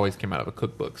recipe. It always came out of a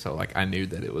cookbook. So like I knew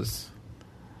that it was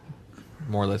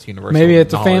more or less universal. Maybe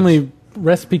it's knowledge. a family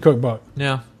recipe cookbook.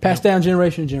 Yeah. Passed down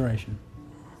generation to generation.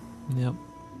 Yep.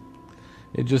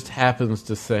 It just happens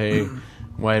to say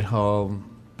Whitehall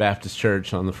Baptist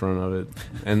Church on the front of it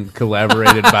and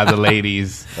collaborated by the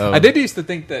ladies. I did used to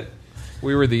think that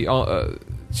we were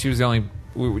she was the only,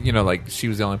 she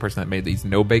was the only person that made these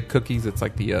no-bake cookies. It's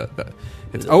like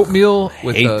it's oatmeal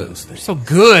with they're so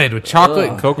good with chocolate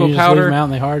and cocoa You just leave powder. them out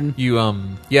and they harden.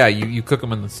 You cook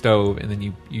them in the stove and then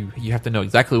you have to know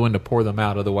exactly when to pour them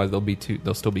out. Otherwise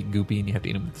they'll still be goopy and you have to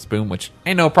eat them with a spoon, which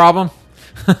ain't no problem.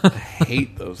 I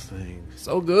hate those things.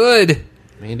 So good.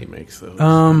 Mandy makes those.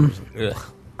 Ugh.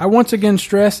 I once again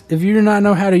stress, if you do not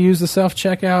know how to use the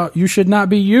self-checkout, you should not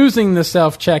be using the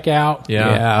self-checkout.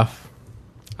 Yeah.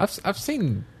 I've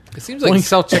seen. It seems like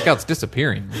self checkout's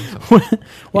disappearing.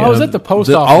 Well, I was at the post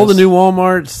office. All the new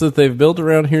Walmarts that they've built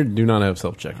around here do not have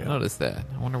self I checkout. noticed that.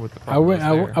 I wonder what the I problem is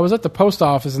went. there. I was at the post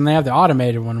office, and they have the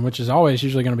automated one, which is always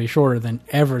usually going to be shorter than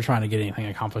ever trying to get anything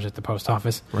accomplished at the post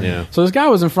office. Yeah. So this guy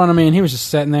was in front of me, and he was just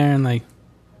sitting there and like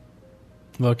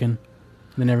looking.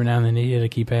 Then every now and then he hit a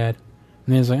keypad,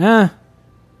 and he was like, And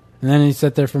then he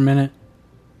sat there for a minute,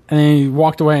 and then he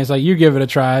walked away. And he's like, "You give it a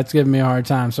try. It's giving me a hard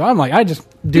time." So I'm like, I just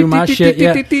do my shit.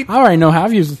 Yeah, I already know how.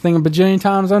 I've used the thing a bajillion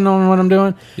times. I know what I'm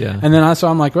doing. Yeah. And then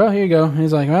I'm like, "Well, here you go." And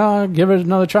he's like, "Well, I'll give it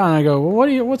another try." And I go,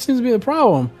 "Well, what seems to be the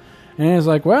problem?" And he's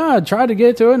like, "Well, I tried to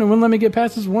get to it and it wouldn't let me get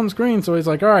past this one screen." So he's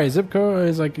like, "All right, zip code."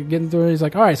 He's like, getting through it. He's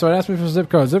like, "All right." So it asked me for zip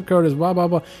code. Zip code is blah blah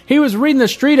blah. He was reading the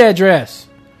street address.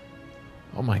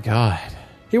 Oh my god.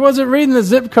 He wasn't reading the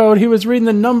zip code. He was reading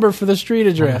the number for the street Oh my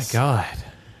address. god.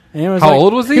 And it was How like-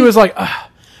 old was he? He was like,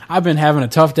 "I've been having a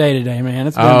tough day today, man.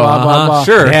 It's been blah blah blah."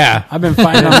 Sure. Yeah. I've been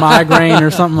fighting a migraine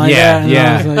or something like that. And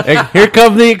I was like, Here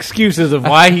come the excuses of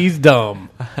why he's dumb.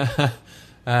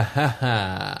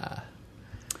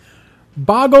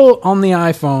 Boggle on the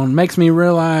iPhone makes me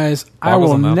realize I Boggles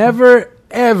will on the iPhone? never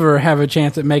ever have a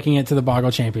chance at making it to the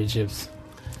Boggle Championships.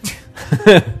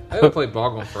 I haven't played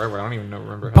Boggle in forever. I don't even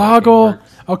remember how Boggle. that game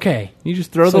works. Okay. You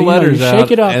just throw So, the letters you out.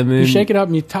 shake it up. And then You shake it up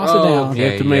and you toss it down. you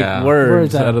have to make Yeah. words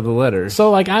Words out of the letters.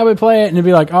 So, like, I would play it and it'd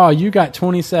be like, oh, you got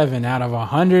 27 out of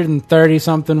 130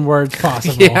 something words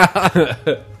possible.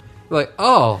 Like,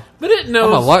 oh, But it I'm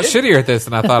knows a lot shittier at this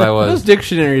than I thought I Those was.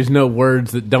 dictionaries know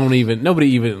words that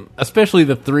nobody even, especially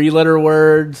the 3-letter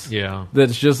words. Yeah.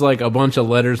 That's just like a bunch of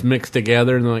letters mixed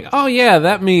together, and they're like, oh yeah,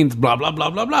 that means blah, blah, blah,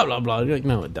 blah, blah, blah, blah. You're like,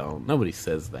 no, it don't. Nobody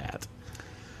says that.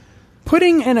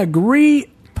 Putting an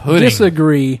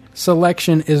disagree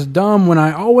selection is dumb when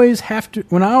I always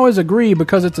agree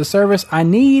because it's a service I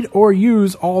need or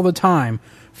use all the time.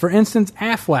 For instance,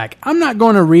 Aflac. I'm not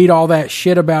going to read all that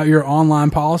shit about your online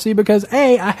policy because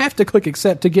A, I have to click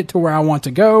accept to get to where I want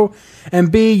to go,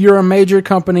 and B, you're a major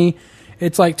company.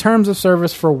 It's like terms of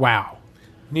service for WoW.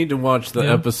 You need to watch the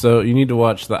episode. You need to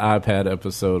watch the iPad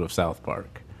episode of South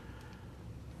Park.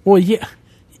 Well, yeah.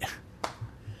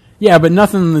 Yeah, but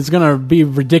nothing is going to be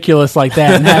ridiculous like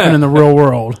that and happen in the real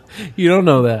world. You don't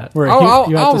know that. Where I'll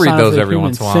you have to read sign up those for a every human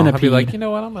once in a while. I'll be centipede. like, you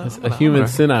know what? I'm A human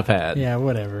cinipad. Yeah,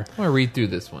 whatever. I'm going to read through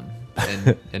this one.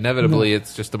 And inevitably,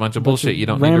 it's just a bunch of bullshit you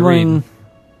don't need to read. Rambling.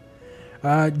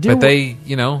 But they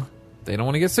don't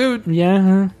want to get sued.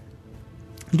 Yeah.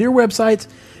 Dear websites,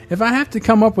 if I have to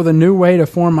come up with a new way to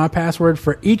form my password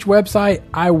for each website,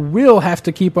 I will have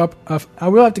to keep a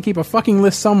fucking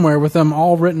list somewhere with them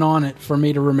all written on it for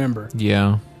me to remember.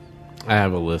 Yeah. I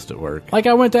have a list at work. Like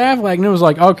I went to Aflac and it was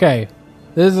like, okay,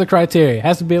 this is the criteria. It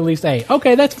has to be at least 8.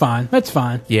 Okay, that's fine. That's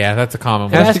fine. Yeah, that's a common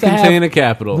It one. Has to contain have a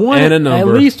capital one, and a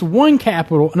number. At least one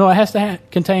capital. No, it has to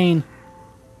contain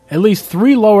at least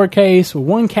 3 lowercase,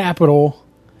 1 capital,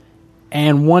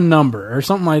 and 1 number or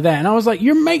something like that. And I was like,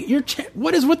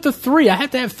 what is with the 3? I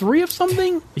have to have 3 of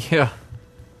something? Yeah.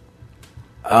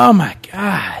 Oh my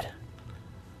god.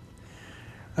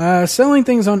 Selling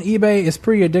things on eBay is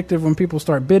pretty addictive when people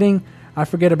start bidding. I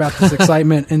forget about this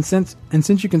excitement, and since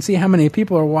you can see how many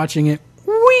people are watching it,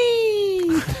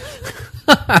 whee!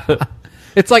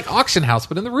 It's like Auction House,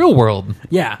 but in the real world.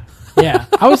 Yeah.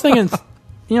 I was thinking,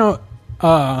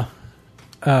 my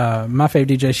fave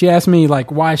DJ, she asked me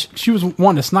like why she was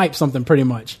wanting to snipe something pretty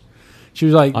much. She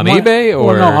was like on eBay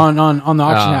or no, on the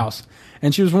auction house,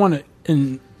 and she was wanting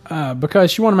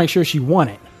because she wanted to make sure she won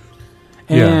it,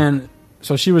 and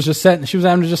so she was having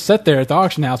to just sit there at the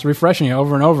auction house refreshing it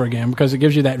over and over again because it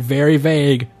gives you that very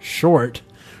vague short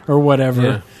or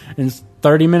whatever, and it's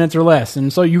 30 minutes or less,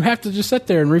 and so you have to just sit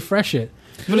there and refresh it.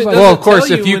 Well, of course,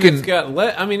 if you can,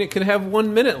 it can have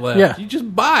 1 minute left. Yeah. You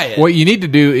just buy it. what you need to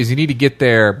do is you need to get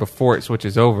there before it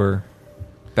switches over.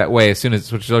 That way, as soon as it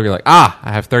switches over, you're like, I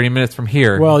have 30 minutes from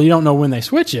here. Well, you don't know when they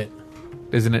switch it.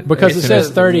 Isn't it? Because it as soon says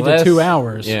as- 30 less- to 2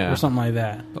 hours yeah. or something like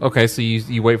that. Okay, so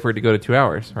you wait for it to go to 2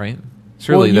 hours, right?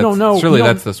 Surely, you don't know. Surely You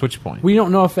don't- that's the switch point. We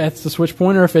don't know if that's the switch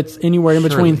point or if it's anywhere in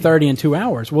between Surely. 30 and 2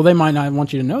 hours. Well, they might not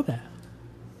want you to know that.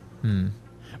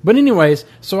 But anyways,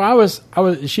 so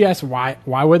she asked why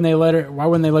wouldn't they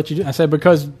let you do it? I said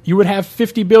because you would have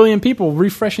 50 billion people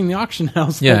refreshing the auction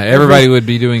house. Yeah, everybody would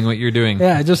be doing what you're doing.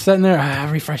 Yeah, just sitting there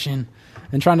refreshing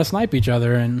and trying to snipe each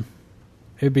other, and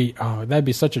that'd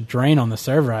be such a drain on the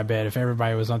server, I bet, if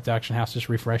everybody was at the auction house just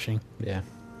refreshing. Yeah.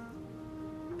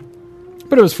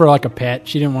 But it was for like a pet.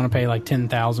 She didn't want to pay like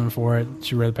 10,000 for it.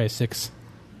 She'd rather pay 6.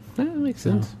 That makes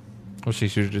sense. Well, she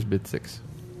should have just bid 6.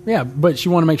 Yeah, but she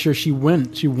wanted to make sure she won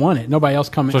it. Nobody else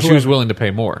coming. So she was willing to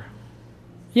pay more.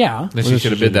 Yeah. Then she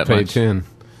should have bid that paid much. 10.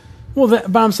 Well,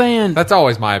 but I'm saying That's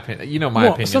always my opinion. You know my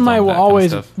opinion. somebody will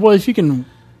always. Well, if you can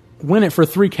win it for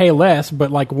 $3K less,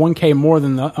 but like $1K more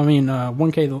than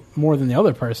 $1K more than the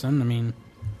other person. I mean,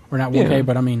 or not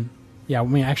 $1K, Yeah.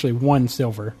 but actually 1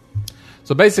 silver.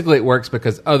 So basically, it works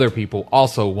because other people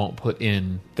also won't put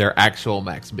in their actual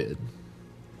max bid.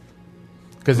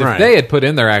 Because if Right. they had put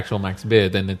in their actual max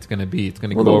bid, then it's going to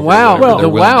go Well, the over. WoW, whatever they're the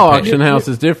willing to WoW pay. auction house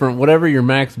is different. Whatever your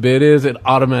max bid is, it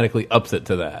automatically ups it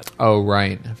to that. Oh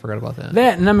right, I forgot about that.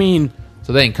 That, and I mean,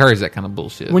 So they encourage that kind of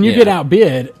bullshit. when you Yeah. get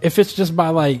outbid, if it's just by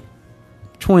like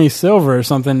 20 silver or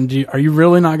something, are you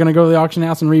really not going to go to the auction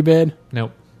house and rebid?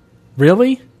 Nope.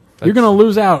 Really? You're going to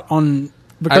lose out on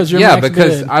because you're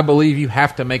because I believe you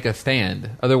have to make a stand.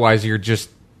 Otherwise, you're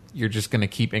just going to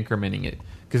keep incrementing it.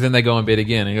 Because then they go and bid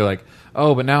again, and you're like,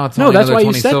 oh, but now it's No, only that's another why you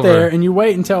 20 sit silver. there and you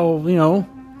wait until,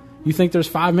 you think there's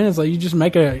 5 minutes. Like, you just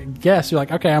make a guess. You're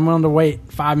like, okay, I'm willing to wait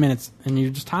 5 minutes, and you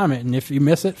just time it. And if you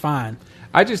miss it, fine.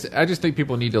 I just think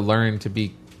people need to learn to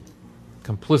be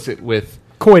complicit with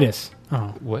Coitus.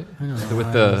 Oh, what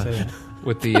say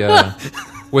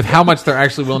with how much they're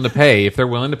actually willing to pay. If they're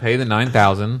willing to pay the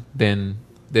 9,000, then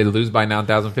they lose by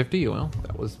 9,050. Well,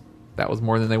 that was that was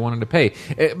more than they wanted to pay.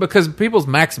 Because people's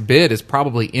max bid is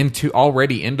probably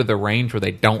already into the range where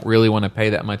they don't really want to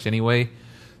pay that much anyway.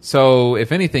 So,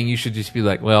 if anything, you should just be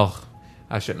like, well,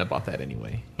 I shouldn't have bought that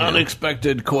anyway.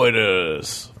 Unexpected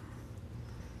coitus.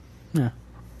 Yeah.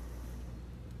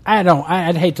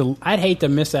 I'd hate to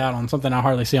miss out on something I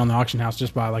hardly see on the auction house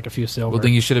just by like a few silver. Well,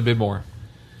 then you should have bid more.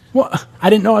 Well, I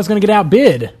didn't know I was going to get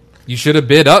outbid. You should have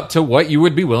bid up to what you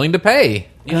would be willing to pay.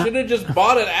 You should have just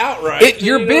bought it outright.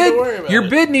 Your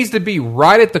bid needs to be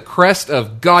right at the crest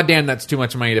of, goddamn, that's too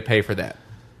much money to pay for that.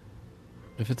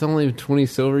 If it's only 20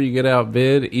 silver, you get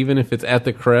outbid. Even if it's at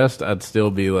the crest, I'd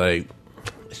still be like,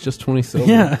 it's just 20 silver.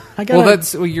 Yeah,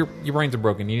 your brains are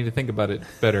broken. You need to think about it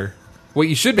better. What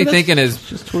you should be thinking is,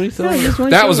 just 20 silver.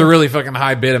 That was a really fucking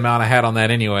high bid amount I had on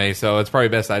that anyway, so it's probably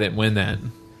best I didn't win that.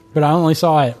 But I only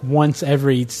saw it once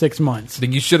every 6 months.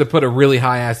 Then you should have put a really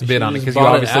high ass bid on it because you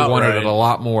obviously wanted it a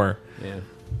lot more. Yeah.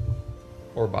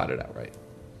 Or bought it outright.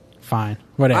 Fine.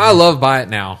 Whatever. I love buy it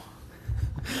now.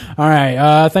 All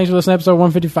right. Thanks for listening to episode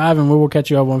 155, and we will catch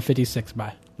you up 156.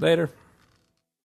 Bye. Later.